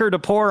using liquor to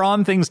pour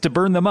on things to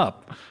burn them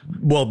up?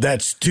 Well,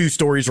 that's two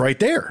stories right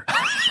there.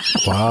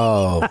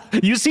 Wow.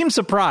 You seem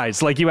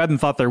surprised, like you hadn't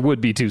thought there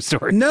would be two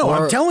stories. No,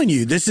 I'm telling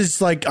you, this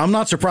is like, I'm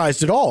not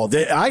surprised at all.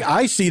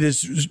 I see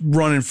this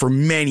running for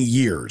many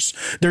years.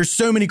 There's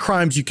so many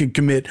crimes you can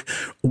commit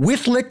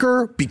with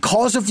liquor,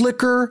 because of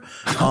liquor.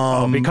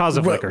 Because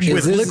of liquor.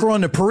 With liquor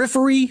on the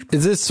periphery.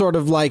 Is this sort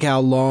of like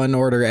how Law and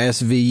Order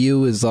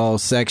SVU is all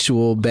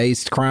sexual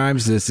based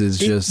crimes? This is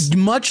just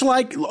Much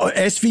like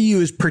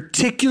SVU is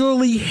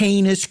particularly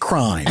heinous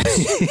crimes.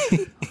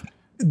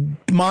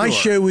 My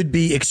show would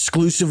be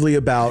exclusively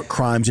about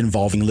crimes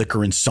involving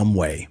liquor in some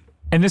way.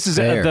 And this is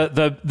Fair.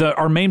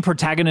 our main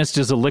protagonist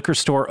is a liquor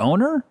store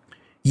owner?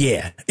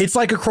 Yeah. It's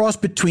like a cross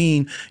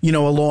between, a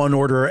Law and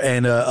Order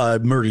and a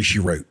Murder, She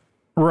Wrote.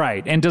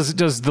 Right. And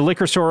does the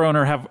liquor store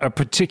owner have a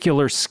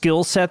particular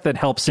skill set that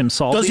helps him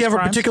solve Does he these have a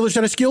crimes? particular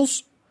set of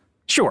skills?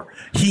 Sure.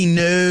 He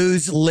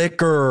knows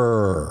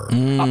liquor.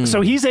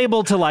 So he's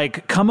able to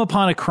come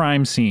upon a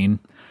crime scene,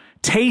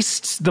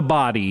 taste the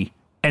body,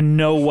 and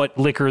know what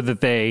liquor that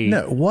they...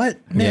 No, what?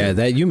 No. yeah.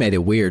 That you made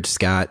it weird,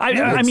 Scott.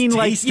 I mean,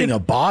 tasting a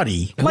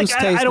body. Who's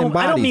I don't tasting mean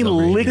bodies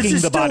over here? licking This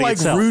is the still body like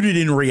itself. rooted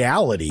in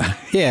reality.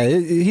 Yeah,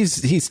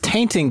 he's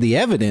tainting the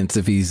evidence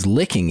if he's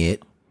licking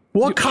it.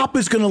 What cop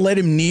is going to let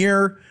him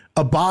near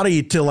a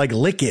body to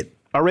lick it?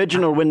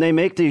 Original, when they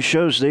make these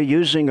shows, they're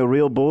using a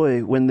real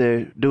boy when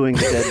they're doing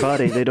the dead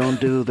body. They don't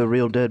do the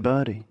real dead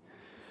body.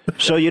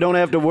 So you don't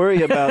have to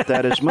worry about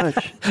that as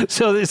much.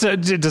 So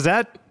does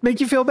that make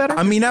you feel better?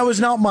 I mean, that was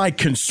not my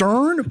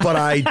concern, but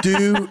I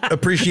do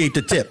appreciate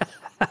the tip.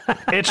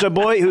 It's a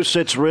boy who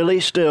sits really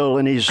still,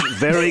 and he's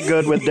very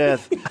good with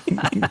death.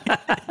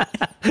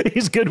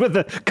 He's good with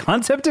the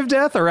concept of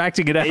death or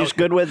acting it out? He's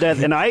good with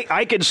death. And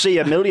I could see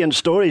a million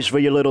stories for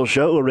your little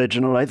show,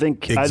 Original. I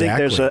think for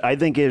instance...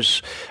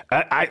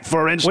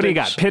 What do you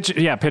got?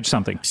 Pitch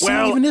something. See,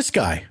 Well- even this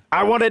guy.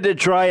 I wanted to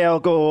try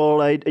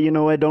alcohol. I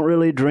don't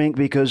really drink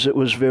because it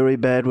was very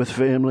bad with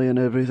family and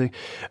everything.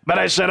 But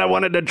I said I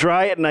wanted to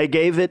try it, and I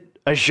gave it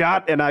a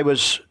shot, and I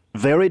was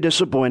very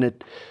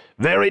disappointed.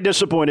 Very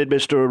disappointed,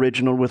 Mr.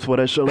 Original, with what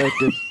I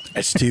selected.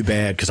 It's too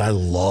bad because I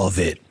love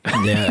it.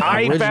 Yeah,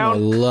 Original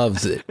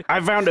loves it. I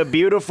found a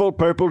beautiful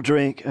purple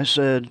drink. I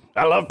said,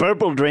 I love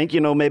purple drink.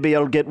 Maybe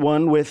I'll get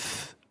one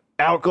with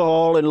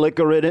alcohol and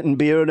liquor in it and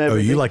beer and Oh,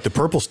 everything. you like the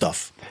purple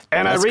stuff.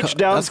 And I reached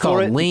down That's for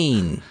called it.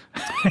 lean.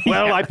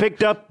 Well, I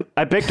picked up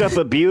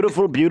a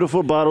beautiful,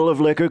 beautiful bottle of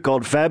liquor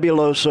called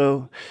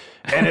Fabuloso,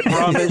 and it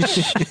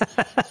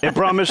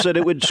promised that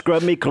it would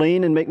scrub me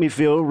clean and make me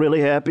feel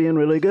really happy and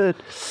really good.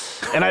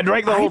 And I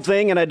drank the whole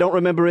thing, and I don't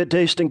remember it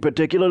tasting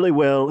particularly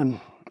well. And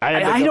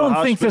I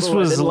don't think this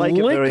was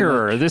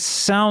liquor. This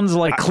sounds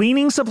like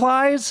cleaning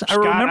supplies.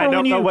 Scott, I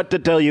don't know what to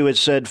tell you. It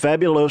said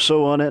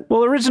Fabuloso on it.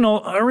 Well,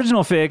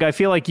 original Fig, I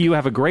feel like you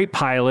have a great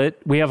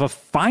pilot. We have a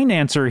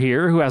financer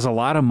here who has a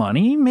lot of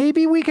money.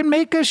 Maybe we can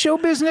make a show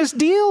business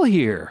deal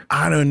here.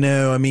 I don't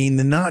know. I mean,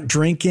 the not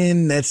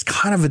drinking, that's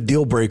kind of a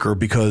deal breaker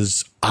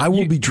because I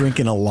will be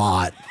drinking a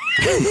lot.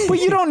 Well,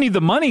 you don't need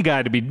the money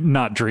guy to be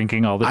not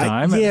drinking all the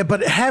time. Yeah,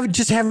 but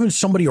having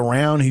somebody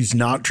around who's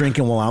not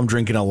drinking while I'm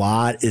drinking a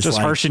lot is just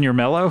like, harshing your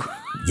mellow.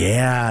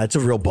 Yeah, it's a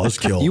real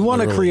buzzkill. You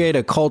want to create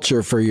a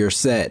culture for your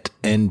set,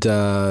 and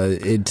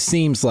it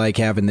seems like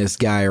having this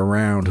guy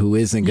around who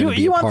isn't going to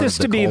be. You a want part this of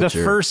the to be the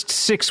culture. first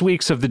 6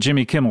 weeks of the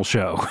Jimmy Kimmel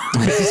Show.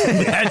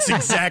 That's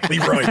exactly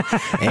right.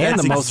 And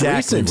That's the most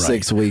exactly recent right.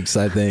 6 weeks,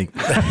 I think.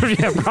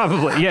 Yeah,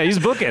 probably. Yeah, he's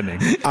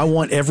bookending. I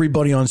want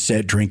everybody on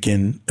set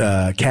drinking,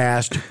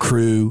 cast,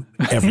 crew,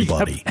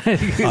 everybody,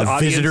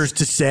 visitors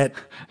to set.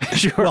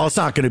 Sure. Well, it's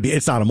not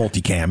a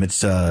multicam.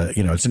 It's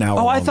it's an hour.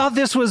 Oh, I long. thought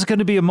this was going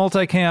to be a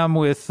multicam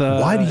with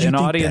Why did you an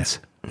think audience.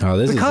 Oh,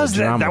 this Because is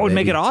a drama, that would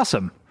make baby. it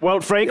awesome.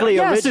 Well, frankly,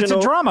 Yes, original. it's a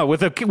drama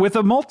with an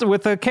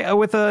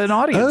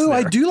audience. Oh,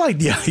 I there. do like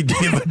the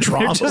idea of a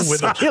drama just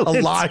with a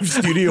silent. live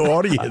studio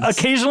audience.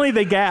 Occasionally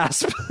they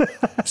gasp.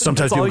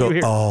 Sometimes That's all people you go,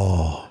 hear.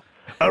 "Oh."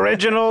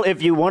 Original,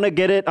 if you want to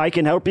get it, I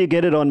can help you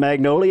get it on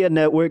Magnolia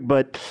Network,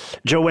 but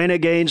Joanna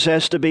Gaines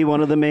has to be one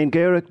of the main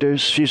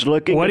characters. She's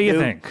looking What to do you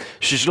think?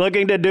 She's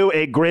looking to do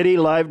a gritty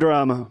live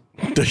drama.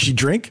 Does she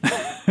drink?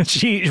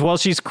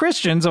 She's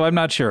Christian, so I'm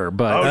not sure.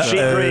 But She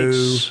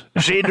drinks.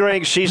 She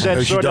drinks. She's that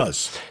Oh, she sort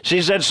does. of.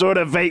 She's that sort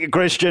of fake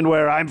Christian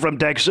where I'm from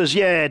Texas.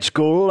 Yeah, it's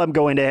cool. I'm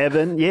going to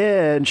heaven.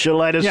 Yeah, and she'll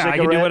light a yeah, cigarette.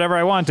 I can do whatever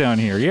I want down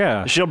here.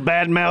 Yeah. She'll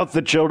badmouth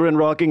the children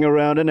rocking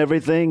around and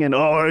everything, and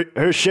her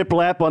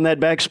shiplap on that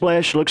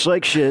backsplash looks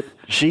like shit.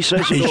 She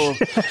says it all.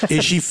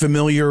 Is she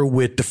familiar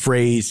with the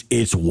phrase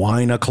 "It's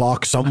wine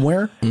o'clock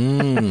somewhere"?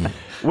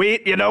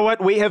 You know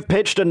what? We have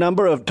pitched a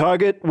number of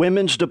Target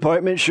women's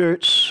department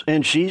shirts,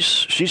 and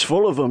she's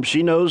full of them.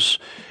 She knows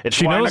it's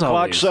She 1 knows all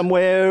o'clock these.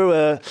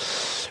 somewhere.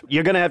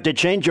 You're gonna have to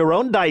change your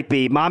own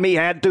diaper. Mommy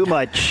had too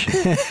much.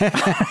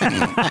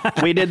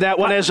 We did that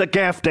one as a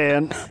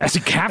caftan. As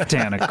a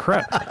captain, a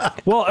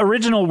crap. Well,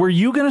 original, were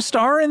you going to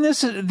star in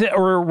this,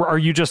 or are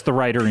you just the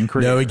writer and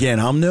creator? No, again,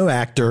 I'm no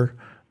actor.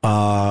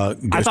 I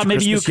thought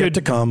maybe you Christmas yet could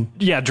to come.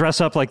 Yeah,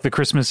 dress up like the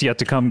Christmas yet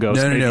to come ghost.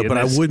 No, maybe in but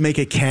I this. would make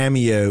a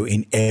cameo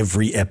in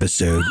every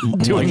episode,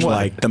 Doing much what?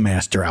 like the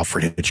master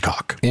Alfred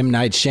Hitchcock. M.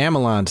 Night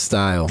Shyamalan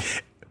style.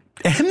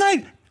 M.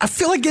 Night, I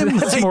feel like M.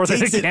 That's Night more than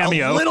takes a it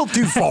cameo. a little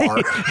too far.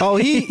 Oh,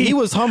 he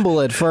was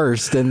humble at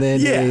first, and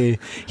then Yeah.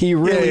 he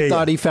really Yeah.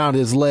 thought he found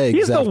his legs.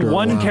 He's the after a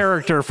one while.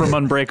 character from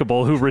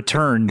Unbreakable who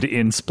returned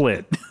in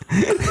Split.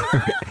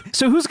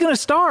 So who's going to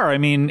star? I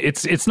mean,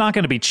 it's not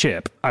going to be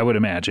Chip, I would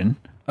imagine.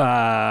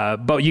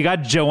 But you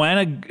got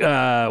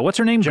Joanna. What's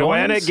her name?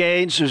 Joanna Goins?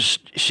 Gaines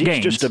she's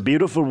Gaines. just a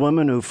beautiful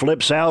woman who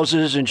flips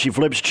houses and she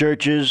flips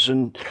churches,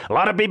 and a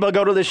lot of people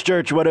go to this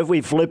church. What if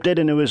we flipped it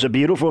and it was a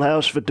beautiful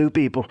house for two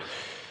people?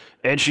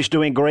 And she's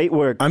doing great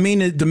work. I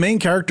mean, the main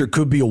character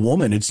could be a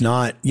woman. It's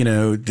not,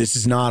 this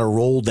is not a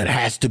role that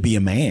has to be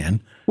a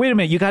man. Wait a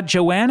minute. You got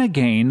Joanna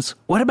Gaines.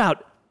 What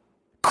about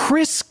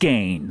Chris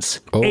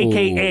Gaines,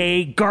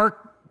 a.k.a. Garth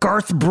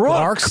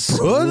Brooks?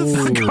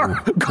 Garth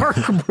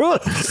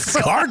Brooks.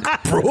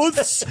 Garth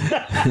Brooks?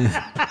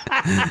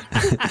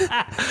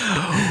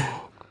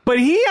 But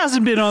he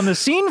hasn't been on the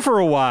scene for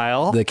a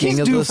while. The king He's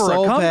of due the for a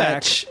soul comeback.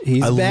 patch.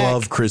 He's I back.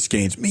 love Chris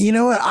Gaines. You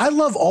know what? I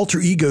love alter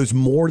egos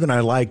more than I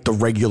like the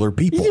regular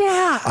people.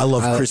 Yeah. I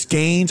love Chris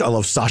Gaines. I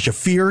love Sasha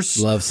Fierce.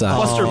 Love Sasha.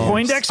 Buster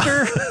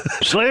Poindexter.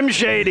 Slim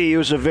Shady,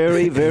 who's a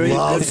very, very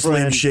Love good Slim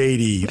friend.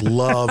 Shady.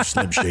 Love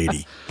Slim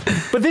Shady.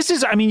 But this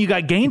is, I mean, you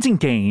got Gaines and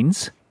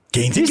Gaines.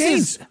 Gaines and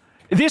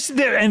This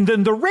Gaines. and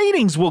then the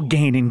ratings will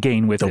gain and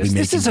gain with They'll this. be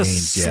This is a making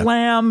gains, yeah.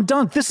 slam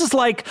dunk. This is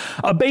like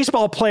a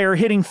baseball player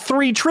hitting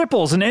 3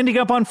 triples and ending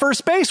up on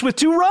first base with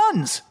 2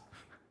 runs.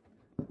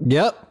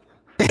 Yep.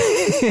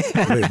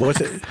 Wait, what's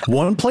it?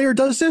 One player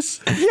does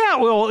this? Yeah,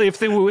 well, if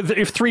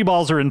 3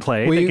 balls are in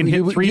play, they can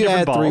hit 3 you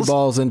different add 3 balls.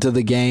 balls into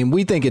the game.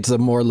 We think it's a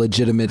more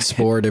legitimate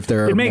sport if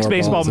there are It makes more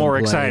baseball balls in more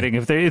play. exciting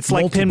if it's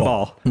like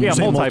Multi-ball. pinball. Yeah,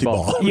 Say multi-ball.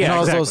 multi-ball. Yeah, And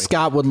also, exactly.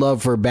 Scott would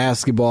love for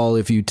basketball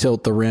if you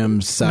tilt the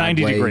rims sideways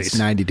 90 degrees.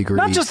 90 degrees.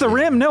 Not just the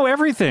rim, no,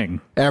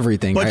 everything.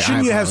 Everything. But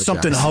shouldn't you have apologize.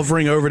 something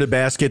hovering over the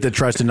basket that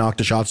tries to knock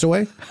the shots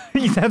away?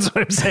 That's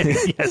what I'm saying.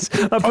 Yes, a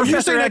you're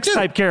Professor saying that X too?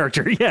 type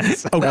character.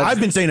 Yes, Okay,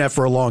 I've been saying that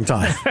for a long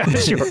time.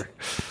 sure.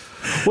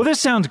 Well, this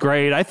sounds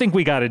great. I think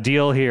we got a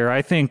deal here.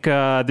 I think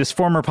this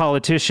former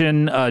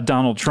politician,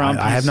 Donald Trump.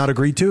 I have not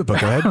agreed to it,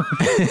 but go ahead.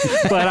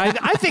 But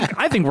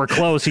I think we're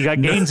close. You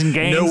got gains and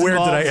gains. Nowhere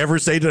involved. did I ever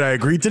say that I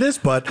agreed to this,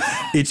 but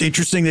it's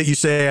interesting that you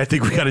say I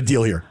think we got a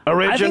deal here.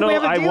 Original, I think we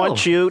have a deal. I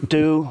want you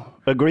to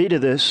agree to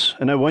this,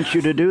 and I want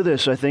you to do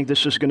this. I think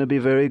this is going to be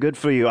very good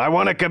for you. I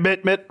want a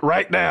commitment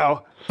right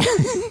now.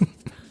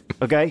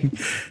 Okay?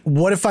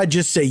 What if I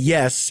just say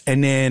yes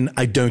and then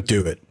I don't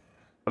do it?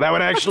 That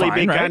would actually fine,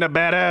 be right? kind of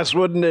badass,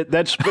 wouldn't it?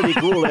 That's pretty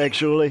cool,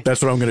 actually.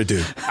 That's what I'm going to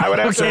do. I would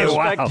have to Okay,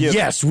 respect wow. you.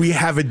 Yes, we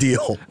have a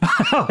deal.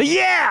 Oh,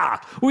 yeah,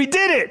 we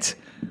did it.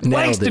 Nailed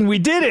Langston, it. we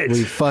did it.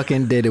 We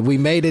fucking did it. We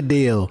made a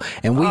deal,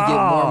 and we get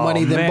more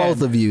money than man.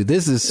 both of you.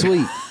 This is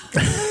sweet.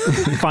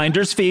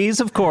 Finder's fees,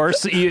 of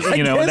course. You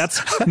know, guess-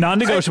 that's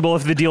non-negotiable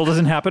if the deal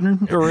doesn't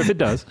happen or if it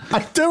does. I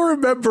don't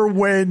remember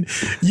when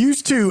you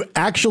two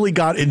actually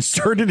got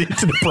inserted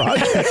into the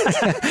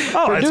project.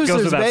 Oh, it goes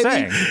Producers, without baby.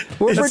 saying.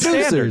 We're It's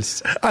producers.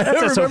 standard. I don't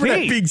That's remember SOP.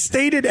 that being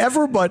stated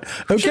ever, but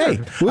okay.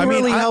 We I mean,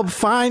 really I- helped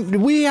fine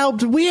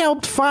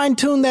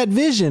tune that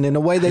vision in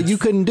a way that you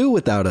couldn't do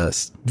without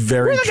us.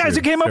 Very We're the guys true,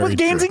 who came up very with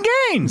gains true. and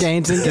gains.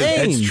 Gains and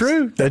gains. That's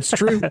true. That's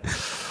true.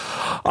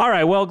 All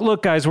right. Well,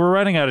 look, guys, we're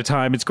running out of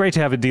time. It's great to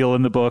have a deal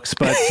in the books,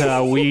 but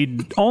we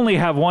only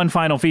have one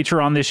final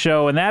feature on this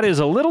show, and that is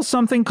a little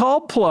something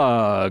called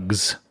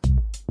plugs.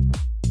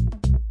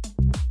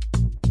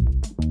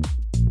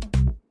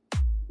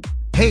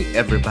 Hey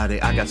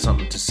everybody, I got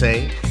something to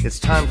say. It's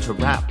time to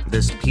wrap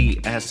this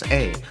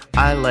PSA.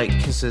 I like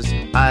kisses,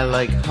 I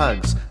like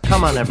hugs.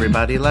 Come on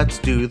everybody, let's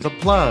do the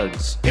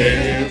plugs.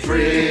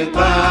 Everybody,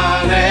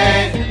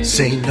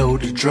 say no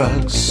to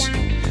drugs.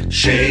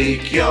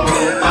 Shake your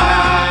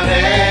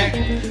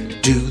body.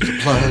 Do the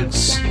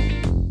plugs.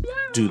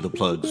 Do the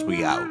plugs,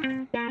 we out.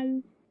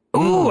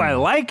 Ooh, I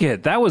like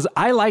it. That was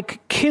I Like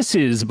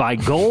Kisses by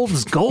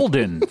Gold's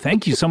Golden.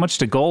 Thank you so much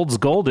to Gold's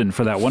Golden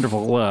for that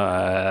wonderful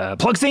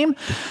plug theme.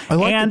 I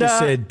like and,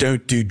 that they said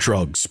don't do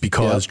drugs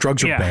because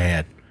drugs are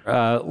Yeah.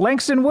 bad.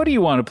 Langston, what do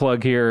you want to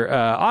plug here?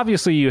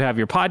 Obviously, you have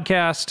your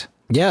podcast.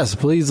 Yes,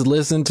 please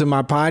listen to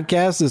my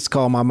podcast. It's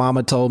called My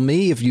Mama Told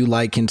Me. If you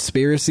like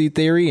conspiracy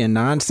theory and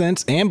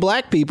nonsense and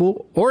black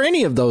people or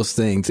any of those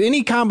things,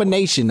 any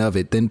combination of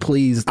it, then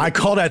please. I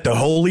call that the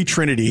Holy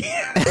Trinity.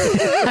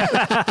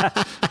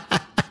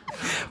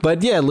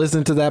 But yeah,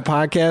 listen to that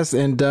podcast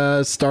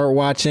and start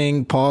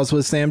watching Pause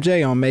with Sam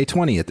J on May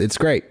 20th. It's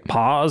great.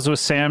 Pause with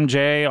Sam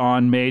J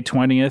on May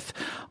 20th.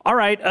 All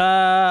right.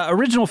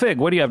 Original Fig,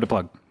 what do you have to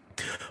plug?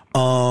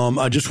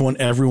 I just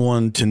want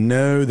everyone to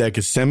know that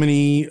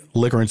Gethsemane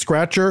Liquor and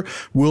Scratcher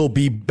will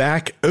be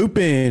back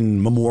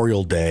open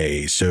Memorial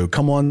Day. So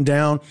come on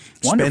down,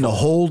 spend a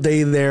whole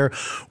day there.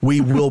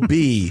 We will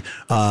be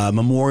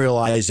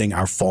memorializing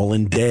our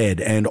fallen dead,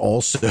 and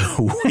also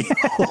we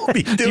will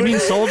be doing. Do you mean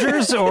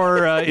soldiers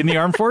or in the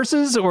armed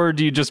forces, or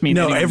do you just mean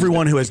No, anyone?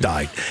 everyone who has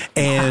died.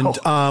 And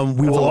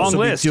we will a long also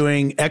list. be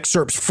doing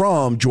excerpts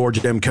from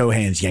George M.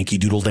 Cohan's Yankee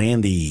Doodle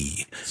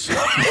Dandy.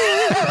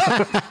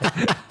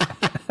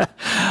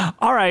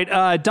 All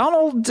right,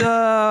 Donald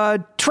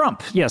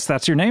Trump. Yes,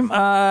 that's your name.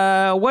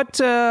 What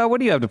do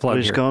you have to plug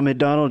Please here? call me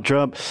Donald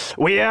Trump.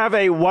 We have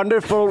a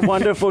wonderful,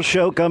 wonderful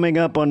show coming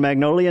up on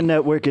Magnolia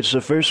Network. It's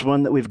the first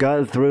one that we've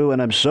gotten through,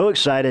 and I'm so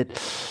excited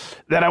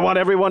that I want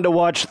everyone to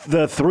watch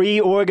The Three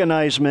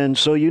Organized Men.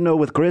 So you know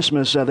with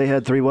Christmas how they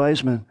had three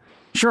wise men.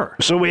 Sure.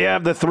 So we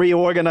have the three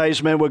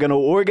organized men. We're going to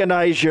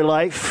organize your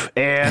life,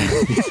 and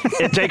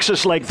it takes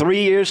us like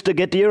 3 years to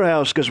get to your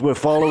house because we're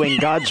following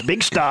God's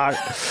big star.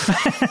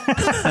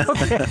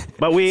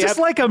 But we Is have, this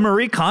like a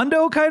Marie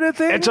Kondo kind of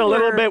thing? it's a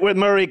little or- bit with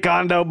Marie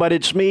Kondo, but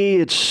it's me,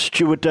 it's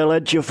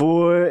Chiwetel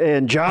Ejiofor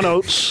and John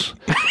Oates.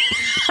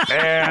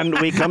 And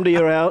we come to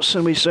your house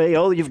and we say,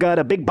 oh, you've got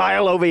a big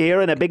pile over here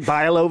and a big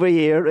pile over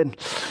here, and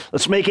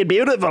let's make it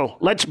beautiful.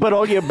 Let's put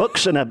all your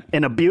books in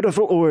a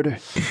beautiful order.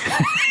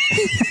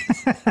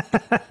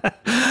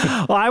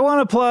 Well, I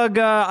want to plug,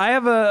 I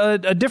have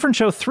a different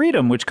show,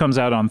 Freedom, which comes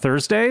out on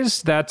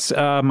Thursdays. That's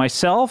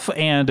myself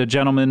and a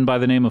gentleman by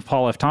the name of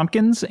Paul F.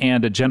 Tompkins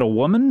and a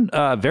gentlewoman,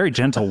 very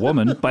gentle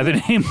woman by the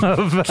name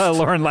of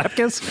Lauren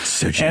Lapkus.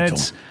 So gentle. And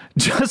it's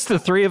just the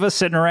three of us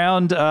sitting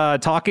around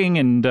talking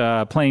and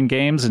playing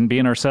games and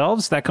being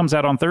ourselves. That comes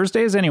out on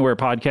Thursdays, anywhere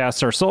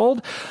podcasts are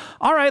sold.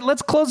 All right,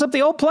 let's close up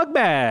the old plug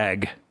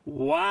bag.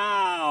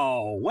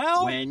 Wow.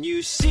 Well, when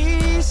you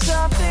see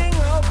something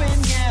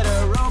open, get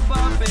a rope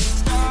up and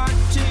start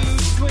to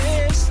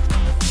twist.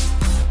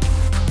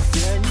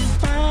 Then you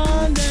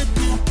find that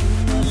a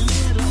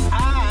little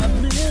I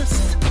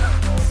missed.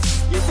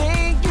 You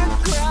think you're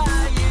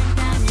crying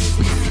and you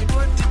need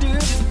what to do.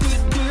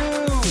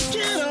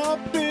 Get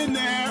up in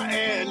there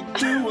and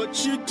do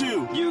what you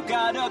do. You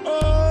gotta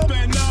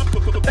open up,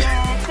 open it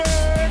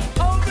up,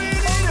 open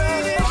it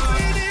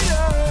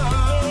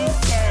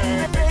up.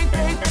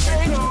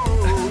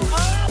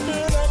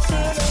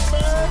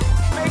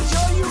 Make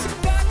sure you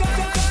got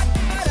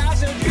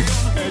eyes and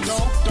and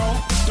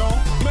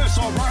don't mess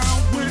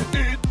around with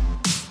it.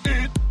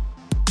 Don't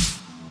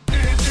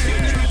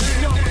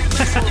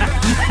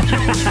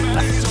mess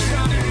around.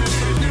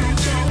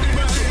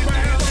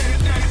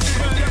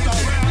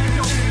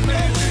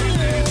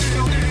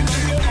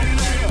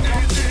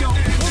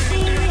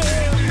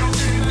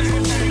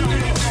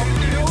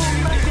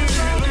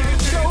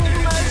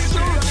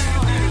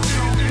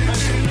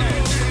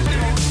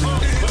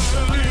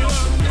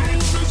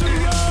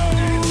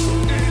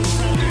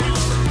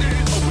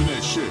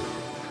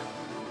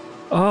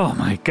 Oh,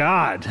 my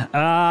God.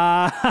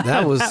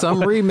 That was some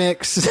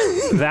remix.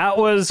 That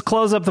was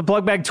Close Up the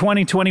Plug Bag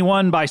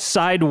 2021 by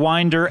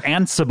Sidewinder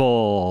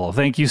Ansible.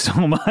 Thank you so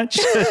much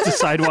to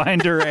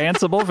Sidewinder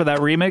Ansible for that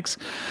remix.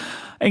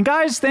 And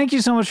guys, thank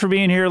you so much for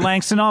being here.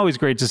 Langston, always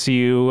great to see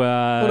you. What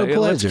a pleasure.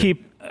 Let's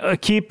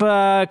keep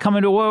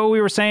coming to what we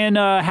were saying,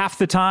 half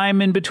the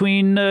time in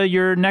between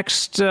your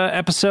next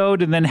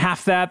episode, and then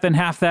half that,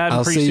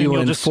 I'll see you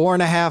in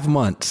 4.5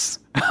 months.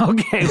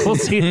 Okay, we'll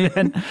see you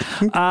then.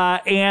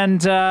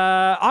 And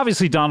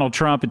obviously, Donald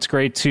Trump. It's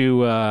great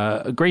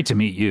to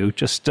meet you.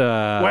 Just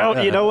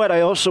well, you know what?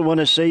 I also want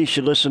to say you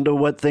should listen to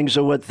What Things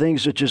Are What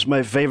Things, which is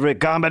my favorite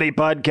comedy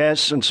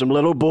podcast, and some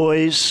little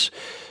boys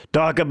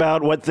talk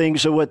about what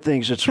things are what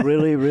things. It's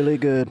really, really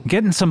good.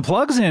 Getting some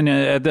plugs in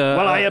at the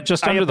well, I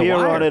under the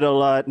wire. on it a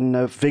lot, and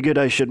I figured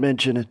I should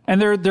mention it.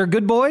 And they're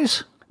good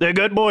boys. They're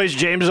good boys.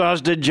 James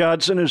Austin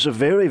Johnson is a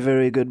very,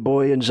 very good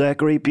boy, and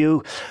Zachary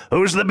Pugh,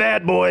 who's the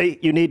bad boy.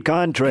 You need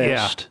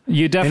contrast.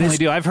 Yeah, you definitely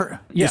do. I've heard.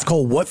 Yeah. It's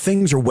called What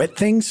Things Are Wet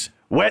Things?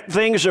 Wet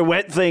things are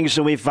wet things,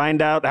 and we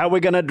find out how we're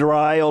going to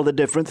dry all the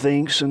different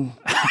things, and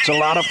it's a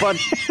lot of fun.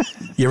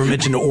 You ever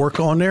mention the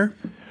orca on there?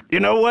 You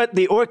know what?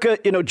 The orca,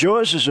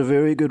 Jaws is a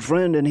very good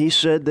friend, and he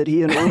said that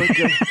he and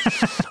orca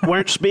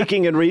weren't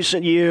speaking in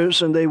recent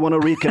years, and they want to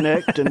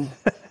reconnect, and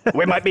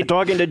we might be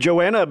talking to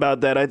Joanna about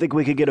that. I think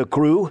we could get a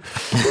crew.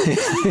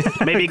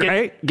 Maybe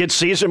get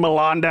Caesar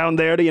Milan down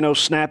there to,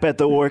 snap at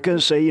the orca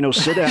and say,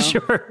 sit down.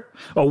 Sure.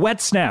 A wet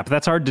snap.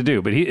 That's hard to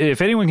do, but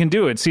if anyone can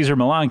do it, Caesar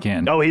Milan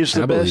can. Oh, he's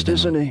the best,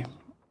 isn't he?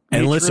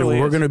 And listen,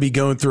 we're going to be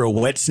going through a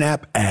wet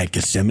snap at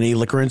Gethsemane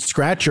Liquor and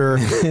Scratcher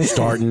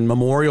starting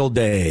Memorial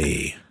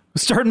Day.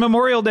 Starting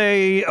Memorial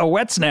Day, a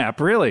wet snap,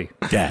 really?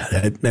 Yeah,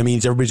 that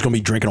means everybody's going to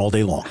be drinking all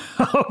day long.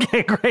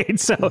 Okay, great.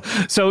 So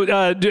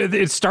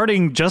it's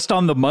starting just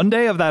on the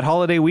Monday of that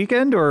holiday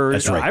weekend, or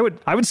that's right.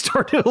 I would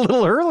start it a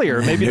little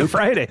earlier, maybe to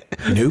Friday.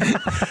 Nope.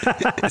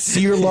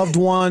 See your loved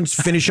ones.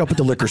 Finish up at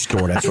the liquor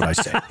store. That's what I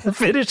say.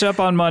 Finish up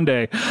on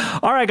Monday.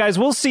 All right, guys,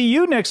 we'll see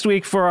you next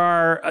week for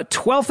our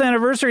 12th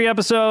anniversary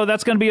episode.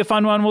 That's going to be a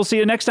fun one. We'll see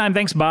you next time.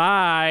 Thanks.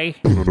 Bye.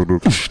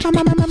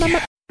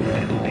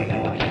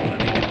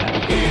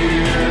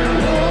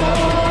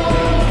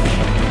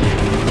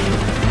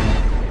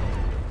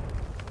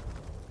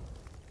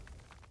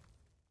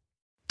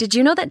 Did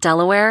you know that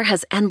Delaware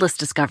has endless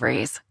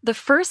discoveries? The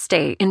first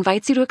state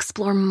invites you to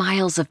explore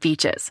miles of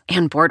beaches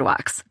and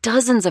boardwalks,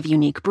 dozens of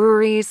unique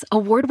breweries,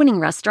 award-winning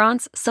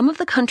restaurants, some of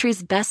the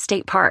country's best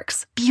state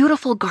parks,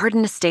 beautiful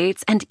garden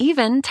estates, and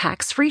even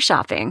tax-free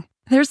shopping.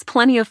 There's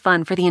plenty of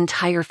fun for the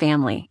entire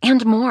family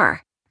and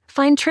more.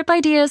 Find trip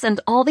ideas and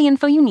all the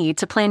info you need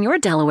to plan your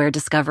Delaware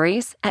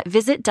discoveries at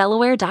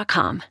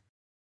visitdelaware.com.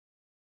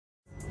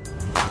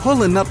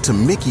 Pulling up to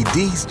Mickey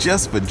D's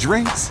just for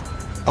drinks?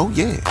 Oh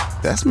yeah,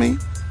 that's me.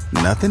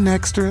 Nothing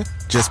extra,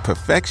 just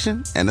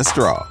perfection and a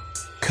straw.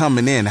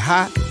 Coming in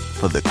hot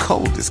for the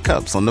coldest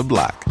cups on the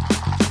block.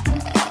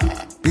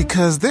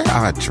 Because there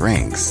are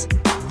drinks.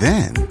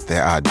 Then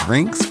there are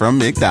drinks from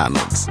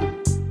McDonald's.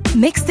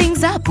 Mix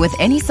things up with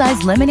any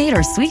size lemonade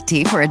or sweet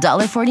tea for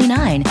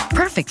 $1.49.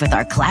 Perfect with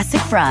our classic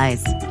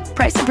fries.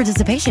 Price and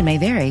participation may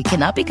vary.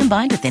 Cannot be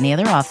combined with any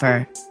other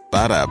offer.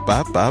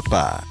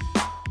 Ba-da-ba-ba-ba.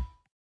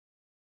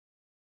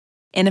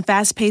 In a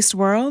fast-paced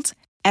world,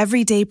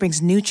 every day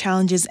brings new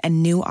challenges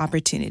and new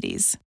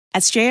opportunities.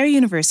 At Strayer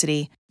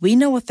University, we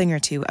know a thing or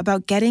two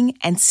about getting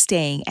and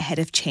staying ahead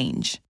of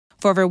change.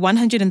 For over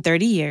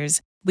 130 years,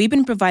 we've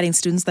been providing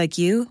students like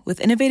you with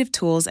innovative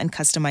tools and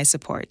customized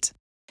support,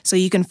 so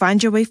you can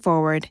find your way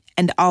forward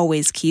and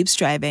always keep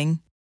striving.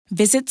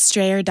 Visit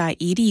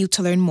strayer.edu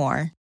to learn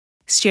more.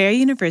 Strayer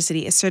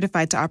University is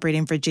certified to operate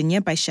in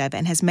Virginia by Chev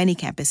and has many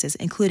campuses,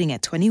 including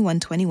at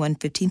 2121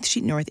 15th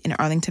Street North in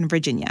Arlington,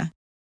 Virginia.